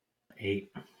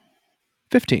 8.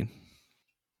 15.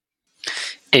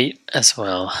 8 as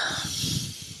well.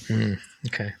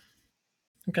 Okay.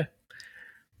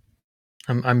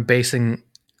 I'm basing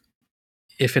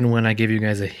if and when I give you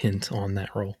guys a hint on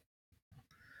that roll.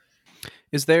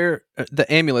 Is there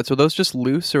the amulets? Are those just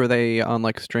loose, or are they on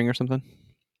like string or something?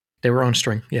 They were on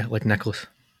string, yeah, like necklace.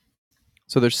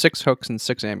 So there's 6 hooks and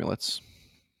 6 amulets.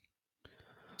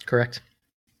 Correct.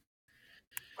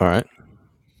 All right.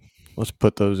 Let's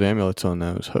put those amulets on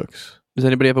those hooks. Does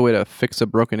anybody have a way to fix a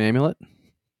broken amulet?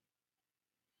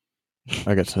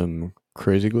 I got some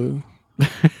crazy glue. We're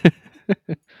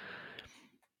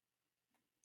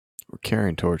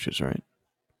carrying torches, right?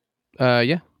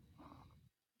 Yeah.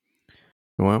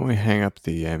 Why don't we hang up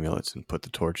the amulets and put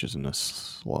the torches in a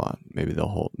slot? Maybe they'll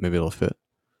hold. Maybe it'll fit.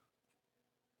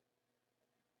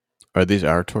 Are these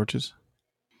our torches?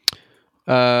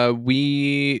 I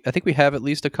think we have at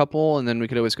least a couple, and then we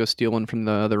could always go steal one from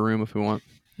the other room if we want.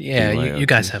 Yeah, you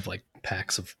guys have like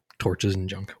packs of torches and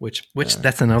junk, which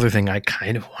that's another thing I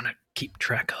kind of want to keep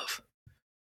track of.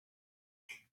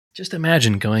 Just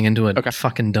imagine going into a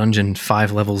fucking dungeon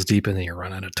 5 levels deep and then you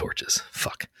run out of torches.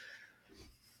 Fuck.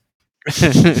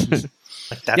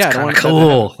 Like, that's kind of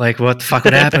cool. Like, what the fuck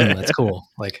would happen? That's cool.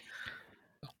 Like,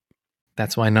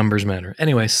 that's why numbers matter.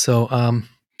 Anyway, so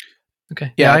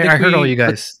okay. Yeah, I heard all you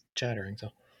guys chattering. So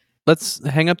let's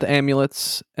hang up the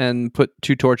amulets and put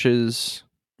 2 torches,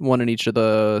 one in each of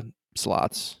the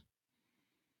slots.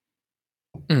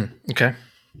 Okay.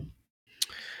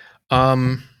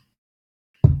 How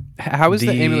is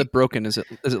the amulet broken? Is it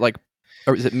like,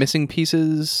 or is it missing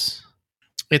pieces?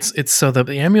 It's so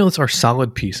the amulets are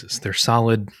solid pieces. They're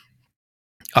solid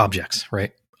objects,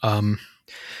 right?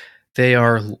 They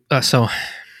are so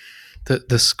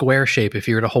the square shape. If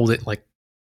you were to hold it like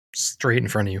straight in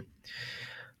front of you.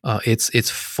 It's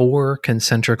 4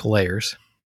 concentric layers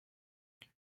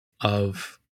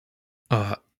of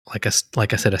like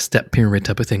I said, a step pyramid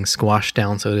type of thing squashed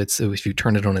down. So if you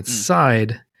turn it on its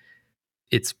side,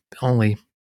 it's only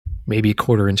maybe a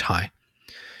 1/4 inch high.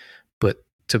 But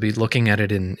to be looking at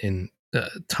it in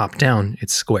top down,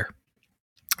 it's square.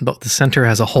 But the center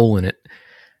has a hole in it.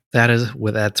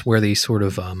 That's where these sort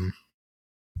of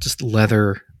just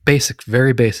leather,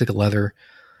 very basic leather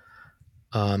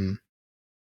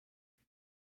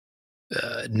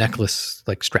necklace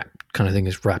like strap kind of thing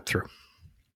is wrapped through.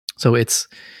 So it's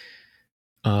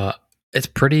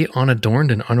pretty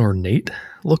unadorned and unornate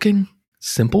looking,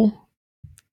 simple,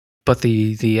 but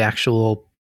the actual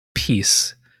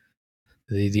piece,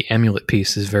 the amulet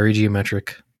piece, is very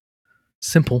geometric,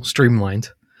 simple, streamlined.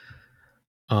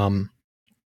 And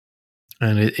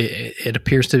it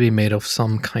appears to be made of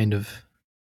some kind of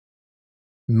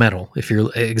metal. If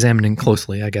you're examining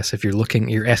closely, I guess if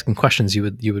you're asking questions, you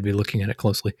would be looking at it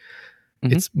closely.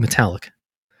 Mm-hmm. It's metallic.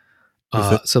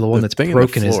 So the one that's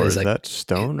broken is like that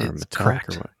stone or metallic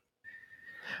cracked. or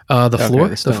what? The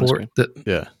floor,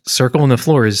 the circle in the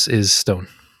floor is stone.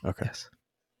 Okay. Yes.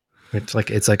 It's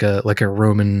like a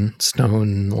Roman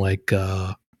stone like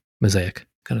mosaic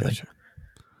kind of thing.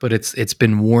 But it's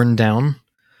been worn down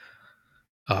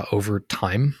over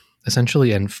time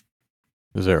essentially, and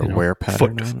is there a wear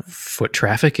pattern on it? Foot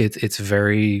traffic, it's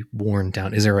very worn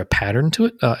down. Is there a pattern to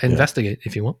it? Investigate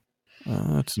if you want.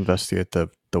 Let's investigate the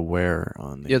wear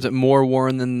on the... Yeah, is it more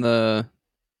worn than the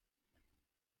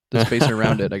space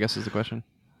around it, I guess is the question.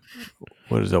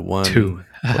 What does a 1 2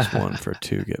 plus 1 for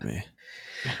 2 get me?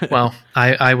 Well,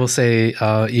 I will say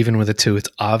even with a 2, it's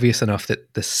obvious enough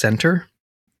that the center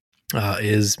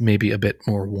is maybe a bit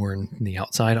more worn than the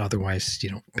outside. Otherwise, you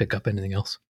don't pick up anything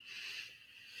else.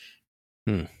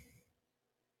 We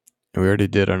already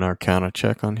did an Arcana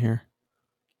check on here.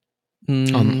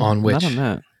 On which? Not on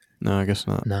that. No, I guess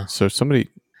not. No. So somebody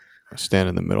stand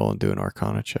in the middle and do an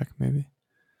Arcana check, maybe?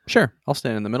 Sure, I'll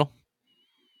stand in the middle.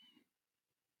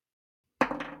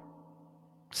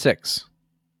 6.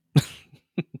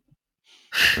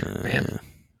 Man,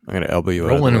 I'm gonna elbow you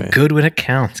rolling out of the way. Good when it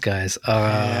counts, guys.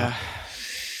 I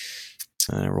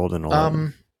rolled an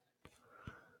 11.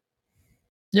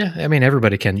 Yeah, I mean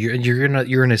everybody can.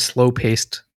 You're in a slow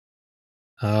paced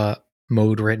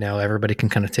mode right now. Everybody can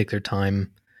kind of take their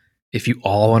time. If you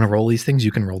all want to roll these things,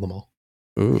 you can roll them all.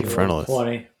 Ooh, frontalist.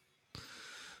 20.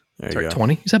 There Sorry, you go.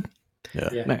 20, you said?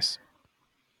 Yeah. Nice.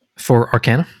 For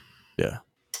Arcana? Yeah.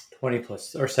 20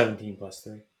 plus, or 17 plus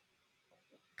 3.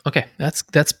 Okay, that's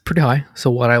pretty high.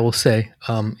 So what I will say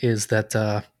is that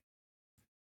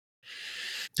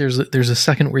there's a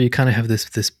second where you kind of have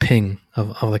this ping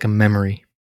of like a memory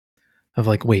of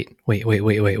like wait,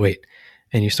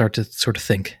 and you start to sort of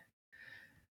think,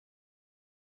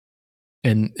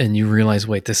 and you realize,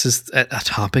 wait, this is a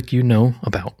topic you know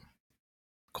about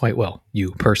quite well,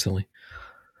 you personally,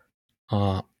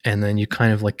 and then you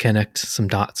kind of like connect some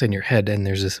dots in your head, and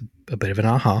there's a bit of an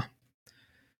aha.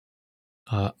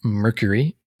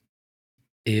 Mercury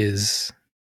is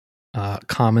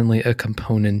commonly a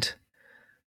component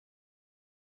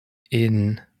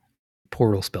in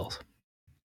portal spells.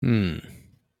 Was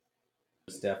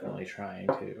definitely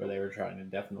they were trying to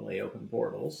definitely open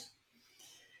portals,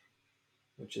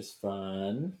 which is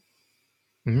fun.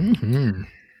 Mm-hmm.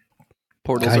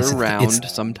 Portals are round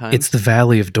sometimes. It's the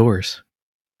Valley of Doors.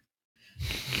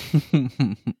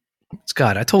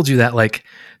 Scott, I told you that like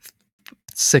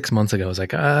 6 months ago. I was like,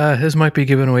 this might be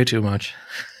giving away too much.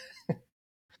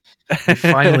 You're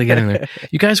finally getting there.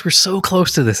 You guys were so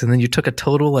close to this, and then you took a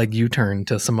total like U-turn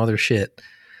to some other shit,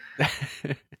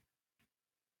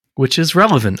 which is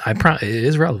relevant. It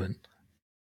is relevant.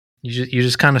 You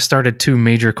just kind of started 2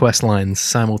 major quest lines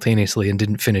simultaneously and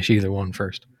didn't finish either one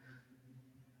first.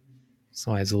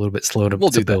 So it's a little bit slow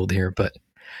to build here, but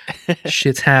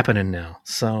shit's happening now.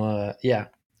 So yeah,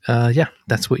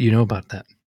 that's what you know about that.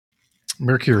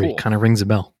 Mercury kind of rings a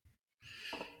bell.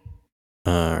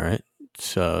 All right.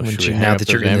 So should we now that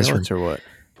you're in this room or what?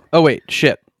 Oh wait,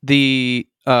 shit. The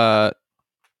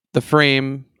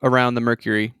frame around the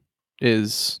Mercury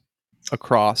is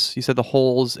across. You said the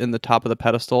holes in the top of the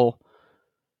pedestal.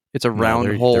 It's a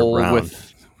round hole with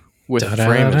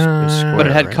frame, square, but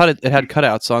it had right? it had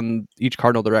cutouts on each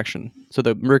cardinal direction, so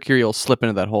the Mercury will slip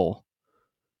into that hole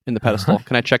in the pedestal.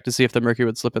 Can I check to see if the Mercury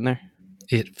would slip in there?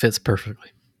 It fits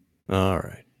perfectly. All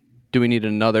right. Do we need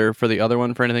another for the other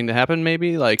one for anything to happen?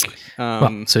 Maybe like.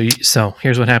 So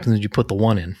here's what happens: when you put the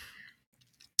 1 in,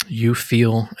 you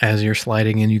feel as you're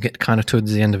sliding and you get kind of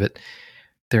towards the end of it.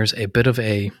 There's a bit of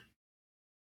at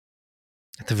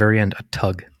the very end, a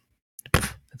tug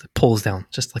It pulls down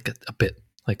just like a bit,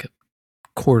 like a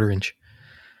quarter inch.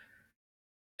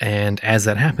 And as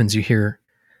that happens, you hear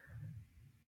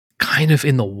kind of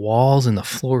in the walls and the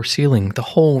floor ceiling, the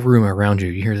whole room around you,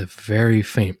 you hear the very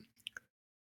faint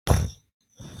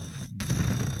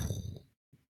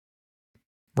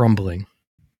rumbling.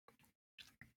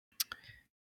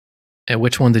 And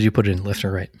which one did you put it in, left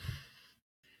or right?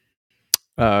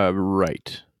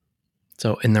 Right.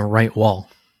 So in the right wall,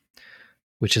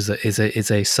 which is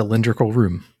a cylindrical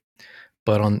room,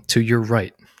 but on to your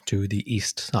right, to the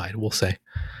east side, we'll say,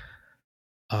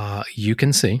 you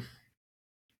can see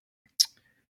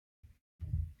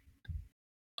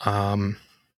kind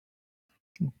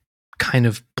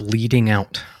of bleeding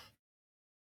out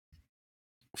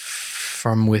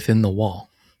from within the wall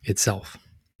itself.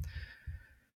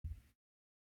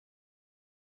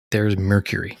 There's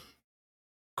mercury,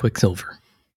 Quicksilver,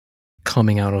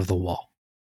 coming out of the wall,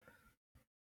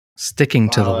 sticking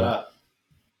to the wall.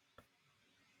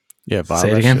 Yeah, vial Say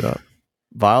it that again? shit up.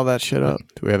 Vial that shit up.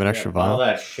 Do we have an extra All vial?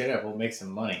 that shit up. We'll make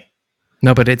some money.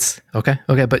 No, but it's okay.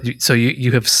 But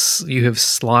you have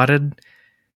slotted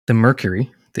the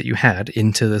mercury that you had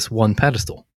into this one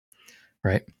pedestal,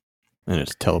 right? And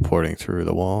it's teleporting through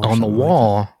the wall. On the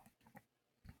wall,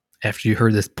 after you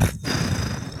heard this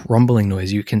rumbling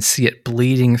noise, you can see it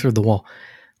bleeding through the wall,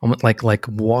 almost like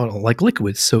water, like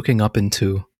liquid soaking up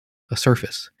into a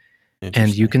surface.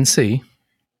 And you can see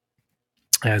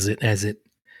as it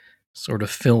sort of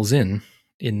fills in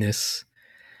this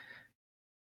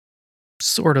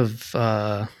sort of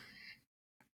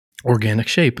organic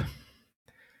shape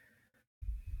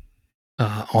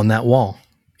on that wall.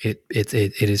 It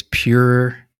is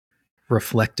pure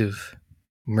reflective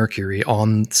mercury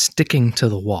on sticking to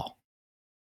the wall.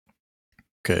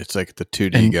 Okay, it's like the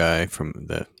 2D guy from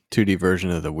the 2D version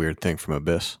of the weird thing from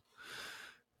Abyss.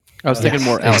 I was thinking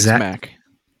more Alex Mack.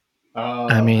 Oh,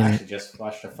 I mean, I actually just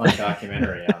watched a fun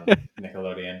documentary on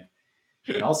Nickelodeon.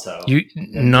 And also,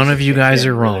 none of you guys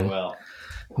are wrong. Really well.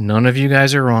 None of you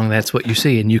guys are wrong. That's what you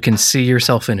see, and you can see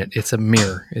yourself in it. It's a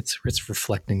mirror. It's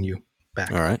reflecting you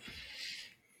back. All right.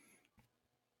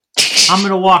 I'm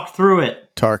gonna walk through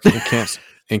it. Tark,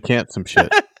 incant some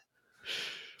shit.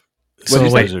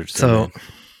 So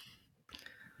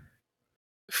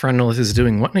Friendless is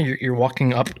doing what? You're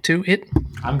walking up to it?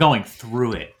 I'm going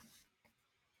through it.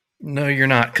 No, you're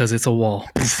not, because it's a wall.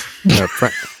 No,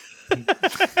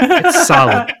 It's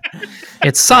solid.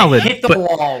 It's solid. I hit the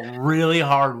wall really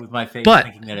hard with my face,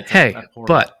 thinking that it's a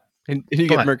portal. And you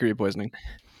get mercury poisoning.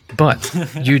 But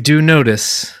you do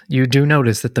notice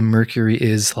that the mercury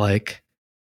is like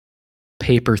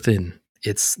paper thin.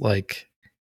 It's like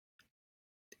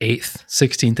 1/8,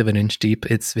 16th of an inch deep.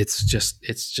 It's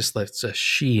just like a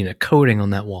sheen, a coating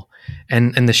on that wall,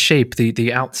 and the shape,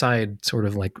 the outside sort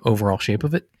of like overall shape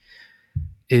of it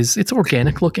it's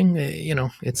organic looking.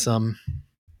 It's not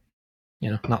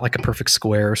like a perfect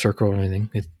square or circle or anything.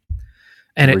 It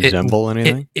resemble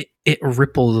anything. It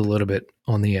ripples a little bit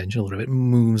on the edge, a little bit,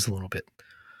 moves a little bit.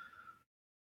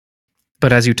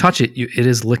 But as you touch it, it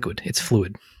is liquid. It's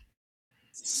fluid.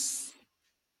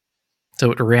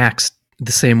 So it reacts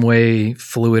the same way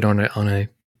fluid on a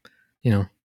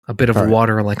bit of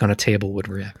water, like on a table, would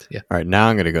react. Yeah. All right. Now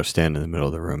I'm going to go stand in the middle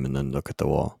of the room and then look at the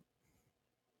wall.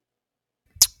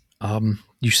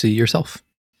 You see yourself.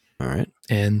 All right.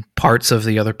 And parts of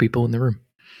the other people in the room.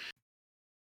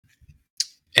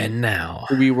 And now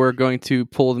we were going to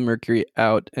pull the mercury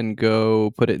out and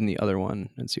go put it in the other one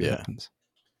and see what happens.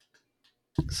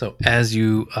 So as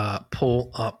you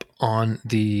pull up on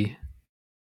the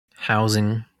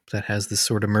housing that has this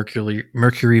sort of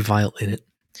mercury vial in it,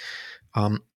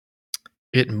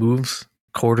 it moves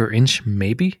 1/4 inch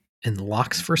maybe and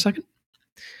locks for a second.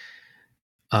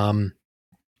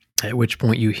 At which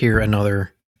point you hear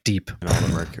another deep and all the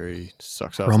mercury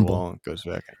sucks off rumble. The wall and goes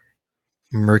back.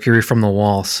 Mercury from the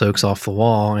wall soaks off the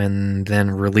wall and then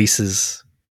releases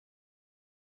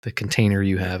the container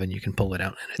you have, and you can pull it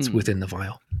out, and it's within the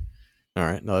vial. All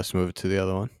right, now let's move it to the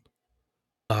other one.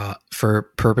 For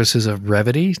purposes of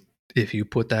brevity, if you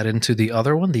put that into the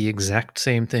other one, the exact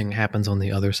same thing happens on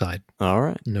the other side. All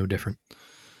right. No different.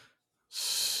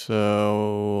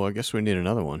 So I guess we need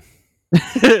another one.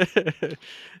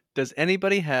 Does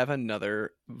anybody have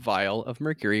another vial of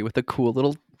mercury with a cool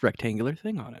little rectangular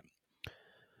thing on it?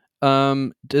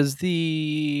 Does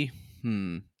the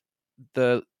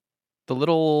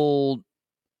little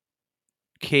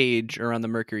cage around the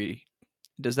mercury,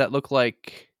 does that look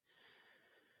like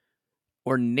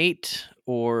ornate,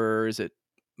 or is it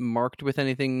marked with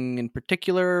anything in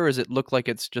particular, or does it look like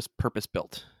it's just purpose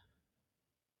built?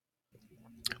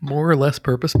 More or less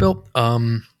purpose built.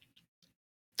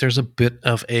 there's a bit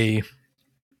of a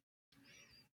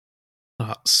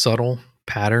subtle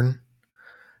pattern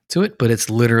to it, but it's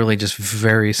literally just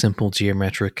very simple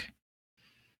geometric,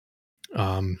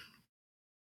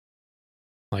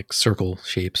 like circle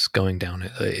shapes going down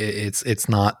it. It's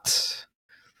not.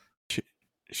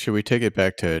 Should we take it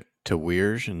back to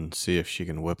Weir's and see if she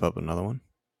can whip up another one?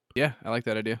 Yeah, I like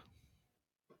that idea.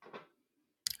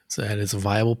 So that is a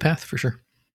viable path for sure.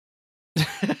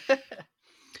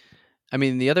 I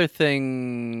mean, the other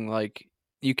thing, like,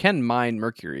 you can mine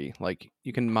mercury. Like,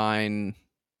 you can mine.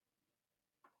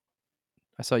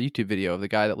 I saw a YouTube video of the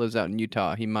guy that lives out in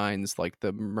Utah. He mines like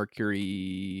the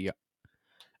mercury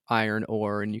iron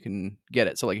ore, and you can get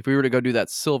it. So, like, if we were to go do that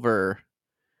silver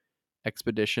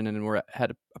expedition and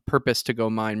had a purpose to go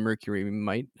mine mercury, we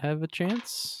might have a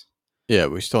chance. Yeah,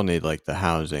 we still need like the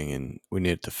housing, and we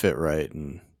need it to fit right,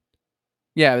 and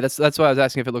yeah, that's why I was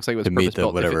asking if it looks like it was to meet purpose the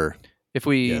built. whatever. If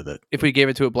we gave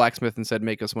it to a blacksmith and said,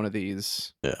 make us one of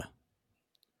these, Yeah,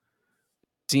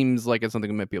 seems like it's something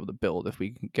we might be able to build if we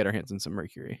can get our hands on some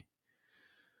mercury.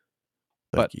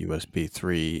 like USB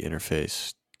 3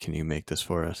 interface. Can you make this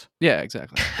for us? Yeah,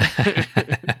 exactly.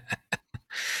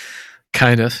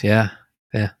 Kind of, yeah.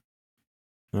 All right.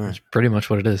 That's pretty much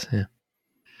what it is. Yeah.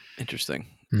 Interesting.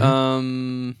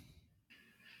 Mhm.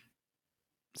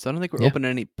 So I don't think we're opening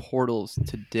any portals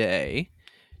today.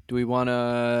 Do we want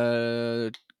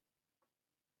to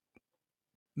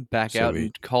back out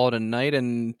and call it a night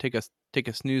and take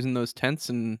a snooze in those tents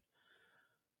and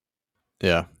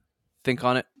think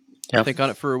on it? Yep. Think on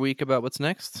it for a week about what's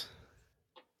next.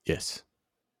 Yes.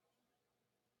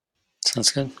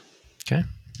 Sounds good. Okay.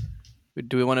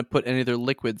 Do we want to put any other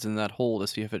liquids in that hole to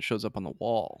see if it shows up on the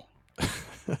wall?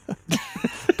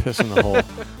 Piss in the hole.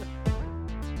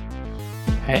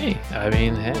 Hey, I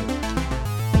mean, hey.